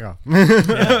Snow, so fuck off.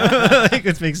 Like,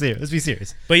 let's be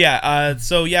serious. But yeah,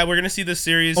 we're going to see this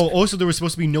series. Oh, also, there was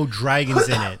supposed to be no dragons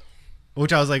in it.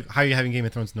 Which I was like, how are you having Game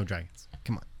of Thrones no dragons?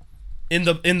 Come on. In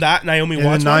that Naomi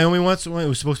Watts one? Naomi Watts one, it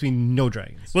was supposed to be no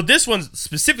dragons. Well, this one's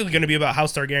specifically going to be about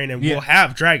House Targaryen and we'll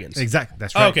have dragons. Exactly,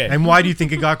 that's right. Okay. And why do you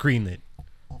think it got greenlit?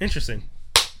 Interesting.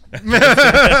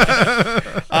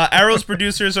 Arrow's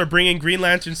producers are bringing Green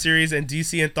Lantern series and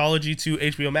DC Anthology to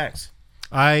HBO Max.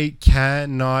 I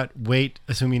cannot wait,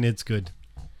 assuming it's good.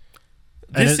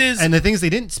 And the thing is, they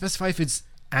didn't specify if it's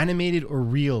animated or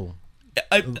real?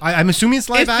 I'm assuming it's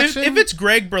live action. If it's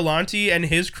Greg Berlanti and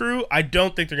his crew, I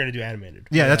don't think they're going to do animated.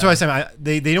 Yeah, that's what I said.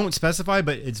 They don't specify,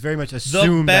 but it's very much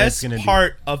assumed that it's going to be. The best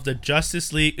part of the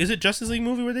Justice League... Is it Justice League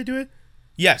movie where they do it?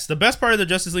 Yes, the best part of the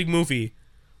Justice League movie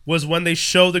was when they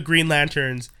show the Green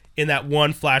Lanterns in that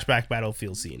one flashback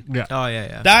battlefield scene. Yeah. Oh,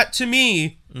 yeah. That, to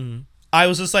me, I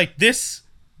was just like,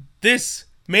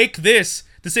 make this.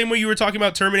 The same way you were talking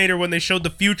about Terminator when they showed the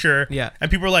future. Yeah.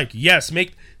 And people were like, yes,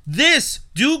 make... This,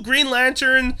 do Green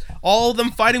Lantern, all of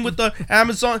them fighting with the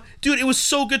Amazon. Dude, it was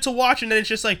so good to watch, and then it's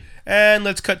just like, and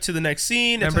let's cut to the next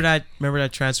scene. Remember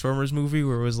that Transformers movie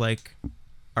where it was like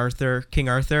King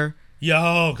Arthur?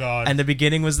 Oh, God. And the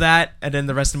beginning was that, and then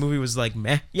the rest of the movie was like,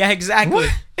 meh. Yeah, exactly.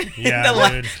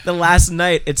 Yeah, the last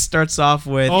night, it starts off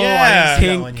with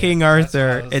King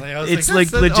Arthur. It's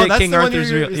like legit King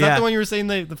Arthur's real. Is that the one you were saying,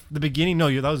 the beginning? No,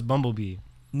 that was Bumblebee.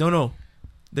 No.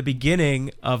 The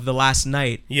beginning of the last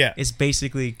night is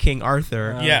basically King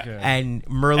Arthur. And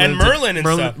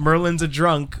Merlin's a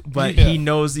drunk, but he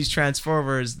knows these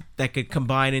Transformers that could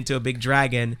combine into a big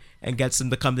dragon and gets them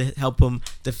to come to help him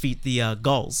defeat the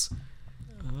Gulls.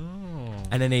 Oh.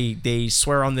 And then they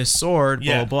swear on this sword,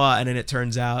 blah, blah, blah, and then it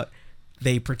turns out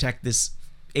they protect this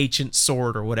ancient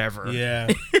sword or whatever. Yeah.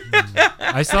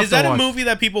 Is that a movie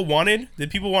that people wanted? Did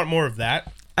people want more of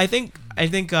that? I think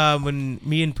when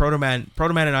me and Protoman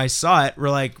and I saw it, we're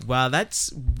like, wow,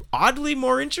 that's oddly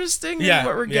more interesting than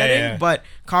what we're getting. Yeah. But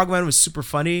Cogman was super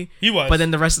funny. He was. But then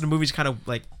the rest of the movie's kind of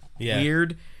like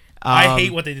weird. I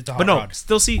hate what they did to Hot Rod. But no,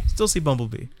 still see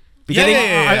Bumblebee.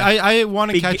 I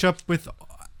want to catch up with...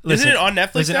 Isn't it on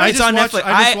Netflix? Listen, it's on Netflix.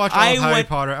 I just watched all of Harry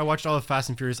Potter. I watched all of Fast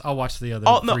and Furious. I'll watch the other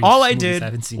all I did,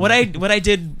 what I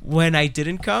did when I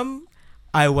didn't come,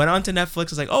 I went onto Netflix.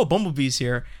 I was like, oh, Bumblebee's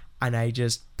here. And I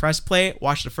just pressed play,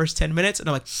 watched the first 10 minutes, and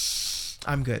I'm like,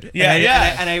 I'm good.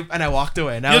 Yeah, and I walked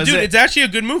away. And it's actually a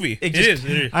good movie. It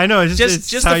is. I know. It's just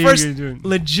the first,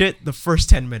 legit the first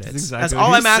 10 minutes. That's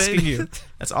all I'm asking you.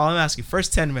 That's all I'm asking.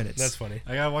 First 10 minutes. That's funny.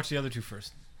 I gotta watch the other two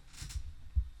first.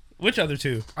 Which other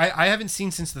two? I haven't seen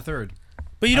since the third.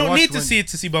 But you don't need to see it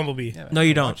to see Bumblebee. Yeah, no,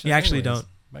 you don't. You actually don't.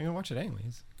 I'm gonna watch it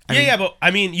anyways. But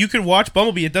I mean, you could watch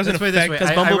Bumblebee. It doesn't affect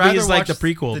because Bumblebee is like the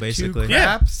prequel, basically.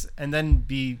 And then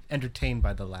be entertained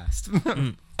by the last.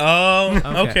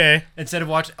 Oh, okay. Instead of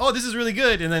watching, this is really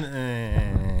good, and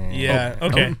then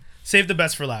okay. Save the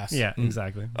best for last. Yeah,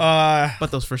 exactly. But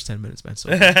those first 10 minutes, man,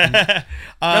 so worth it. The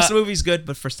rest of the movie's good,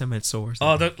 but first 10 minutes so worth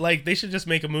it. They should just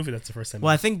make a movie that's the first 10 minutes.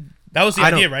 Well, I think that was the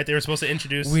idea, right? They were supposed to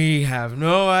introduce. We have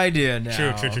no idea now.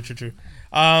 True.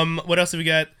 What else do we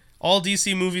got? All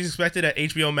DC movies expected at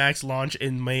HBO Max launch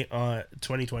in May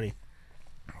 2020.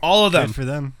 All of them. Good for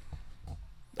them.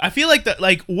 I feel like that.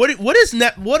 Like, what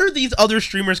are these other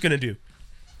streamers gonna do?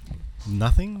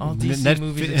 Nothing. All DC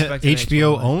movies expected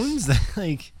HBO owns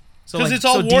like. Because it's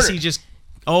all Warner. DC just.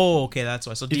 Oh, okay, that's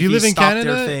why. So if you live in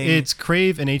Canada, it's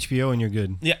Crave and HBO, and you're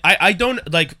good. Yeah, I don't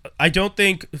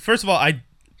think. First of all, I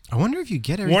wonder if you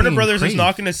get everything. Warner Brothers is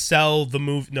not going to sell the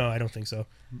movie. No, I don't think so.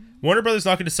 Warner Brothers is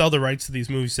not going to sell the rights to these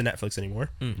movies to Netflix anymore.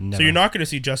 So you're not going to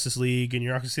see Justice League, and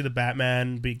you're not going to see the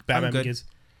Batman Begins.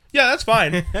 Yeah, that's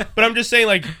fine. But I'm just saying,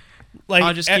 like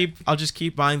I'll just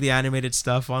keep buying the animated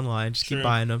stuff online. Just keep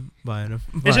buying them.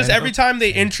 It's just every time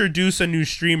they introduce a new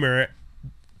streamer,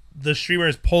 the streamer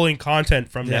is pulling content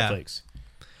from Netflix.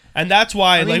 And that's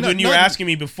why, when you were asking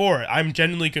me before, I'm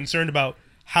genuinely concerned about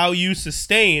how you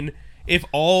sustain if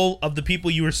all of the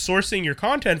people you were sourcing your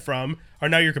content from are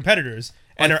now your competitors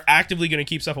and are actively going to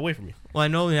keep stuff away from you. Well, I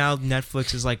know now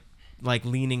Netflix is like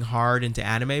leaning hard into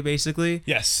anime, basically.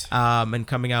 Yes. And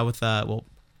coming out with I was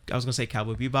going to say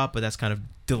Cowboy Bebop, but that's kind of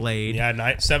delayed.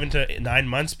 Yeah, 7 to 9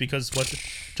 months because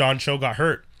John Cho got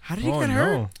hurt. How did he get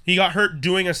hurt? He got hurt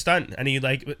doing a stunt, and he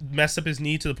messed up his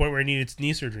knee to the point where he needed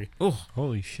knee surgery. Oh,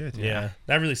 holy shit! Yeah,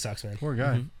 that really sucks, man. Poor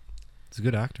guy. Mm-hmm. He's a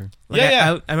good actor.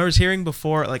 I remember hearing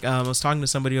before, I was talking to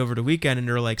somebody over the weekend, and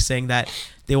they were saying that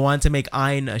they wanted to make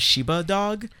Ayn a Shiba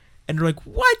dog, and they're like,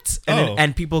 "What?"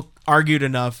 And people argued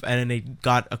enough, and then they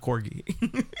got a corgi,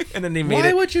 and then they made it.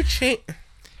 Why would you change?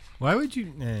 Why would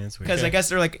you? Because I guess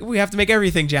they're like, we have to make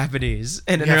everything Japanese,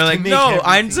 and then they're like, no,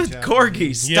 I'm a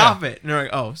corgi. Stop it. And they're like,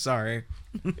 oh, sorry.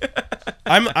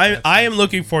 I am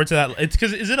looking forward to that. It's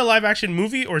because is it a live action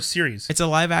movie or series? It's a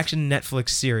live action Netflix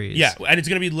series. Yeah, and it's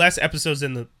gonna be less episodes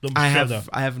than the show. Though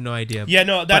I have no idea. Yeah,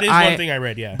 no, that is one thing I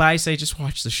read. Yeah, but I say just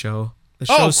watch the show. The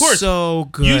show's of course. So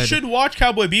good. You should watch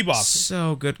Cowboy Bebop.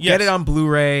 So good. Yes. Get it on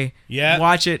Blu-ray. Yeah.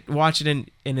 Watch it in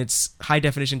its high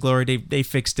definition glory. They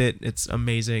fixed it. It's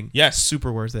amazing. Yes.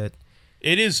 Super worth it.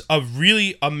 It is a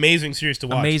really amazing series to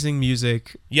watch. Amazing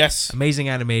music. Yes. Amazing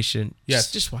animation.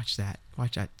 Yes. Just watch that.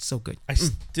 Watch that. So good.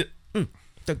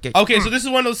 Okay, so this is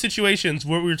one of those situations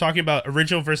where we were talking about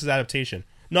original versus adaptation.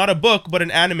 Not a book, but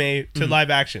an anime to live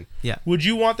action. Yeah. Would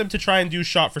you want them to try and do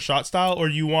shot for shot style, or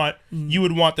you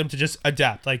would want them to just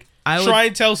adapt? Like try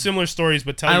and tell similar stories,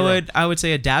 but tell I would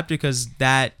say adapt, because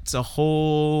that's a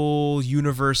whole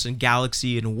universe and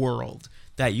galaxy and world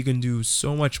that you can do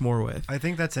so much more with. I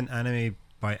think that's an anime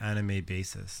by anime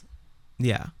basis.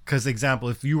 Yeah. Because example,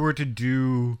 if you were to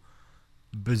do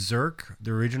Berserk,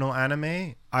 the original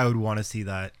anime, I would want to see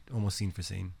that almost scene for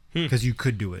scene, because you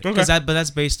could do it. Okay. But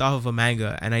that's based off of a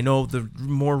manga, and I know the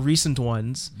more recent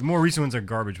ones. The more recent ones are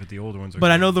garbage, but the older ones are.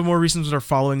 But I know the more recent ones are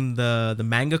following the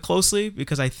manga closely,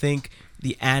 because I think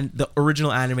the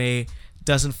original anime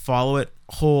doesn't follow it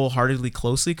wholeheartedly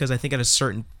closely, because I think at a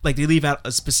certain, like, they leave out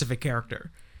a specific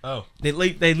character. Oh. They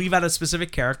leave out a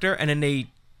specific character, and then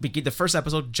the first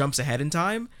episode jumps ahead in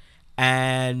time,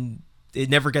 and it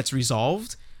never gets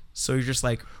resolved. So you're just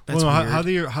like, that's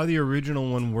weird. How the original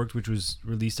one worked, which was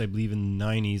released, I believe, in the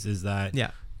 90s, is that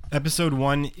episode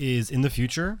 1 is in the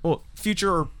future. Well,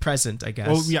 future or present, I guess.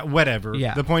 Oh yeah, whatever.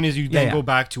 Yeah. The point is, you then go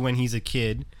back to when he's a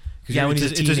kid. Yeah, when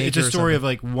he's a teenager. It's a story of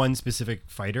like one specific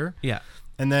fighter. Yeah.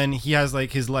 And then he has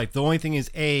like his life. The only thing is,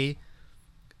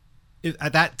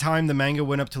 at that time the manga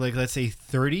went up to like, let's say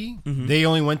 30. Mm-hmm. They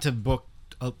only went to book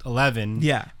 11.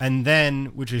 Yeah. And then,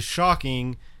 which is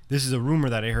shocking, this is a rumor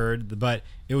that I heard, but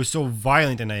it was so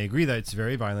violent, and I agree that it's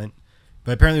very violent,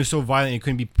 but apparently it was so violent it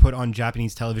couldn't be put on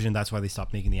Japanese television. That's why they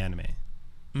stopped making the anime.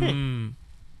 It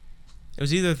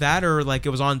was either that, or like it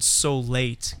was on so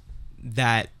late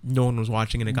that no one was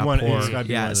watching and it got poor.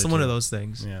 Yeah, it's one of those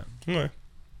things. Yeah. Okay.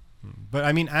 But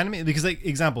I mean, anime, because like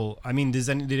example, I mean, did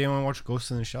anyone watch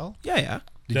Ghost in the Shell? Yeah.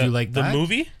 Did you like that? The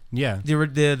movie? Yeah.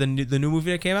 The new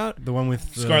movie that came out? The one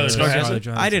with Scarlett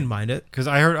Johansson? I didn't mind it. Because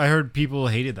I heard people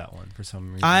hated that one for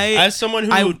some reason. As someone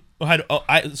who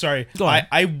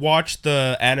I watched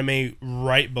the anime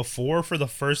right before for the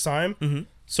first time. Mm-hmm.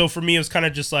 So for me, it was kind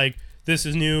of just like, this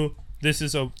is new. This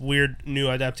is a weird new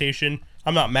adaptation.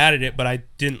 I'm not mad at it, but I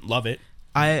didn't love it.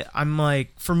 I'm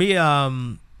like, for me,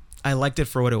 I liked it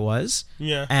for what it was.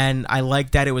 Yeah. And I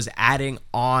liked that it was adding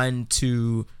on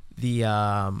to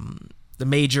the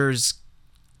Major's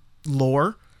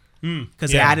lore,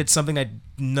 because they added something that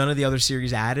none of the other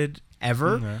series added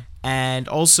ever. Mm-hmm. And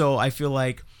also, I feel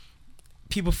like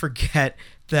people forget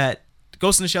that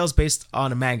Ghost in the Shell is based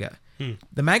on a manga.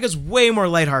 The manga's way more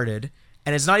lighthearted,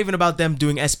 and it's not even about them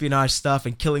doing espionage stuff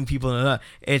and killing people.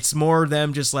 It's more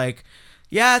them just like,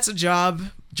 yeah, it's a job.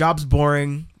 Job's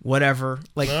boring. Whatever.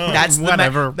 Like that's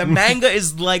whatever. The manga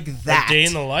is like that. A day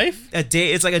in the life.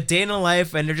 It's like a day in the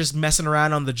life, and they're just messing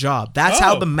around on the job. That's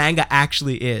how the manga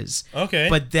actually is. Okay.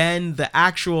 But then the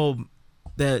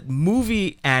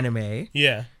movie anime,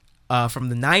 from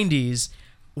the 90s,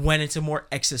 went into more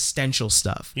existential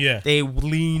stuff. Yeah. They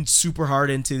leaned super hard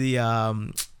into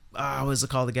the what is it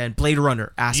called again? Blade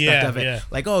Runner aspect of it. Yeah.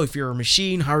 Like, if you're a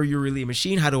machine, how are you really a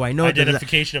machine? How do I know?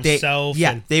 Identification of self.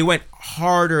 Yeah, they went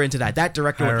harder into that. That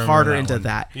director went harder into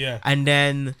that. Yeah. And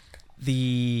then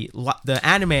the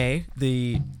anime,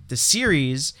 the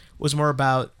series was more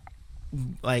about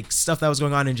like stuff that was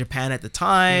going on in Japan at the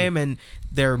time and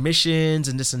their missions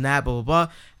and this and that, blah, blah,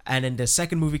 blah. And then the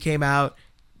second movie came out,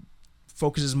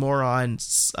 focuses more on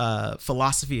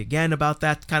philosophy again about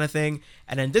that kind of thing.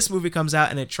 And then this movie comes out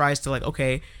and it tries to like,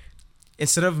 okay,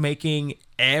 instead of making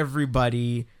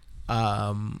everybody,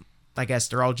 I guess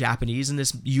they're all Japanese in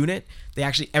this unit,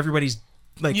 everybody's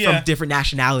like from different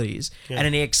nationalities. Yeah. And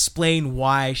then they explain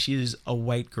why she's a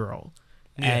white girl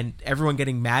and everyone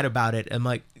getting mad about it. And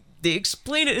like, they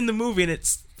explain it in the movie and it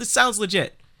sounds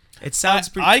legit. It sounds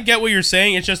I get what you're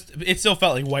saying. It's just, it still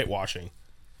felt like whitewashing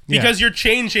because you're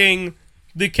changing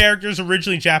the character's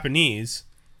originally Japanese.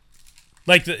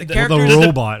 Like the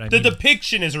robot. The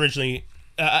depiction is originally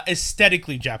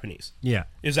aesthetically Japanese. Yeah.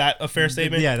 Is that a fair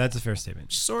statement? Yeah, that's a fair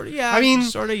statement. Sort of, yeah. I mean,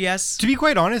 sort of, yes. To be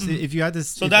quite honest, if you had to...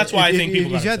 So that's why I think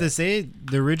people... If you had to say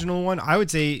the original one, I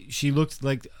would say she looked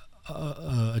like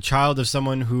a child of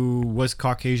someone who was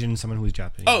Caucasian and someone who was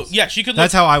Japanese. Oh, yeah, she could look...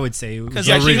 That's how I would say. Because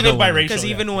she could look biracial. Because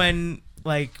even when,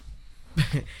 like...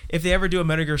 if they ever do a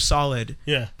Metal Gear Solid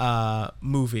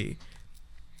movie...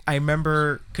 I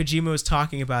remember Kojima was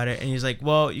talking about it, and he's like,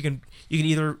 "Well, you can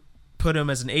either put him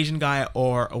as an Asian guy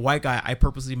or a white guy." I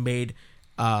purposely made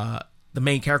the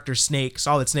main character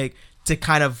Solid Snake, to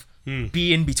kind of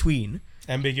be in between,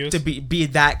 ambiguous, to be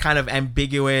that kind of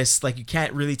ambiguous. Like you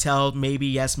can't really tell, maybe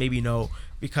yes, maybe no,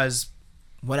 because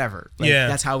whatever. Like,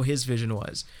 that's how his vision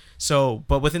was. So,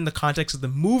 but within the context of the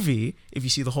movie, if you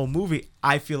see the whole movie,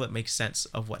 I feel it makes sense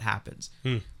of what happens.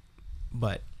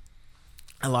 But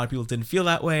A lot of people didn't feel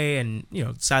that way, and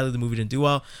sadly the movie didn't do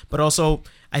well. But also,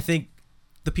 I think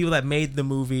the people that made the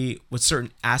movie with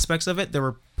certain aspects of it, they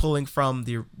were pulling from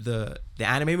the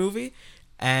anime movie,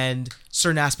 and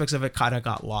certain aspects of it kind of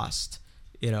got lost.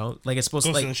 Like it's supposed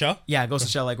Ghost to in the Shell? Yeah, Ghost in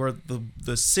the Shell, like where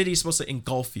the city's supposed to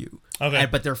engulf you. Okay.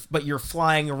 But you're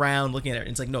flying around looking at it. And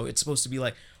it's like, no, it's supposed to be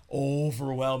like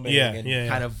overwhelming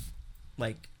kind of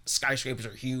like skyscrapers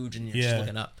are huge and you're just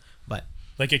looking up. But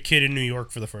like a kid in New York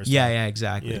for the first time. Yeah,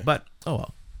 exactly. Yeah. But oh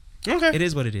well. Okay. It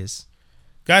is what it is.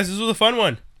 Guys, this was a fun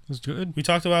one. It was good. We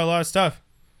talked about a lot of stuff.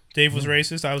 Dave was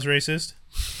racist. I was racist.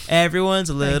 Everyone's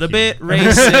a little bit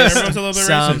racist. Everyone's a little bit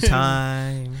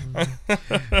sometimes.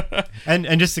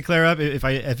 and just to clear up, if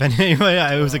anyway,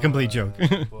 it was a complete joke.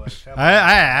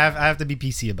 I have to be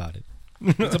PC about it.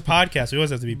 It's a podcast. We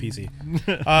always have to be PC.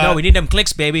 No, we need them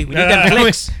clicks, baby. We need them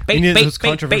clicks. We need those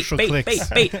controversial clicks.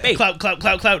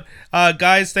 Clout.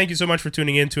 Guys, thank you so much for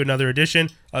tuning in to another edition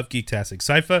of Geektastic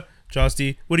Cypher.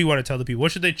 Josty, what do you want to tell the people?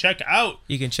 What should they check out?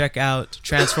 You can check out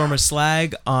Transformers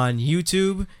Slag on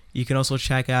YouTube. You can also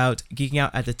check out Geeking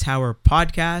Out at the Tower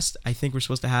podcast. I think we're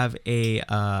supposed to have a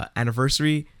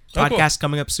anniversary podcast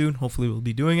coming up soon. Hopefully we'll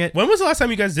be doing it. When was the last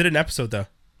time you guys did an episode, though?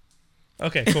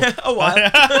 Okay, cool. A while.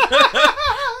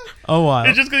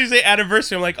 It's just because you say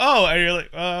anniversary. I'm like, oh, and you're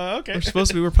like, okay.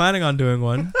 We're planning on doing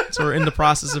one. So we're in the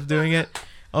process of doing it.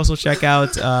 Also check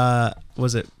out, not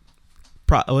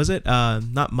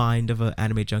Mind of an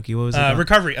Anime Junkie. What was it?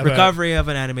 Recovery of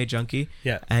an Anime Junkie.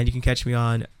 Yeah. And you can catch me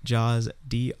on Jaws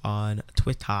D on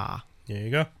Twitter. There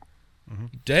you go. Mm-hmm.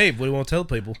 Dave, what do you want to tell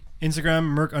people?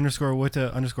 Instagram,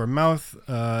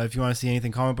 Merc_Wita_mouth. If you want to see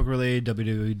anything comic book related,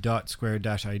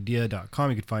 www.square-idea.com.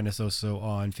 You can find us also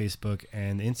on Facebook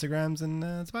and Instagrams, and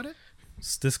that's about it.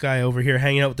 It's this guy over here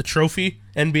hanging out with the trophy,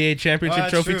 NBA championship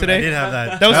trophy today. I did have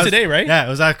that. That was today, right? Yeah, it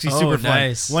was actually super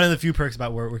nice. fun. One of the few perks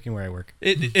about working where I work.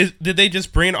 Did they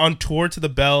just bring it on tour to the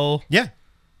Bell? Yeah.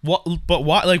 What? But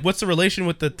why? Like, what's the relation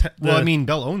with the? Well, I mean,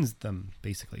 Bell owns them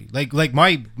basically. Like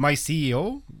my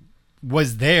CEO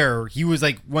was there. He was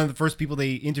like one of the first people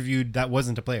they interviewed that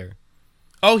wasn't a player.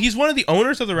 Oh, he's one of the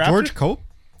owners of the Raptors? George Cope?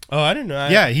 Oh, I didn't know. I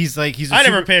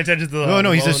never pay attention to the.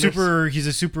 No, he's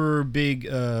a super big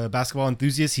basketball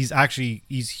enthusiast. He's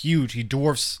huge. He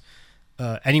dwarfs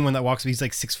anyone that walks. He's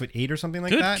like 6'8" or something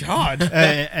like that. Good God!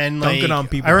 And like dunking on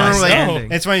people. I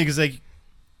remember it's funny because like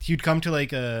he'd come to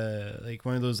like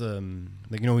one of those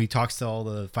he talks to all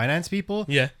the finance people.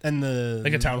 Yeah. And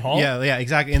like a town hall. Yeah,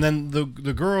 exactly. And then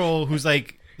the girl who's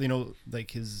like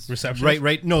like his receptionist.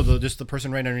 Right. No, just the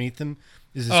person right underneath him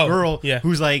is this girl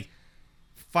who's like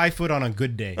 5 foot on a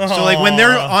good day. Oh. So like when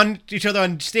they're on each other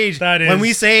on stage, when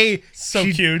we say so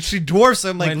cute, she dwarfs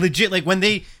them like legit. Like when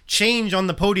they change on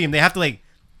the podium, they have to like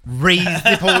raise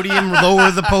the podium,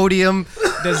 lower the podium,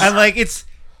 and like it's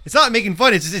not making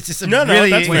fun. It's just really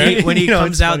that's when he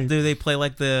comes out. Funny. Do they play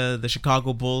like the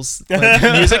Chicago Bulls like,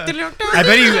 music?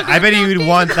 I bet he would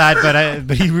want that,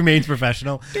 but he remains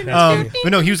professional. But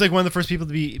no, he was like one of the first people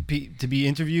to be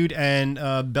interviewed, and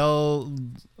Bell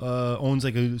owns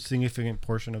like a significant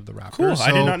portion of the Raptors. Cool,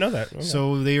 I did not know that. Okay.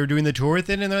 So they were doing the tour with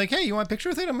it, and they're like, "Hey, you want a picture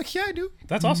with it?" I'm like, "Yeah, I do."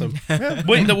 That's awesome. Yeah.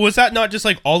 Wait, was that not just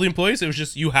like all the employees? It was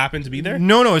just you happened to be there?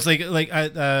 No, it's like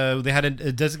they had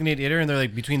a designated editor, and they're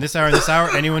like between this hour and this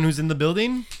hour, anyone who's in the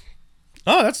building.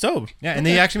 Oh, that's dope. Yeah, and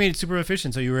they actually made it super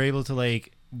efficient, so you were able to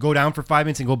like go down for 5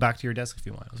 minutes and go back to your desk if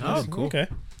you want. Oh, cool. Okay.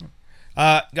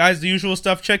 Guys, the usual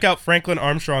stuff. Check out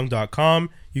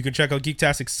FranklinArmstrong.com. You can check out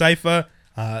Geektastic Cypher.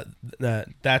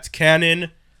 That's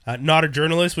canon. Not a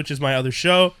Journalist, which is my other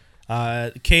show.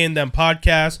 K and Them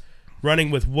Podcast.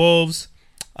 Running with Wolves.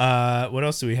 What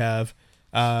else do we have?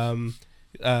 Queer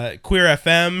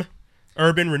FM.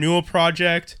 Urban Renewal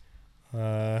Project.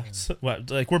 We're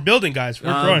building, guys.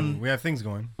 We're growing. We have things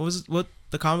going. What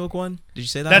the comic book one? Did you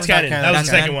say that? That's canon. That was the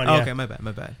second one. Yeah. Oh, okay, my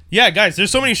bad. Yeah, guys,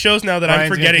 there's so many shows now that I'm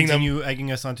forgetting them. You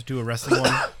egging us on to do a wrestling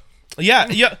one.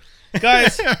 Yeah,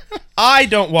 guys. I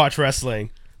don't watch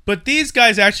wrestling, but these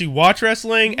guys actually watch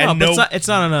wrestling and know. It's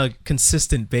not on a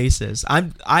consistent basis.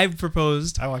 I've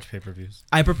proposed. I watch pay-per-views.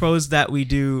 I proposed that we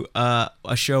do a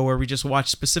show where we just watch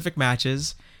specific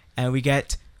matches and we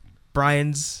get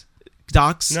Brian's.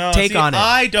 Doc's take on it.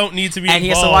 I don't need to be and involved. He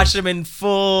has to watch them in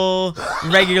full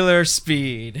regular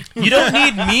speed. You don't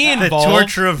need me involved. The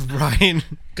torture of Brian.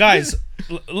 Guys,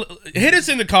 hit us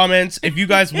in the comments if you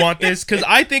guys want this, because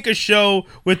I think a show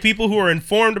with people who are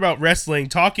informed about wrestling,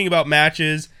 talking about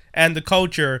matches and the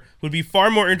culture would be far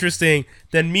more interesting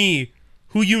than me,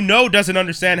 who doesn't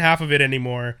understand half of it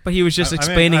anymore. But he was just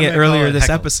explaining it earlier this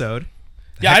episode.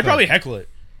 Yeah, I'd probably heckle it.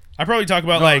 I probably talk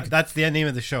about like that's the name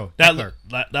of the show. That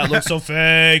looks so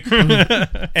fake.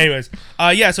 Anyways,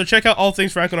 so check out all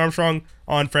things Franklin Armstrong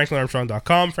on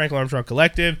franklinarmstrong.com, Franklin Armstrong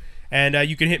Collective, and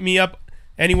you can hit me up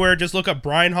anywhere. Just look up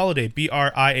Brian Holiday,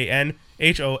 BrianHolidae.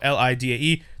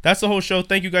 That's the whole show.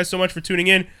 Thank you guys so much for tuning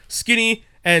in. Skinny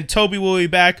and Toby will be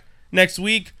back next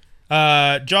week.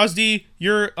 Jaws D,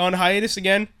 you're on hiatus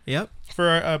again. Yep.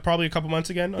 For probably a couple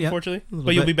months again, unfortunately.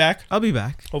 But you'll be back. I'll be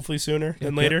back. Hopefully sooner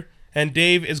than later. And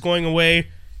Dave is going away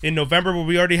in November, but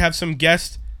we already have some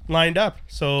guests lined up.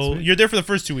 So you're there for the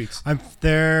first 2 weeks. I'm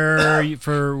there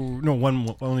for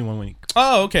only 1 week.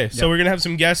 Oh, okay. So we're gonna have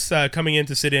some guests coming in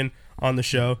to sit in on the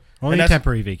show. Only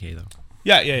temporary vacay though.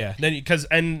 Yeah. Then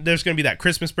and there's gonna be that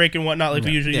Christmas break and whatnot like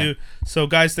we usually do. So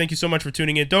guys, thank you so much for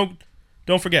tuning in. Don't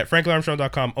forget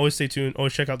franklinarmstrong.com. Always stay tuned.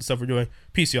 Always check out the stuff we're doing.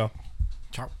 Peace, y'all.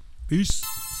 Ciao. Peace.